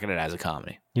 It's marketed as a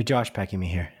comedy. You're Josh pecking me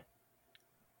here.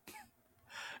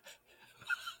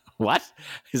 What?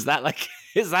 Is that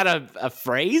a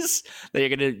phrase that you're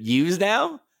going to use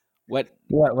now? What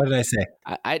did I say?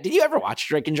 Did you ever watch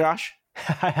Drake and Josh?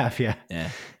 I have, yeah. Yeah.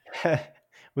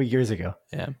 Well, years ago.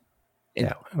 Yeah.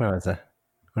 When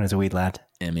I was a wee lad.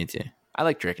 Yeah, me too. I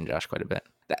like Drake and Josh quite a bit.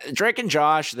 Drake and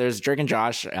Josh, there's Drake and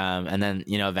Josh, and then,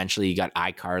 eventually you got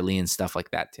iCarly and stuff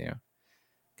like that too.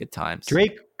 Good times.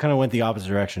 Drake kind of went the opposite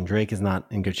direction. Drake is not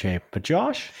in good shape, but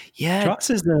Josh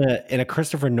is in a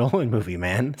Christopher Nolan movie,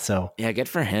 man. So yeah, good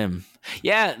for him.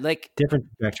 Yeah, like different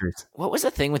trajectories. What was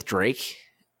the thing with Drake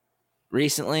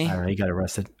recently? I don't know. He got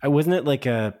arrested. Wasn't it like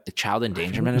a child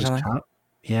endangerment or something?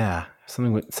 Yeah,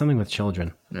 something with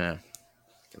children. Yeah,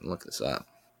 I can look this up.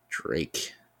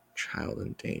 Drake. Child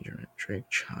endangerment. Drake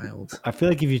child. I feel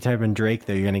like if you type in Drake,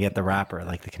 though, you're going to get the rapper,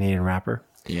 like the Canadian rapper.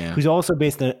 Yeah. Who's also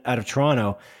based out of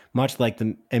Toronto, much like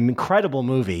the incredible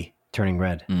movie Turning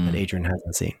Red that Adrian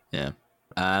hasn't seen. Yeah.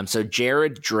 So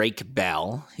Jared Drake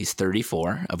Bell, he's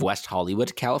 34, of West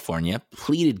Hollywood, California,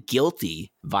 pleaded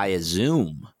guilty via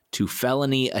Zoom to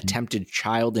felony attempted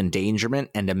child endangerment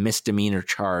and a misdemeanor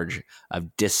charge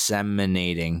of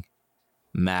disseminating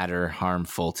matter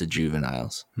harmful to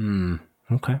juveniles.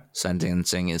 Okay.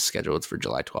 Sentencing is scheduled for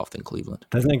July 12th in Cleveland.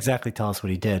 Doesn't exactly tell us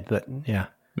what he did, but yeah.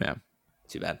 Yeah.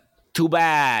 Too bad. Too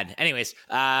bad. Anyways,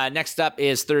 next up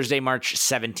is Thursday, March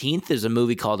 17th. There's a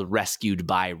movie called Rescued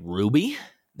by Ruby.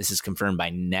 This is confirmed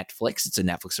by Netflix. It's a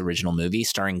Netflix original movie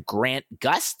starring Grant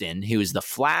Gustin, who is the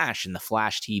Flash in the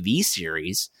Flash TV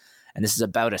series. And this is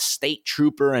about a state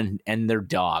trooper and their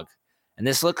dog. And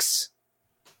this looks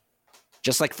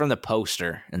just like from the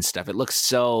poster and stuff. It looks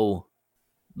so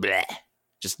bleh.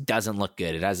 Just doesn't look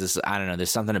good. It has this, I don't know,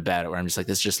 there's something about it where I'm just like,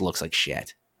 this just looks like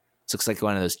shit. This looks like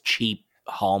one of those cheap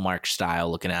Hallmark style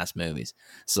looking ass movies.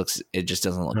 It just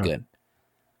doesn't look good.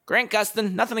 Grant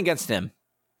Gustin, nothing against him.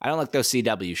 I don't like those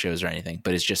CW shows or anything,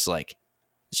 but it's just like,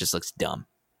 it just looks dumb.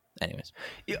 Anyways.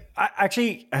 Yeah, I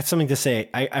actually had something to say.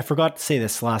 I forgot to say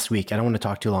this last week. I don't want to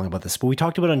talk too long about this, but we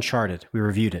talked about Uncharted. We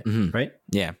reviewed it, right?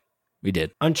 Yeah, we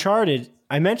did. Uncharted,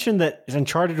 I mentioned that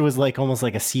Uncharted was like almost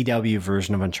like a CW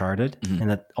version of Uncharted, and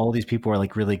that all these people are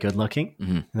like really good looking,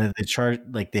 and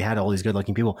that they had all these good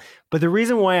looking people. But the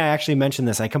reason why I actually mentioned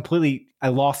this, I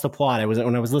lost the plot.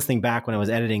 When I was listening back when I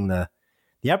was editing the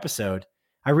episode,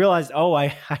 I realized,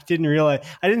 I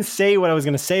didn't say what I was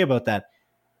going to say about that.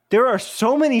 There are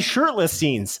so many shirtless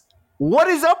scenes. What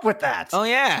is up with that? Oh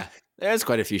yeah, there's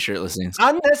quite a few shirtless scenes.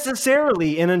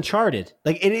 Unnecessarily in Uncharted.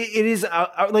 Like it is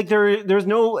like there's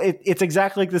no. It's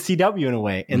exactly like the CW in a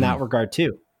way in that regard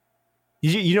too.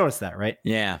 You notice that, right?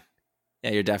 Yeah,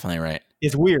 you're definitely right.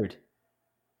 It's weird,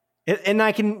 and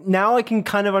I can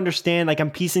kind of understand. Like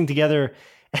I'm piecing together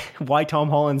why Tom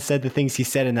Holland said the things he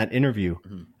said in that interview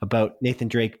about Nathan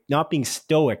Drake not being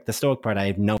stoic. The stoic part, I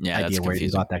have no idea where he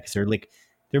got that, because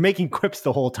they're making quips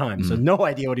the whole time, so no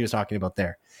idea what he was talking about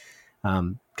there.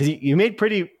 Because you made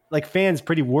fans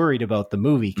pretty worried about the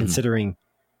movie, considering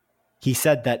he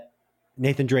said that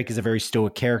Nathan Drake is a very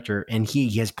stoic character, and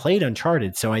he has played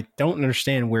Uncharted, so I don't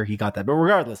understand where he got that. But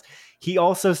regardless, he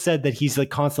also said that he's like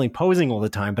constantly posing all the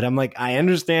time. But I'm like, I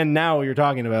understand now what you're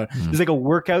talking about. There's like a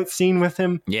workout scene with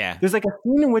him. Yeah. There's like a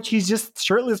scene in which he's just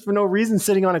shirtless for no reason,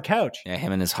 sitting on a couch. Yeah,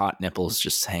 him and his hot nipples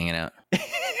just hanging out.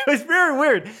 It was very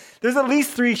weird. There's at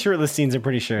least 3 shirtless scenes, I'm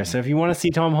pretty sure. So if you want to see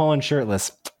Tom Holland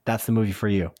shirtless, that's the movie for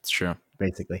you. It's true.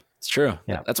 Basically. It's true.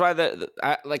 Yeah. That's why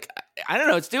I don't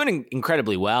know. It's doing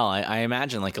incredibly well. I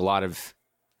imagine like a lot of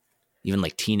even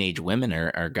like teenage women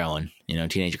are going,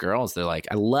 teenage girls. They're like,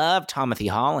 I love Timothy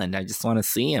Holland. I just want to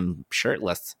see him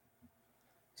shirtless.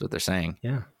 That's what they're saying.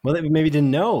 Yeah. Well, they maybe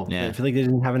didn't know. Yeah. I feel like they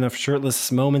didn't have enough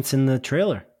shirtless moments in the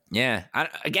trailer. Yeah.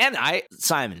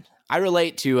 Simon, I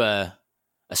relate to a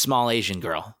small Asian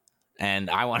girl, and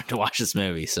I wanted to watch this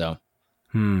movie. So.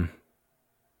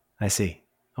 I see.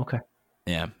 Okay.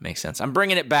 Yeah, makes sense. I'm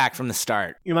bringing it back from the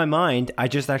start. In my mind, I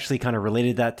just actually kind of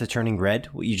related that to Turning Red,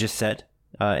 what you just said,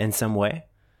 in some way.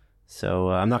 So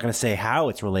I'm not going to say how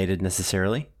it's related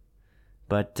necessarily,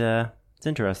 but it's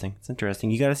interesting. It's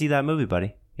interesting. You got to see that movie,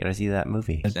 buddy. You got to see that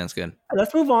movie. Sounds good.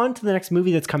 Let's move on to the next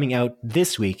movie that's coming out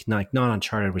this week, not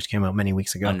Uncharted, which came out many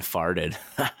weeks ago. Unfarted.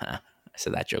 I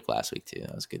said that joke last week, too.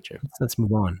 That was a good joke. Let's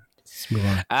move on.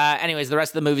 Anyways, the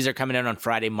rest of the movies are coming out on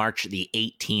Friday, March the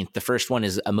 18th. The first one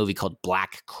is a movie called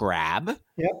Black Crab.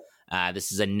 Yep.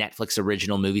 This is a Netflix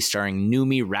original movie starring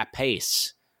Noomi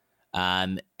Rapace.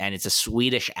 And it's a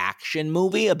Swedish action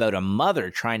movie about a mother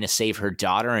trying to save her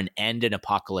daughter and end an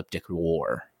apocalyptic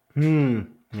war.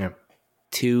 Yeah.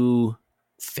 2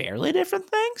 fairly different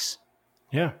things.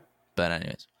 Yeah. But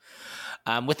anyways.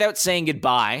 Without Saying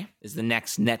Goodbye is the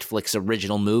next Netflix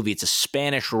original movie. It's a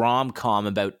Spanish rom-com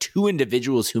about 2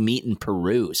 individuals who meet in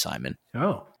Peru, Simon.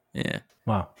 Oh. Yeah.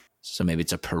 Wow. So maybe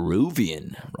it's a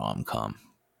Peruvian rom-com.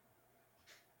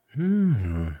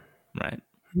 Right.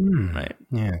 Right.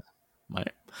 Yeah.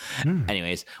 Right.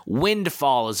 Anyways,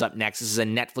 Windfall is up next. This is a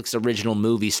Netflix original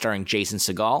movie starring Jason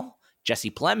Segel,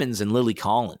 Jesse Plemons, and Lily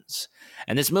Collins.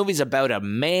 And this movie's about a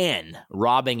man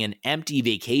robbing an empty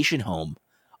vacation home,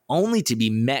 only to be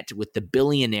met with the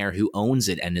billionaire who owns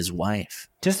it and his wife.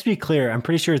 Just to be clear, I'm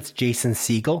pretty sure it's Jason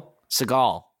Segel.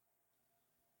 Seagal.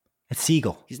 It's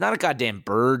Segel. He's not a goddamn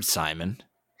bird, Simon.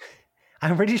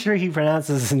 I'm pretty sure he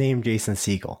pronounces his name Jason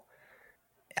Segel.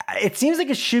 It seems like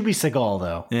it should be Seagal,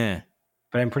 though. Yeah.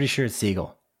 But I'm pretty sure it's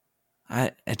Segel.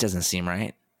 It doesn't seem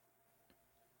right.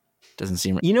 Doesn't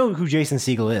seem right. You know who Jason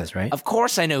Segel is, right? Of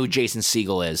course I know who Jason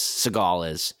Seagal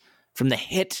is. From the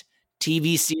hit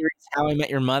TV series How I Met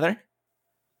Your Mother.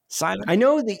 Simon? I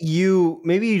know that you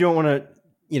don't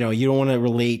want to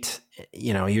relate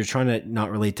you're trying to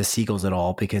not relate to seagulls at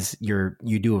all because you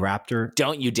do a raptor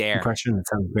Don't you dare. impression that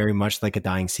sounds very much like a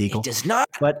dying seagull. It does not.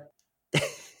 But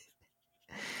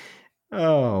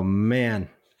oh man,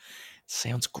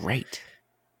 Sounds great.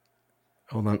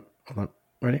 hold on.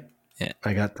 Ready? Yeah.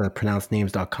 I got the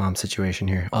pronouncednames.com situation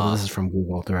here. This is from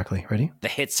Google directly. Ready? The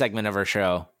hit segment of our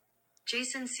show.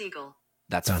 Jason Segel.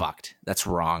 That's Done. fucked. That's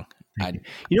wrong.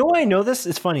 You know why I know this?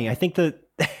 It's funny. I think the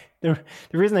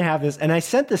reason I have this, and I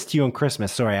sent this to you on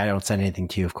Christmas. Sorry, I don't send anything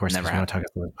to you, of course. Never because we're not talking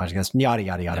about the podcast. Yada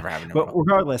yada yada. Never have. No But problem.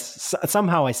 regardless,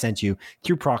 somehow I sent you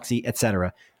through proxy,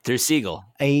 etc. Through Siegel.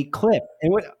 A clip.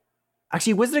 And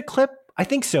actually, was it a clip? I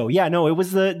think so. Yeah, no, it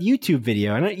was the YouTube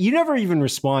video, and you never even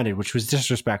responded, which was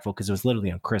disrespectful because it was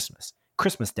literally on Christmas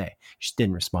Day. You just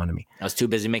didn't respond to me. I was too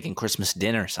busy making Christmas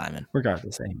dinner, Simon.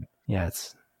 Regardless, anyway. Yeah,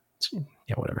 it's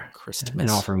whatever. Christmas. And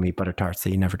offering me butter tarts that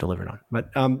you never delivered on.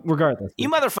 But regardless, You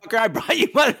motherfucker, I brought you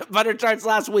butter tarts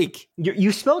last week.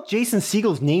 you spelled Jason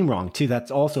Segel's name wrong too.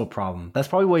 That's also a problem. That's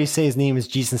probably why you say his name is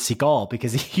Jason Segel,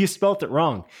 because you spelled it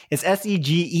wrong. It's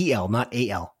Segel, not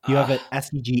Al. You have it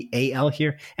Segal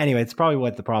here. Anyway, it's probably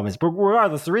what the problem is. But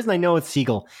regardless, the reason I know it's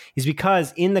Segel is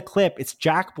because in the clip it's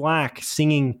Jack Black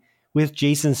singing with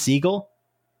Jason Segel.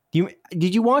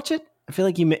 Did you watch it? I feel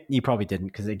like you probably didn't,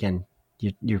 because again,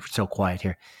 you're so quiet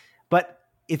here. But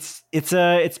it's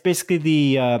basically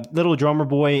the Little Drummer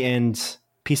Boy and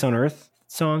Peace on Earth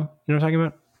song. You know what I'm talking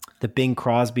about? The Bing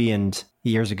Crosby and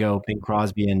years ago, Bing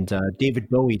Crosby and David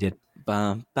Bowie did.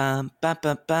 Bum, bum, ba,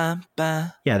 ba, ba,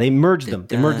 ba, Yeah, they merged them.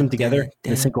 They merged them together and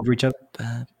they sync over each other.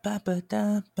 ba, ba, ba,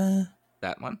 da, ba.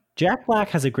 That one? Jack Black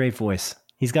has a great voice.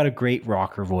 He's got a great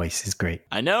rocker voice. He's great.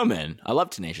 I know, man. I love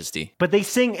Tenacious D. But they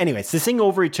sing, anyways, they sing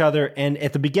over each other. And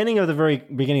at the very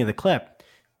beginning of the clip,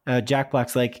 Jack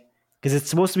Black's like, because it's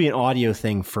supposed to be an audio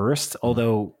thing first,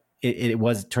 although it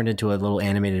was turned into a little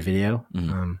animated video,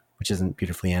 which isn't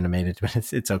beautifully animated, but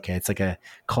it's okay. It's like a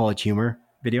college humor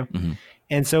video. Mm-hmm.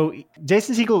 And so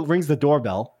Jason Segel rings the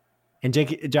doorbell, and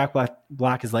Jack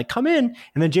Black is like, come in.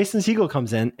 And then Jason Segel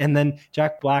comes in, and then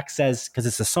Jack Black says, because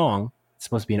it's a song, it's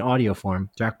supposed to be in audio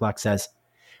form, Jack Black says,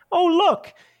 oh,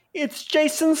 look, it's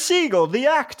Jason Segel, the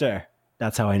actor.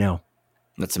 That's how I know.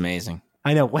 That's amazing.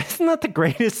 I know. Wasn't that the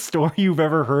greatest story you've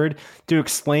ever heard to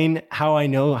explain how I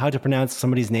know how to pronounce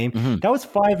somebody's name? Mm-hmm. That was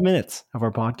 5 minutes of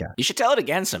our podcast. You should tell it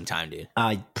again sometime, dude.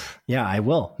 Yeah, I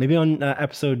will. Maybe on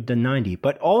episode 90.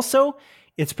 But also,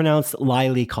 it's pronounced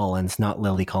Lily Collins, not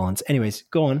Lily Collins. Anyways,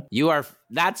 go on.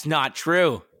 That's not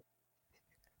true.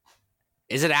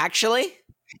 Is it actually?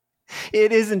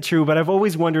 It isn't true, but I've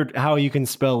always wondered how you can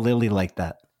spell Lily like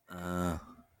that.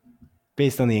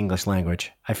 Based on the English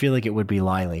language. I feel like it would be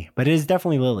Lily, but it is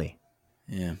definitely Lily.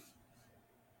 Yeah.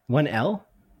 One L?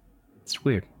 It's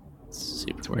weird. It's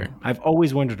super weird. I've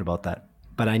always wondered about that,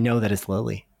 but I know that it's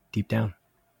Lily deep down.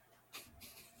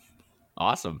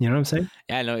 Awesome. You know what I'm saying?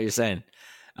 Yeah, I know what you're saying.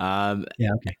 Yeah,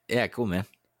 okay. Yeah, cool, man.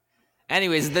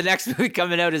 Anyways, the next movie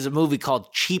coming out is a movie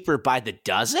called Cheaper by the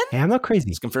Dozen. Hey, I'm not crazy.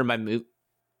 It's confirmed by movie.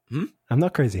 I'm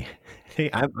not crazy. Hey,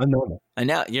 I'm normal. I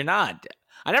know you're not.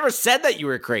 I never said that you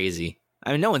were crazy.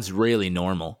 I mean, no one's really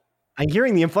normal. I'm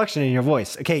hearing the inflection in your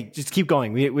voice. Okay, just keep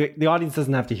going. The audience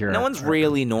doesn't have to hear it. No one's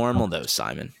really normal, though,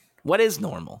 Simon. What is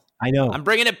normal? I know. I'm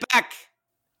bringing it back.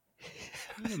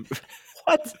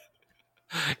 What?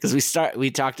 Because we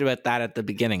talked about that at the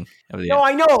beginning of the No,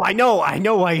 I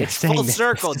know why you're It's saying full this.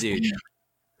 circle, dude.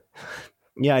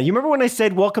 Yeah, you remember when I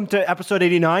said welcome to episode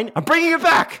 89? I'm bringing it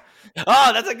back.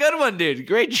 Oh, that's a good one, dude.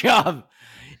 Great job.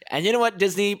 And you know what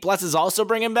Disney Plus is also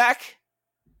bringing back?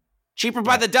 Cheaper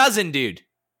by the Dozen, dude.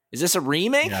 Is this a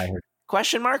remake? Yeah, I heard.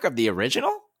 Question mark of the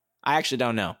original? I actually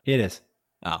don't know. It is.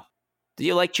 Oh. Do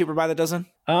you like Cheaper by the Dozen?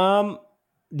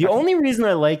 The only reason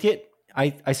I like it,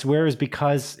 I swear, is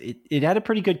because it had a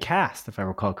pretty good cast, if I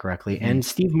recall correctly, and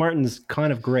Steve Martin's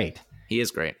kind of great. He is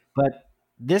great. But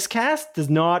this cast does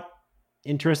not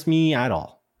interest me at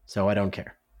all, so I don't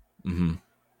care.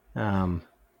 Mm-hmm.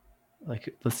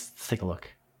 Let's take a look.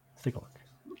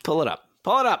 Pull it up.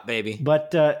 Pull it up, baby.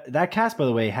 But that cast, by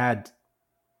the way, had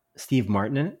Steve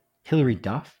Martin in it, Hilary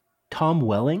Duff, Tom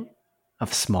Welling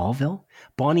of Smallville,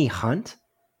 Bonnie Hunt,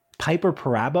 Piper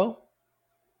Perabo.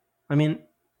 I mean,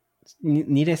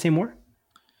 need I say more?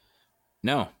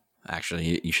 No,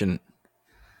 actually, you shouldn't.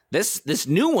 This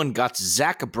new one got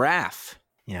Zach Braff,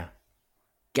 Yeah.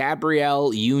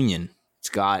 Gabrielle Union. It's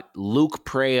got Luke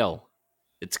Prale.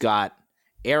 It's got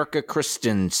Erica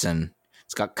Christensen.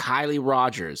 It's got Kylie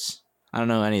Rogers. I don't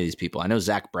know any of these people. I know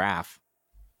Zach Braff,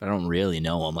 but I don't really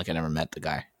know him. Like, I never met the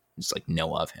guy. I just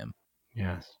know of him.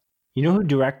 Yes. You know who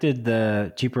directed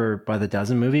the Cheaper by the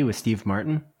Dozen movie with Steve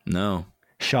Martin? No.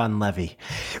 Sean Levy.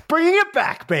 Bringing it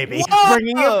back, baby. Whoa!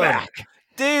 Bringing it back.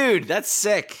 Dude, that's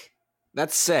sick.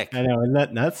 That's sick. I know, isn't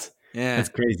that nuts? Yeah. That's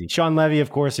crazy. Sean Levy,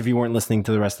 of course, if you weren't listening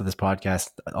to the rest of this podcast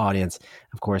audience,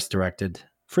 of course, directed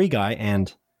Free Guy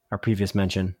and our previous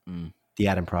mention, The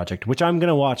Adam Project, which I'm going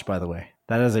to watch, by the way.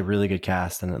 That is a really good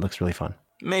cast, and it looks really fun.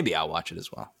 Maybe I'll watch it as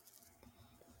well.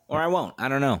 Or I won't. I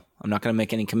don't know. I'm not going to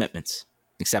make any commitments,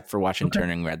 except for watching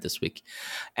Turning Red this week.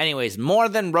 Anyways, More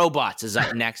Than Robots is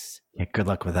up next. Yeah, good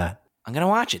luck with that. I'm going to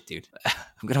watch it, dude.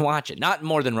 I'm going to watch it. Not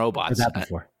More Than Robots. Heard that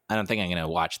before. I don't think I'm going to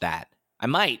watch that. I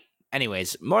might.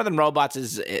 Anyways, More Than Robots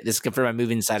this is confirmed by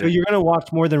Movie Insider. So you're going to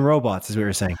watch More Than Robots, is what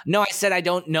you're saying? No, I said I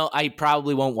don't know. I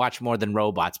probably won't watch More Than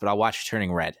Robots, but I'll watch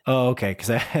Turning Red. Oh, okay. Because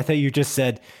I thought you just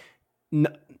said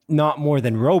not More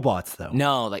Than Robots, though.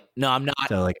 No, I'm not.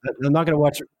 So, I'm not going to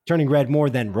watch Turning Red More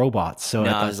Than Robots. So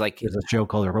No, I was like, there's a show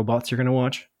called Robots you're going to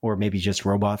watch, or maybe just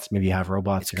Robots. Maybe you have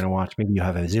robots you're going to watch. Maybe you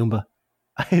have a Zumba.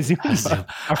 A Zumba.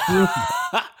 A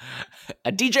Roomba.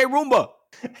 A DJ Roomba.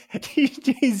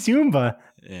 DJ Zumba.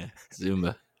 Yeah,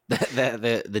 Zumba.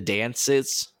 The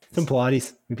dances. Some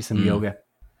Pilates, maybe some yoga.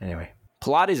 Anyway,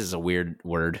 Pilates is a weird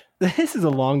word. this is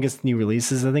the longest new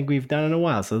releases I think we've done in a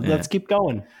while. So let's keep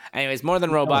going. Anyways, More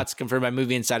Than Robots confirmed by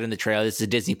Movie Insider in the trailer. This is a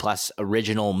Disney Plus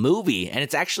original movie, and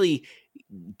it's actually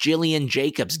Gillian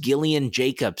Jacobs'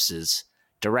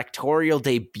 directorial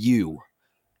debut.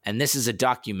 And this is a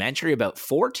documentary about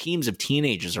 4 teams of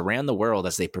teenagers around the world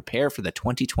as they prepare for the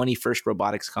 2020 First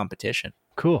Robotics Competition.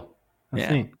 Cool.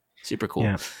 That's neat. Super cool.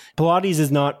 Yeah. Pilates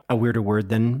is not a weirder word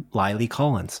than Lily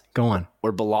Collins. Go on.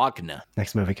 Or Bologna.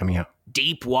 Next movie coming out.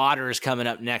 Deep Water is coming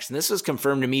up next. And this was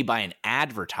confirmed to me by an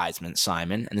advertisement,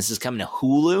 Simon. And this is coming to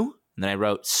Hulu. And then I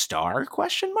wrote star ?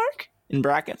 In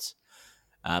brackets.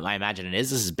 I imagine it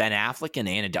is. This is Ben Affleck and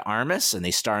Ana de Armas. And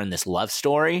they star in this love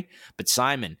story. But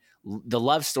Simon, the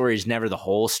love story is never the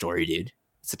whole story, dude.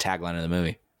 It's the tagline of the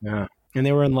movie. Yeah. And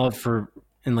they were in love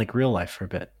in real life for a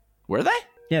bit. Were they?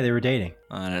 Yeah, they were dating.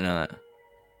 I don't know that.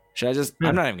 Should I just...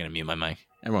 I'm not even going to mute my mic.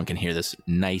 Everyone can hear this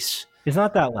nice... It's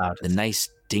not that loud. The nice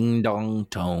ding-dong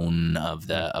tone of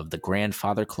the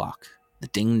grandfather clock. The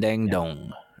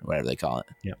ding-dang-dong, or whatever they call it.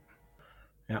 Yep.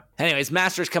 Yeah. Anyways,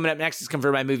 Masters coming up next is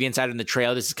confirmed by Movie Insider in the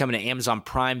trailer. This is coming to Amazon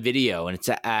Prime Video, and it's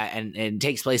and it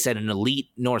takes place at an elite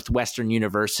Northwestern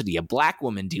university. A black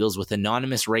woman deals with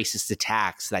anonymous racist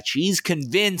attacks that she's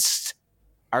convinced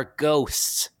are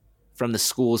ghosts from the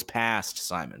school's past,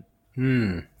 Simon.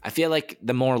 I feel like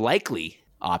the more likely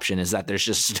option is that there's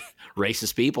just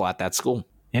racist people at that school.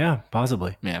 Yeah,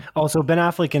 possibly. Yeah. Also, Ben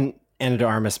Affleck and Ana de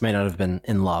Armas may not have been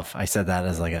in love. I said that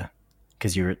as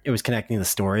because it was connecting the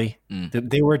story.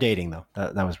 They were dating though.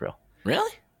 That was real.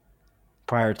 Really?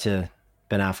 Prior to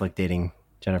Ben Affleck dating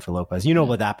Jennifer Lopez. You know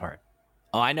about that part.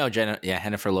 Oh, I know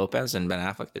Jennifer Lopez and Ben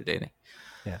Affleck, they're dating.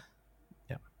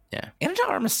 Yeah. Ana de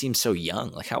Armas seems so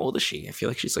young. Like, how old is she? I feel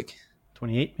like she's like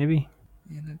 28, maybe.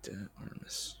 Ana de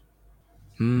Armas.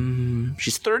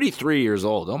 She's 33 years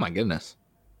old. Oh my goodness.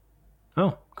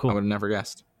 Oh, cool. I would have never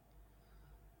guessed.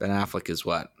 Ben Affleck is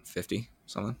what, 50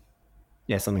 something?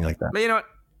 Yeah, something like that. But you know what?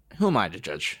 Who am I to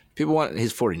judge?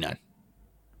 He's 49. If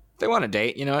they want to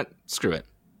date, you know what? Screw it.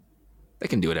 They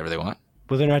can do whatever they want.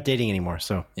 Well, they're not dating anymore,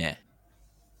 so Yeah.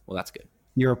 Well, that's good.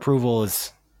 your approval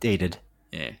is dated.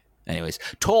 Yeah. Anyways,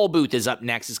 Toll Booth is up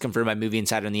next. It's confirmed by Movie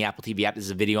Insider on the Apple TV app. This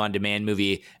is a video on demand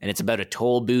movie, and it's about a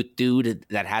toll booth dude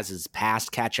that has his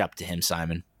past catch up to him,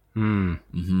 Simon.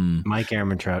 Mike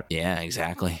Ehrmantraut. Yeah,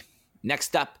 exactly.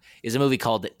 Next up is a movie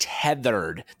called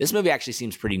Tethered. This movie actually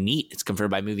seems pretty neat. It's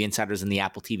confirmed by Movie Insiders in the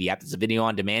Apple TV app. It's a video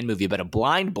on demand movie about a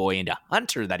blind boy and a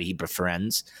hunter that he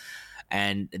befriends,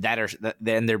 and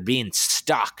then they're being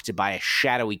stalked by a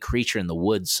shadowy creature in the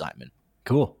woods, Simon.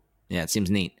 Cool. Yeah, it seems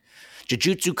neat.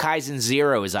 Jujutsu Kaisen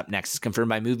 0 is up next. It's confirmed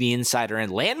by Movie Insider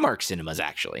and Landmark Cinemas,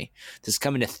 actually. This is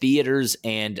coming to theaters,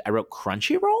 and I wrote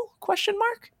Crunchyroll, ?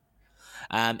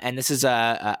 And this is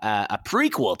a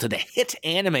prequel to the hit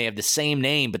anime of the same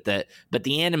name, but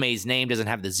the anime's name doesn't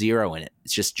have the 0 in it.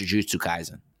 It's just Jujutsu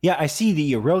Kaisen. Yeah, I see that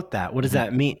you wrote that. What does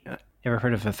that mean? Ever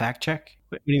heard of a fact check?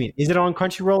 What do you mean? Is it on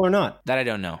Crunchyroll or not? That I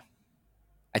don't know.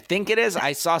 I think it is.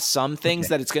 I saw some things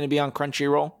that it's going to be on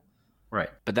Crunchyroll. Right.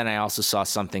 But then I also saw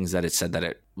some things that it said that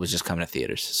it was just coming to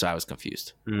theaters, so I was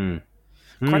confused.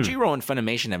 Crunchyroll and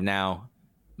Funimation have now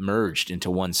merged into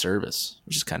one service,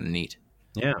 which is kind of neat.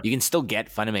 Yeah. You can still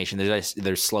get Funimation.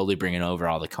 They're slowly bringing over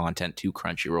all the content to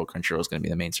Crunchyroll. Crunchyroll is going to be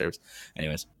the main service.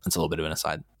 Anyways, that's a little bit of an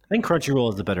aside. I think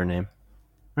Crunchyroll is the better name.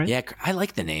 Right? Yeah, I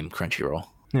like the name Crunchyroll.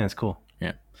 Yeah, it's cool.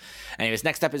 Yeah. Anyways,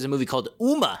 next up is a movie called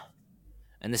Uma.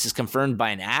 And this is confirmed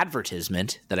by an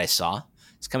advertisement that I saw.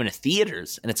 It's coming to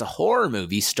theaters, and it's a horror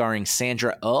movie starring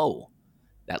Sandra Oh.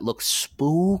 that looks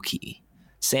spooky.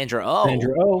 Sandra Oh.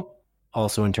 Sandra Oh,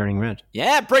 also in Turning Red.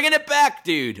 Yeah, bringing it back,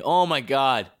 dude. Oh my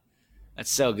God.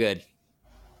 That's so good.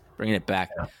 Bringing it back.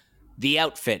 Yeah. The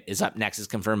Outfit is up next. It's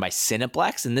confirmed by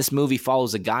Cineplex, and this movie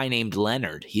follows a guy named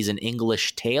Leonard. He's an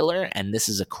English tailor, and this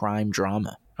is a crime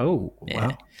drama. Oh, Yeah.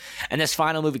 wow. And this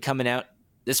final movie coming out,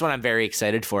 this one I'm very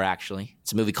excited for, actually.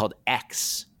 It's a movie called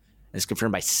X. And it's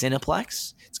confirmed by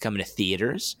Cineplex. It's coming to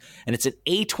theaters. And it's an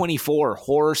A24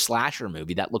 horror slasher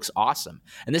movie that looks awesome.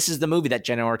 And this is the movie that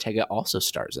Jenna Ortega also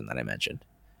stars in that I mentioned.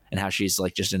 And how she's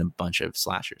like just in a bunch of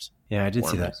slashers. Yeah, I did see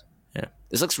Horror that. movies. Yeah.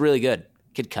 This looks really good.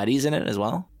 Kid Cudi's in it as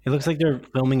well. It looks like they're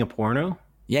filming a porno.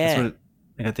 Yeah. That's what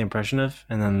I got the impression of.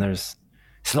 And then there's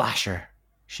slasher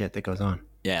shit that goes on.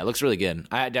 Yeah, it looks really good.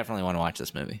 I definitely want to watch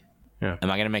this movie. Yeah. Am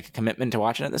I going to make a commitment to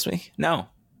watching it this week? No.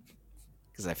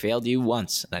 Because I failed you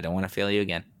once, and I don't want to fail you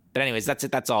again. But anyways, that's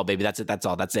it. That's all, baby. That's it. That's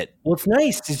all. That's it. Well, it's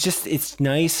nice. It's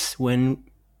nice when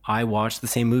I watch the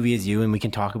same movie as you and we can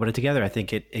talk about it together. I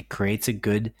think it creates a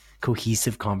good,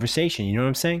 cohesive conversation. You know what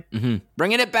I'm saying? Mm-hmm.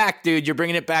 Bringing it back, dude. You're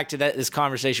bringing it back to this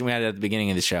conversation we had at the beginning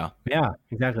of the show Yeah,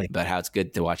 exactly. about how it's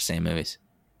good to watch the same movies.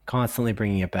 Constantly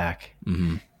bringing it back.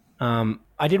 Mm-hmm.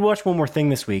 I did watch one more thing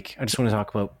this week. I just want to talk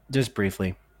about just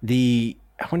briefly.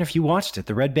 I wonder if you watched it.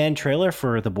 The Red Band trailer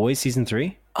for The Boys season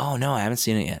 3. Oh, no, I haven't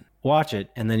seen it yet. Watch it,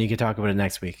 and then you can talk about it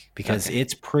next week because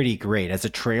it's pretty great. As a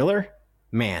trailer,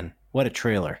 man, what a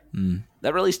trailer.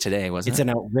 That released today, wasn't It's it?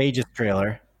 an outrageous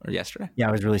trailer. Or yesterday? Yeah,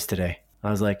 it was released today. I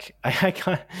was like,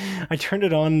 I turned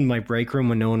it on in my break room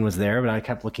when no one was there, but I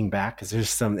kept looking back because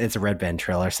it's a Red Band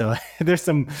trailer. So there's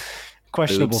some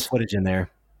questionable Boobs? footage in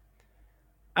there.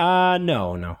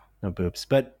 No boobs.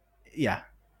 But yeah,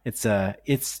 it's a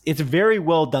very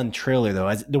well done trailer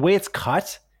though. The way it's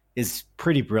cut is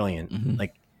pretty brilliant. Mhm.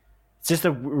 Like it's just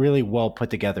a really well put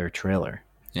together trailer.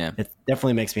 Yeah. It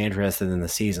definitely makes me interested in the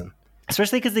season,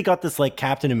 especially because they got this like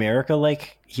Captain America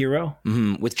like hero.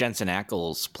 Mm-hmm. With Jensen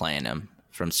Ackles playing him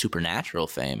from Supernatural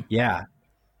fame. Yeah.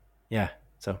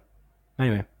 So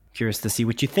anyway, curious to see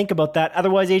what you think about that.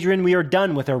 Otherwise, Adrian, we are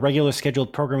done with our regular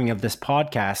scheduled programming of this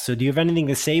podcast. So do you have anything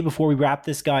to say before we wrap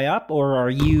this guy up, or are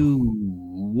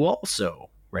you also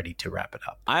ready to wrap it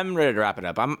up? I'm ready to wrap it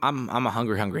up. I'm a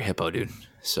hungry hippo, dude.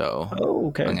 So Oh,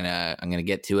 okay. I'm gonna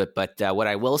get to it. But what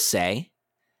I will say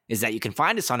is that you can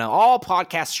find us on all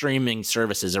podcast streaming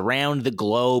services around the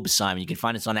globe, Simon. You can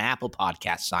find us on Apple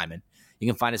Podcasts, Simon. You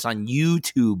can find us on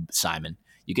YouTube, Simon.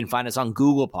 You can find us on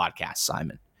Google Podcasts,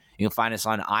 Simon. You can find us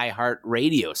on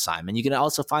iHeartRadio, Simon. You can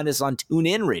also find us on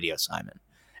TuneIn Radio, Simon.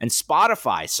 And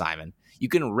Spotify, Simon. You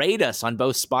can rate us on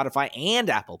both Spotify and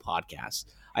Apple Podcasts.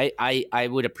 I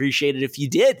would appreciate it if you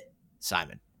did,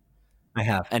 Simon. I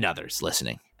have. And others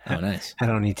listening. Oh, nice. I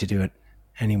don't need to do it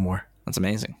anymore. That's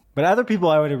amazing. But other people,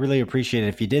 I would really appreciate it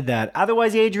if you did that.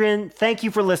 Otherwise, Adrian, thank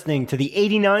you for listening to the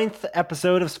 89th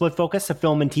episode of Split Focus, a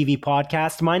film and TV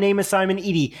podcast. My name is Simon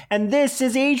Eady, and this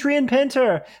is Adrian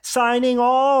Pinter signing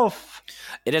off.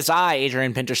 It is I,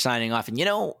 Adrian Pinter, signing off. And you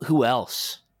know who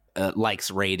else likes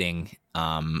rating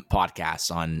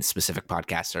podcasts on specific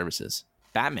podcast services?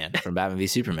 Batman from Batman v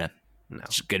Superman. No.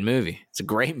 It's a good movie. It's a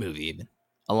great movie, even.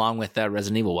 Along with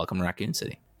Resident Evil, Welcome to Raccoon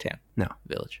City. No.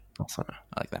 Village. Also, no.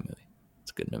 I like that movie.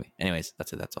 It's a good movie. Anyways,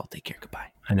 that's it. That's all. Take care. Goodbye.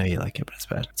 I know you like it, but it's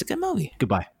bad. It's a good movie.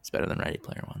 Goodbye. It's better than Ready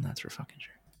Player One. That's for fucking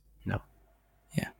sure. No.